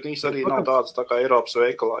lielākas, bet viņas arī nav tādas tā kā Eiropas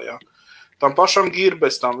veikalā, jā. Tam pašam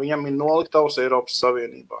Girbestam, viņam ir noliktavs Eiropas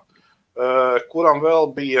Savienībā. Kuram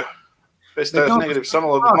vēl bija, es negribu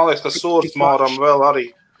samalot, bet man liekas, ka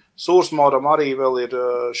Sūrsmoram arī vēl ir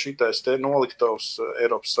šitais te noliktavs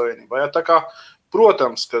Eiropas Savienībā. Jā, tā kā,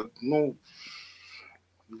 protams, ka,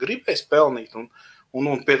 gribēs pelnīt un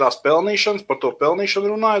pie tās pelnīšanas, par to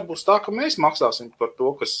pelnīšanu runājot, būs tā, ka mēs maksāsim par to,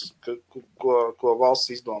 ko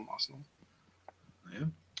valsts izdomās. Ja.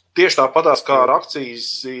 Tieši tāpatās kā ar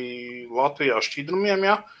akcijas Latvijā šķidrumiem,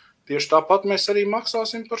 jā, tieši tāpat mēs arī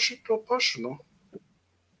maksāsim par šito pašu.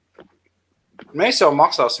 Mēs jau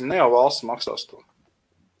maksāsim, ne jau valsts maksās to.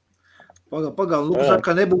 Pagaidām, Lukas saka,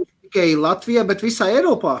 ka nebūs tikai Latvijā, bet visā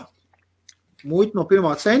Eiropā. Muitu no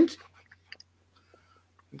pirmā centa.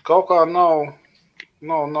 Kaut kā nav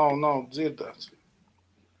dzirdēts.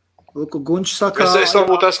 Lūk, Guņš saka... Es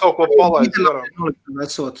varbūt kaut ko palaidu.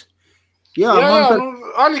 Jā,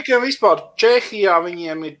 Aļikiem vispār Čehijā,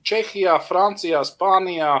 viņiem ir Čehijā, Francijā,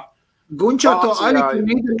 Spānijā. Guņš ar to Aļiku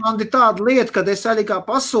Nīderlandi tāda lieta, kad es Aļikā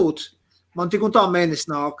pasūtu, man tik un tā mēnesis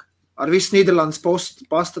nāk ar visu Nīderlandes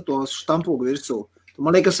pasta to štampogu virsū.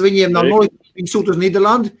 Man liekas, viņiem nav nolikt, viņi sūta uz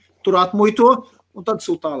Nīderlandi, tur atmuito un tad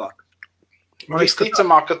sūta tālāk.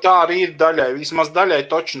 Visticamāk, ka tā arī ir daļai, vismaz daļai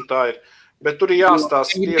točni tā ir, bet tur ir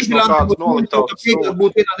jāstāsta tieši no kādas noliktavas. Tā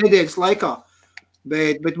būtu vienā nedēļas laikā,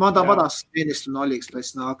 bet man tā padās mēnesis un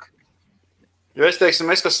AliExpress nāk. Jo es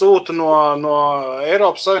teiksim, ka sūtu no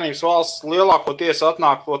Eiropas Savienības valsts lielākoties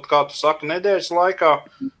atnāk, kā tu saki, nedēļas laikā,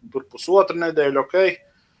 tur pusotra nedēļa,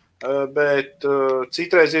 bet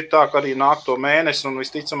citreiz ir tā, ka arī nāk to mēnesi un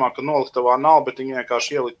visticamāk, ka noliktavā nav, bet viņi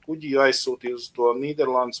vienkārši ielikt kuģi, aizsūtīja uz to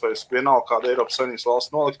Nīderlandes vai uz vienalga kāda Eiropas Savienības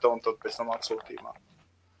valsts noliktavu un tad pēc tam atsūtījumā.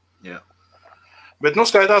 Jā. Bet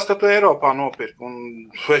skaitās, ka tu Eiropā nopirki un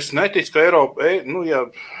es neticu, ka Eiropa,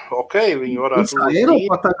 viņi varētu... Visā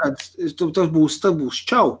Eiropā tagad, tas būs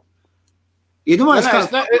čau. Iedomājies,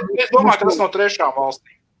 es domāju, ka tas no trešām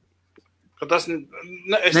valstīm. Es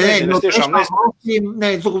nezinu, es tiešām nezinu.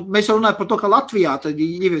 Mēs jau runājam par to, ka Latvijā tad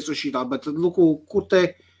ieviesu šitā, bet, kur te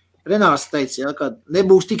Renārs teica, ka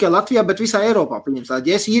nebūs tikai Latvijā, bet visā Eiropā, pieņems.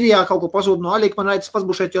 Ja es īrijā kaut ko pasūtu no Aļika, man redz, pats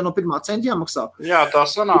būs šeit jau no pirmā centa jāmaksā. Jā, tā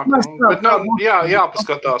sanāk. Bet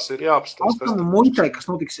jāpaskatās ir, jāpaskatās. Tas muitai, kas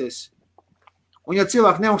notiksies. Un ja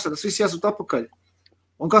cilvēki nemaksā, tas viss jāsūt atpakaļ.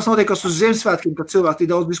 Un kas notiek uz Ziemassvētkiem, kad cilvēki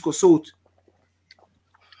tik daudz visko sūt?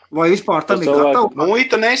 Vai vispār tam ir gatavu?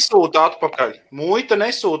 Muita nesūta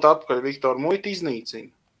atpakaļ, Viktor, muita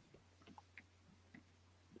iznīcina.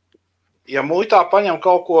 Ja muitā paņem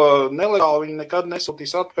kaut ko nelegāli, viņi nekad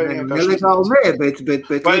nesūtīs atpakaļ. Nelegāli nē, bet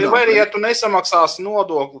vai arī, ja tu nesamaksāsi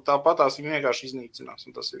nodokli, tāpatās viņi vienkārši iznīcinās,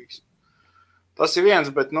 un tas ir viss. Tas ir viens,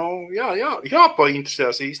 bet,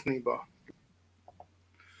 jāpainteresēs īstenībā.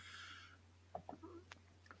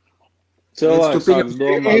 Cilvēks sāks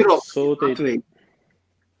domāt, sūtīt.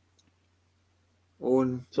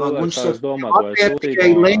 Un cilvēks sāks domāt, vai sūtīt,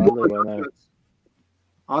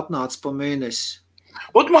 atnāca pa mēnesi.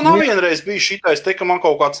 Un man nav vienreiz bija šitais, ka man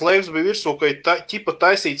kaut kāds leivs bija virsū, ka ir ķipa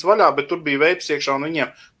taisīts vaļā, bet tur bija veips iekšā, un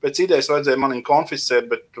viņiem pēc idejas vajadzēja mani konfiscēt,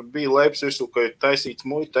 bet tur bija leivs virsū, ka ir taisīts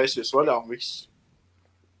muita, taisījis vaļā un viss.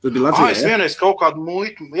 Tas bija Latvijā, es vienreiz kaut kādu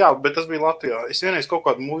muitu, jā, bet tas bija Latvijā. Es vienreiz kaut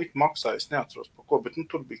kādu muitu maksāju, es neatceros par ko, bet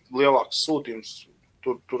tur bija lielāks sūtījums,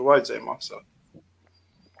 tur vajadzēja maksāt.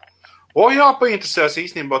 Painteresēs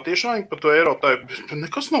īstenībā tiešām par to Eirotāju, bet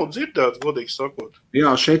nekas nav dzirdēts, godīgi sakot.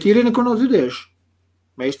 Jā, šeit ir neko nav dzirdējuši.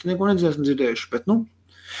 Mēs te neko nedzirdēsim dzirdējuši, bet,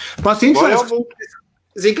 pats interesants,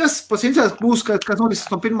 zini, kas būs, kas notiks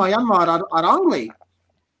no 1. janvāra ar Angliju?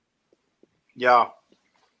 Jā.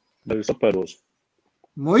 Nevis superos.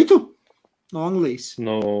 Muitu? No Anglijas?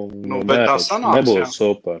 Bet tā sanāks, jā. Nebūs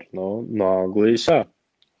super. No Anglijas, jā.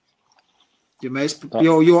 Ja mēs,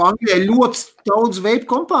 jo Anglijā ļoti daudz vape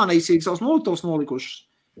kompānijas ir savus noliktavus nolikušas.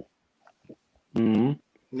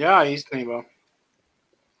 Jā, īstenībā.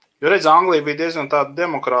 Jo redz, Anglija bija diezgan tāda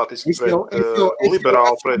demokrātiska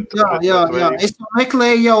liberāla pret Jā. Es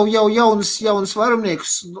meklēju jau jaunus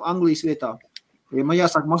vairumniekus Anglijas vietā. Ja man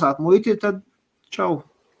jāsāk maksāt muiti, tad čau,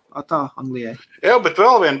 tā Anglijai. Jā, bet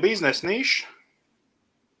vēl viena biznesa niša.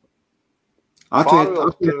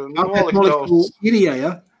 Atvērt noliktavu Irijā,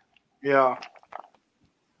 ja? Jā.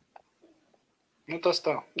 Nu, tas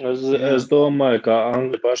tā. Es domāju, ka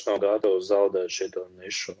Angļi paši nav gatavi zaudēt šito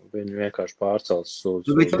nišu. Viņi vienkārši pārcels uz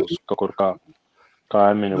kaut kur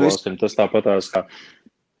kaimiņu valstīm. Tas tāpatās kā...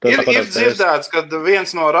 Ir dzirdēts, kad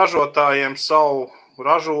viens no ražotājiem savu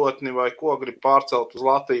ražotni vai ko grib pārcelt uz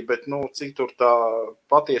Latviju, bet, cik tur tā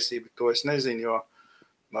patiesība, to es nezinu, jo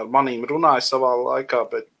ar manīm runāju savā laikā,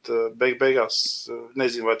 bet beigās,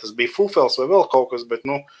 nezinu, vai tas bija fufels vai vēl kaut kas, bet,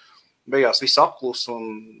 beigās viss apklus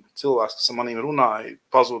un cilvēks, kas ar manīm runāja,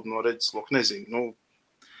 pazūd no redzesloka, nezinu.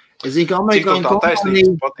 Es zinu, ka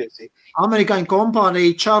amerikāņu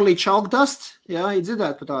kompānija Charlie Chalkdust, jā, ir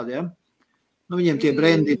dzirdēt par tādu, jā? Viņiem tie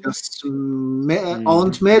brendi, tas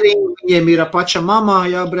Aunt Mary, viņiem ir pača mamā,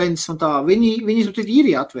 jā, brendis un tā. Viņi tur ir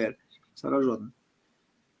atvēr savu ražotni.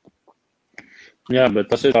 Jā, bet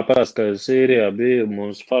tas ir tāpēc, ka Sīrijā bija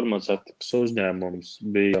mums farmaceutikas uzņēmums,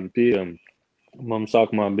 bija pieejami. Mums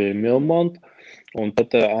sākumā bija Milmont, un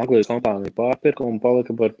tad Anglijas kompānija pārpirka un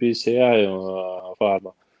palika par PCI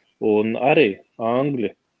farma. Un arī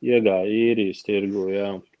Angļi iegāja īrijas tirgu, jā.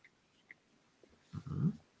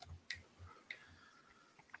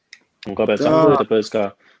 Un kāpēc Anglija?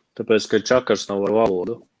 Tāpēc, ka čakars nav ar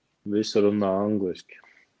valodu. Visi runā angliski.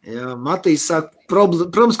 Jā, Matīs saka,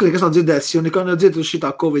 protams, ka nekas nav dzirdēts, jo nekā nav dzirdēts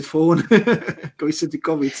šitā Covid fona, ka visi tik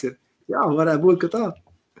Covids ir. Jā, varētu būt, ka tā.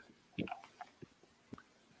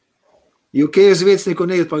 UK uz vietas neko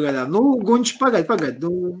nejūt pagaidām. Guņš, pagaid.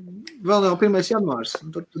 Vēl nav 1. janvārs.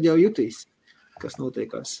 Tad jau jutīs, kas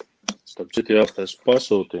notiekās. Starp citu jāstais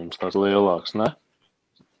pasūtījums tāds lielāks, ne?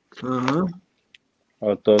 Aha.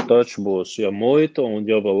 To taču būs, ja muita un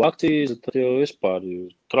jau vēl akcīze, tad jau vispār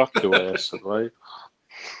traki vai esat, vai?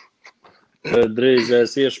 Drīz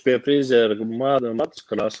es iešu pie frizēra matus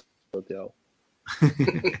krāsot jau.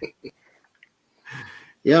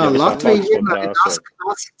 Jā, Latvija vienmēr ir tas,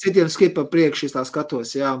 citiem skrib pa priekšu, es tā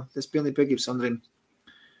skatos, jā, es pilnīgi piekrītu Sandrim.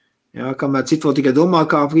 Jā, kamēr citu vēl tikai domā,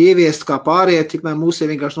 kā ieviest, kā pāriet, tikmēr mūsē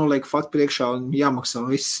vienkārši noliek faktu priekšā un jāmaksā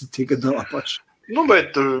un viss tikai dalā paši.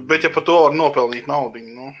 Bet ja par to var nopelnīt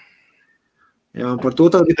naudiņu, Jā, par to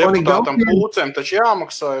tad ir panīgi daudz. Deputātam pūcēm taču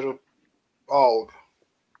jāmaksā ir alga.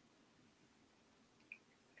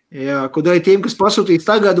 Jā, ko darīt tiem, kas pasūtīs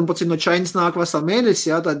tagad un pats no Čainas nāk vesel mēnesi,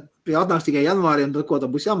 jā, tad atnāks tikai janvārī un tad ko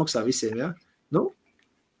tad būs jāmaksā visiem, jā?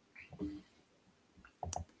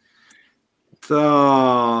 Tā.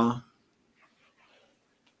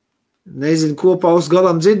 Nezinu, kopā uz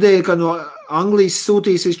galam dzirdēju, ka no Anglijas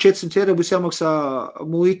sūtīs līdz 400 eiro būs jāmaksā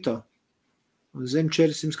muita. Un zem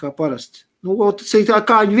 400 kā parasti. Tas ir tā,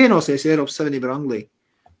 kā viņi vienosies Eiropas Savienība ar Angliju.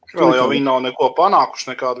 Vēl jau viņi nav neko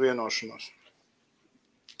panākuši, nekādu vienošanos.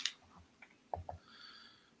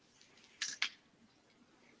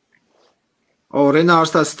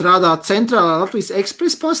 Renārs tā strādā centrālā Latvijas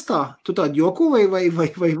Ekspres pastā. Tu tādu joko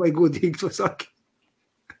vai godīgi to saki?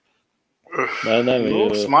 Nē,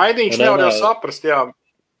 Smaidiņš nevar jau saprast, jā.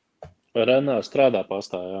 Renārs strādā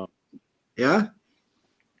pastā, jā. Jā?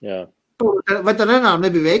 Jā. Vai tā Renāra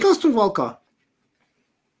nebija veikals tur valkā?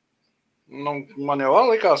 Man jau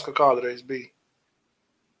likās, ka kādreiz bija.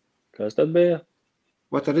 Kas tad bija?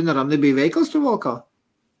 Vai tā Renāram nebija veikals tur valkā?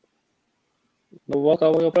 Valkā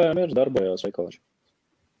vēl joprojām ir darbojās veikalši.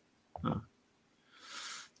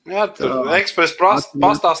 Jā, tur Ekspres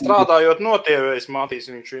pastā strādājot notievējis Matīs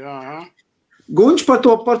viņš ir, jā. Guņš par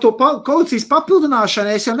to koalīcijas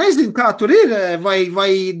papildināšanu, es jau nezinu, kā tur ir,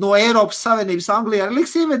 vai no Eiropas Savienības Anglijā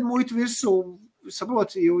liks ieved muitu virsū,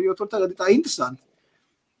 saprot, jo tur tagad ir tā interesanti.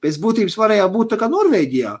 Pēc būtības varēja būt tā kā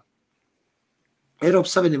Norvēģijā.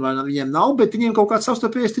 Eiropas Savienībā viņiem nav, bet viņiem kaut kāds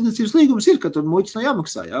savstarpējais tirdzniecības līgums ir, ka tur muitas nav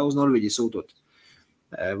jāmaksā, jā, uz Norvēģiju sūtot.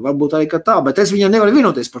 Varbūt arī kā tā, bet es viņam nevaru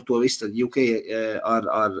vienoties par to visu tad UK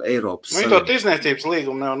ar Eiropas. Viņi to tirdzniecības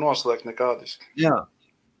līgumu nevar noslēgt nekādiski. Jā.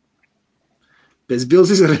 Pēc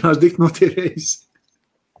bildes izvarēnās dikt notierējis.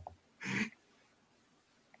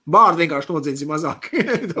 Bārdu vienkārši nodzins mazāk.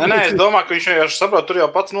 Nē, es domāju, ka viņš vienkārši saprot, tur jau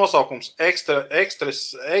pats nosaukums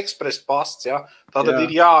ekspres pasts, jā. Tātad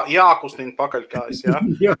ir jākustina pakaļkājas, jā.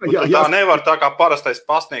 Tā nevar tā kā parastais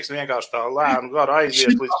pastnieks vienkārši tā lēnu garu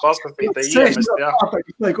aiziet līdz paskatītē iemest, jā.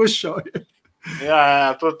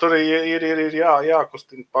 Jā, tur ir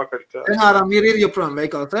jākustina pakaļ. Renāram ir joprojām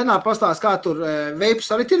veikali. Renāri pastāst, kā tur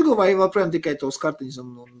veipus arī tirgu vai joprojām tikai tos kartiņus un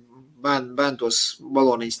bērn tos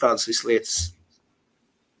baloniņus tādas visas lietas.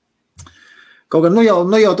 Kaut gan, nu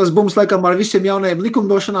jau tas bums laikam ar visiem jaunajiem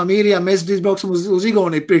likumdošanām īrijā, mēs izbrauksim uz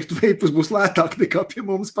Igauniju pirkt veipus, būs lētāk nekā pie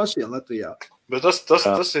mums pašiem Latvijā. Bet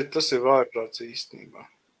tas ir vājprāts īstenībā.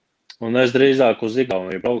 Un es drīzāk uz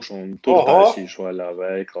Igauniju braukšu un tur taisīšu vaļā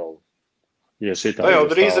veikalu. Ja tā jau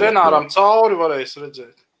drīz Renāram cauri varēs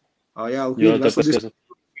redzēt. Jā, jo tāpēc, ka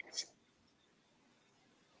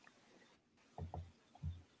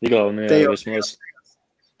Igaunijā vismaz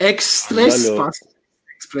Ekstress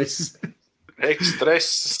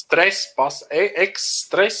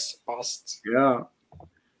pasts. Jā.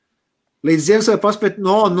 Līdz Ziemassvētkiem paspēt,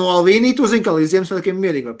 no Alvīnī tu zini, ka līdz Ziemassvētkiem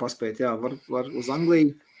mierīgi var paspēt. Jā, var uz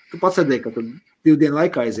Angliju. Tu pats redzēji, ka tur 2 dienu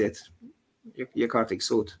laikā aiziet, ja kārtīgi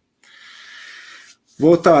sūta.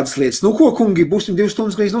 Vot tādas lietas. Nu, ko, kungi, būsim 2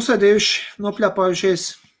 stundas līdz nosēdējuši, nopļāpājušies.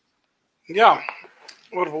 Jā,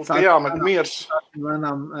 varbūt jāmet miers.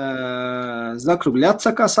 Vienam Zakrubļatsa,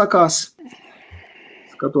 kā sakās.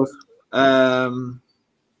 Skatos.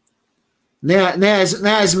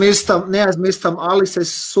 Neaizmirstam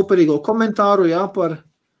Alises superīgo komentāru, jā, par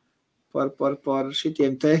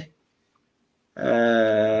šitiem te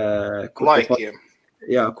laikiem.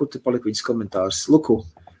 Kur te palika viņas komentārs? Luku.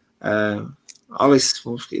 Alis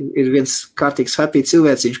mums ir viens kārtīgs happy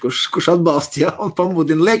cilvēciņš, kurš atbalsta, jā, un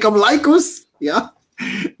pamudina, liekam laikus, jā,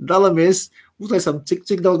 dalamies, uzlaisam,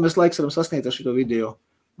 cik daudz mēs laiks varam sasniegt ar šito video.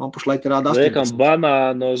 Man pašlaik ir rāda 18. Liekam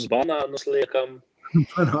banānus liekam.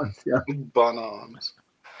 Banānus, jā. Banānus.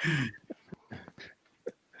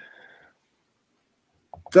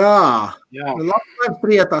 Tā, jā. Labi,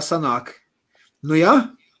 prietā sanāk. Nu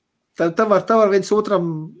jā, tā var viens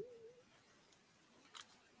otram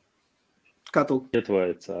kā tu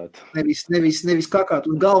ietvaicāt. Nevis kakāt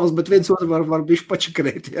uz galvas, bet viens otru var bišķi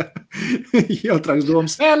pačakarēt, jā. Jautrāks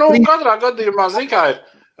domas. Nē, katrā gadījumā, kā ir,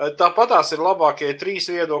 tāpatās ir labākie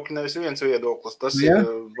 3 viedokļi, nevis 1 viedoklis. Tas ir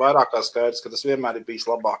vairāk kā skaidrs, ka tas vienmēr ir bijis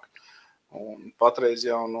labāk. Un patreiz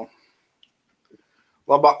jau,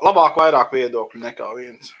 labāk vairāk viedokļu nekā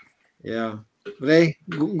 1. Jā. Rei,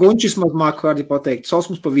 Gunčis maz māku vārdi pateikt.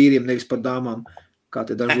 Sausums pa vīriem, nevis par dāmām. Kā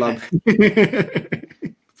te daži labi.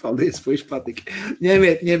 Paldies, puiši patika.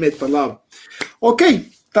 Ņemiet par labu. Ok,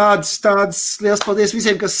 tāds liels paldies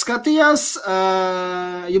visiem, kas skatījās.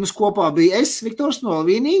 Jums kopā bija es, Viktors no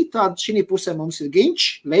Alvīnī. Tāda šī pusē mums ir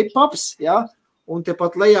Ginč, Vape Pups, jā. Un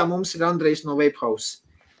tepat lejā mums ir Andrejs no Vape House.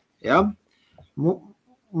 Jā.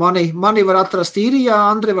 Mani var atrast īrijā,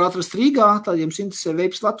 Andrej var atrast Rīgā. Tad jums interesē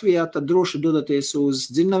Vapes Latvijā, tad droši dodaties uz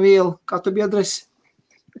Dzimnavielu. Kā tu bija adresi?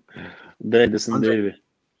 92.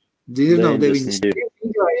 Dzirnav 92.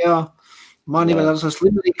 Jā. Mani vēl atrast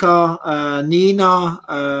Limerikā, Nīnā,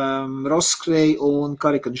 Roskrei un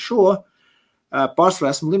Karikan Šo.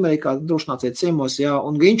 Pārsvarā esmu Limerikā, droši nāciet ciemos, jā.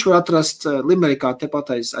 Un Ginč var atrast Limerikā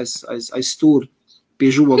tepat aiz stūra pie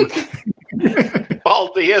žoga.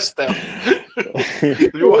 Paldies tev!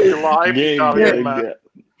 Ļoti laimīgi kā vienmēr.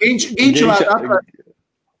 Ginč var atrast,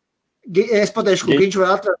 es pateikšu, ko Ginč var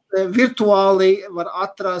atrast, virtuāli var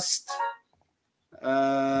atrast,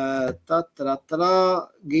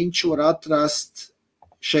 Ginč var atrast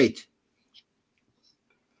šeit.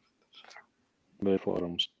 Vai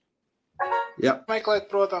fórums. Jā. Meklēt,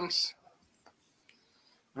 protams.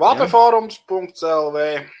 Vapeforums.lv.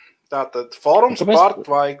 Tātad fórums par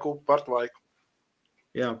tvaiku.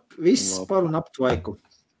 Jā, viss par un ap tvaiku.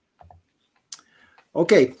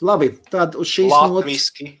 Ok, labi. Tad uz šīs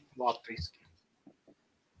Latviski.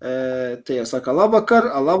 Te jau saka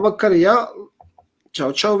labvakar, jā.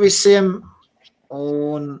 Čau visiem.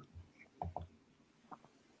 Un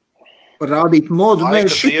rādīt modu. Nē,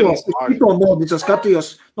 šito modu, es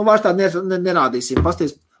skatījos. Nu, vairs tādu nerādīsim.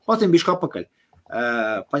 Pastīm bišķi apakaļ.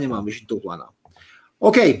 Paņemām bišķi tūplānā.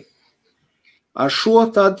 Ok. Ar šo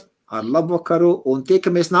tad, ar labvakaru. Un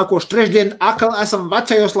tiekamies nākošu trešdienu. Akal esam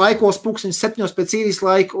vecajos laikos, 7 pēc īrijas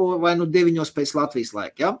laiku vai 9 pēc Latvijas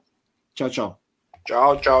laika. Ja? Čau.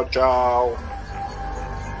 Čau.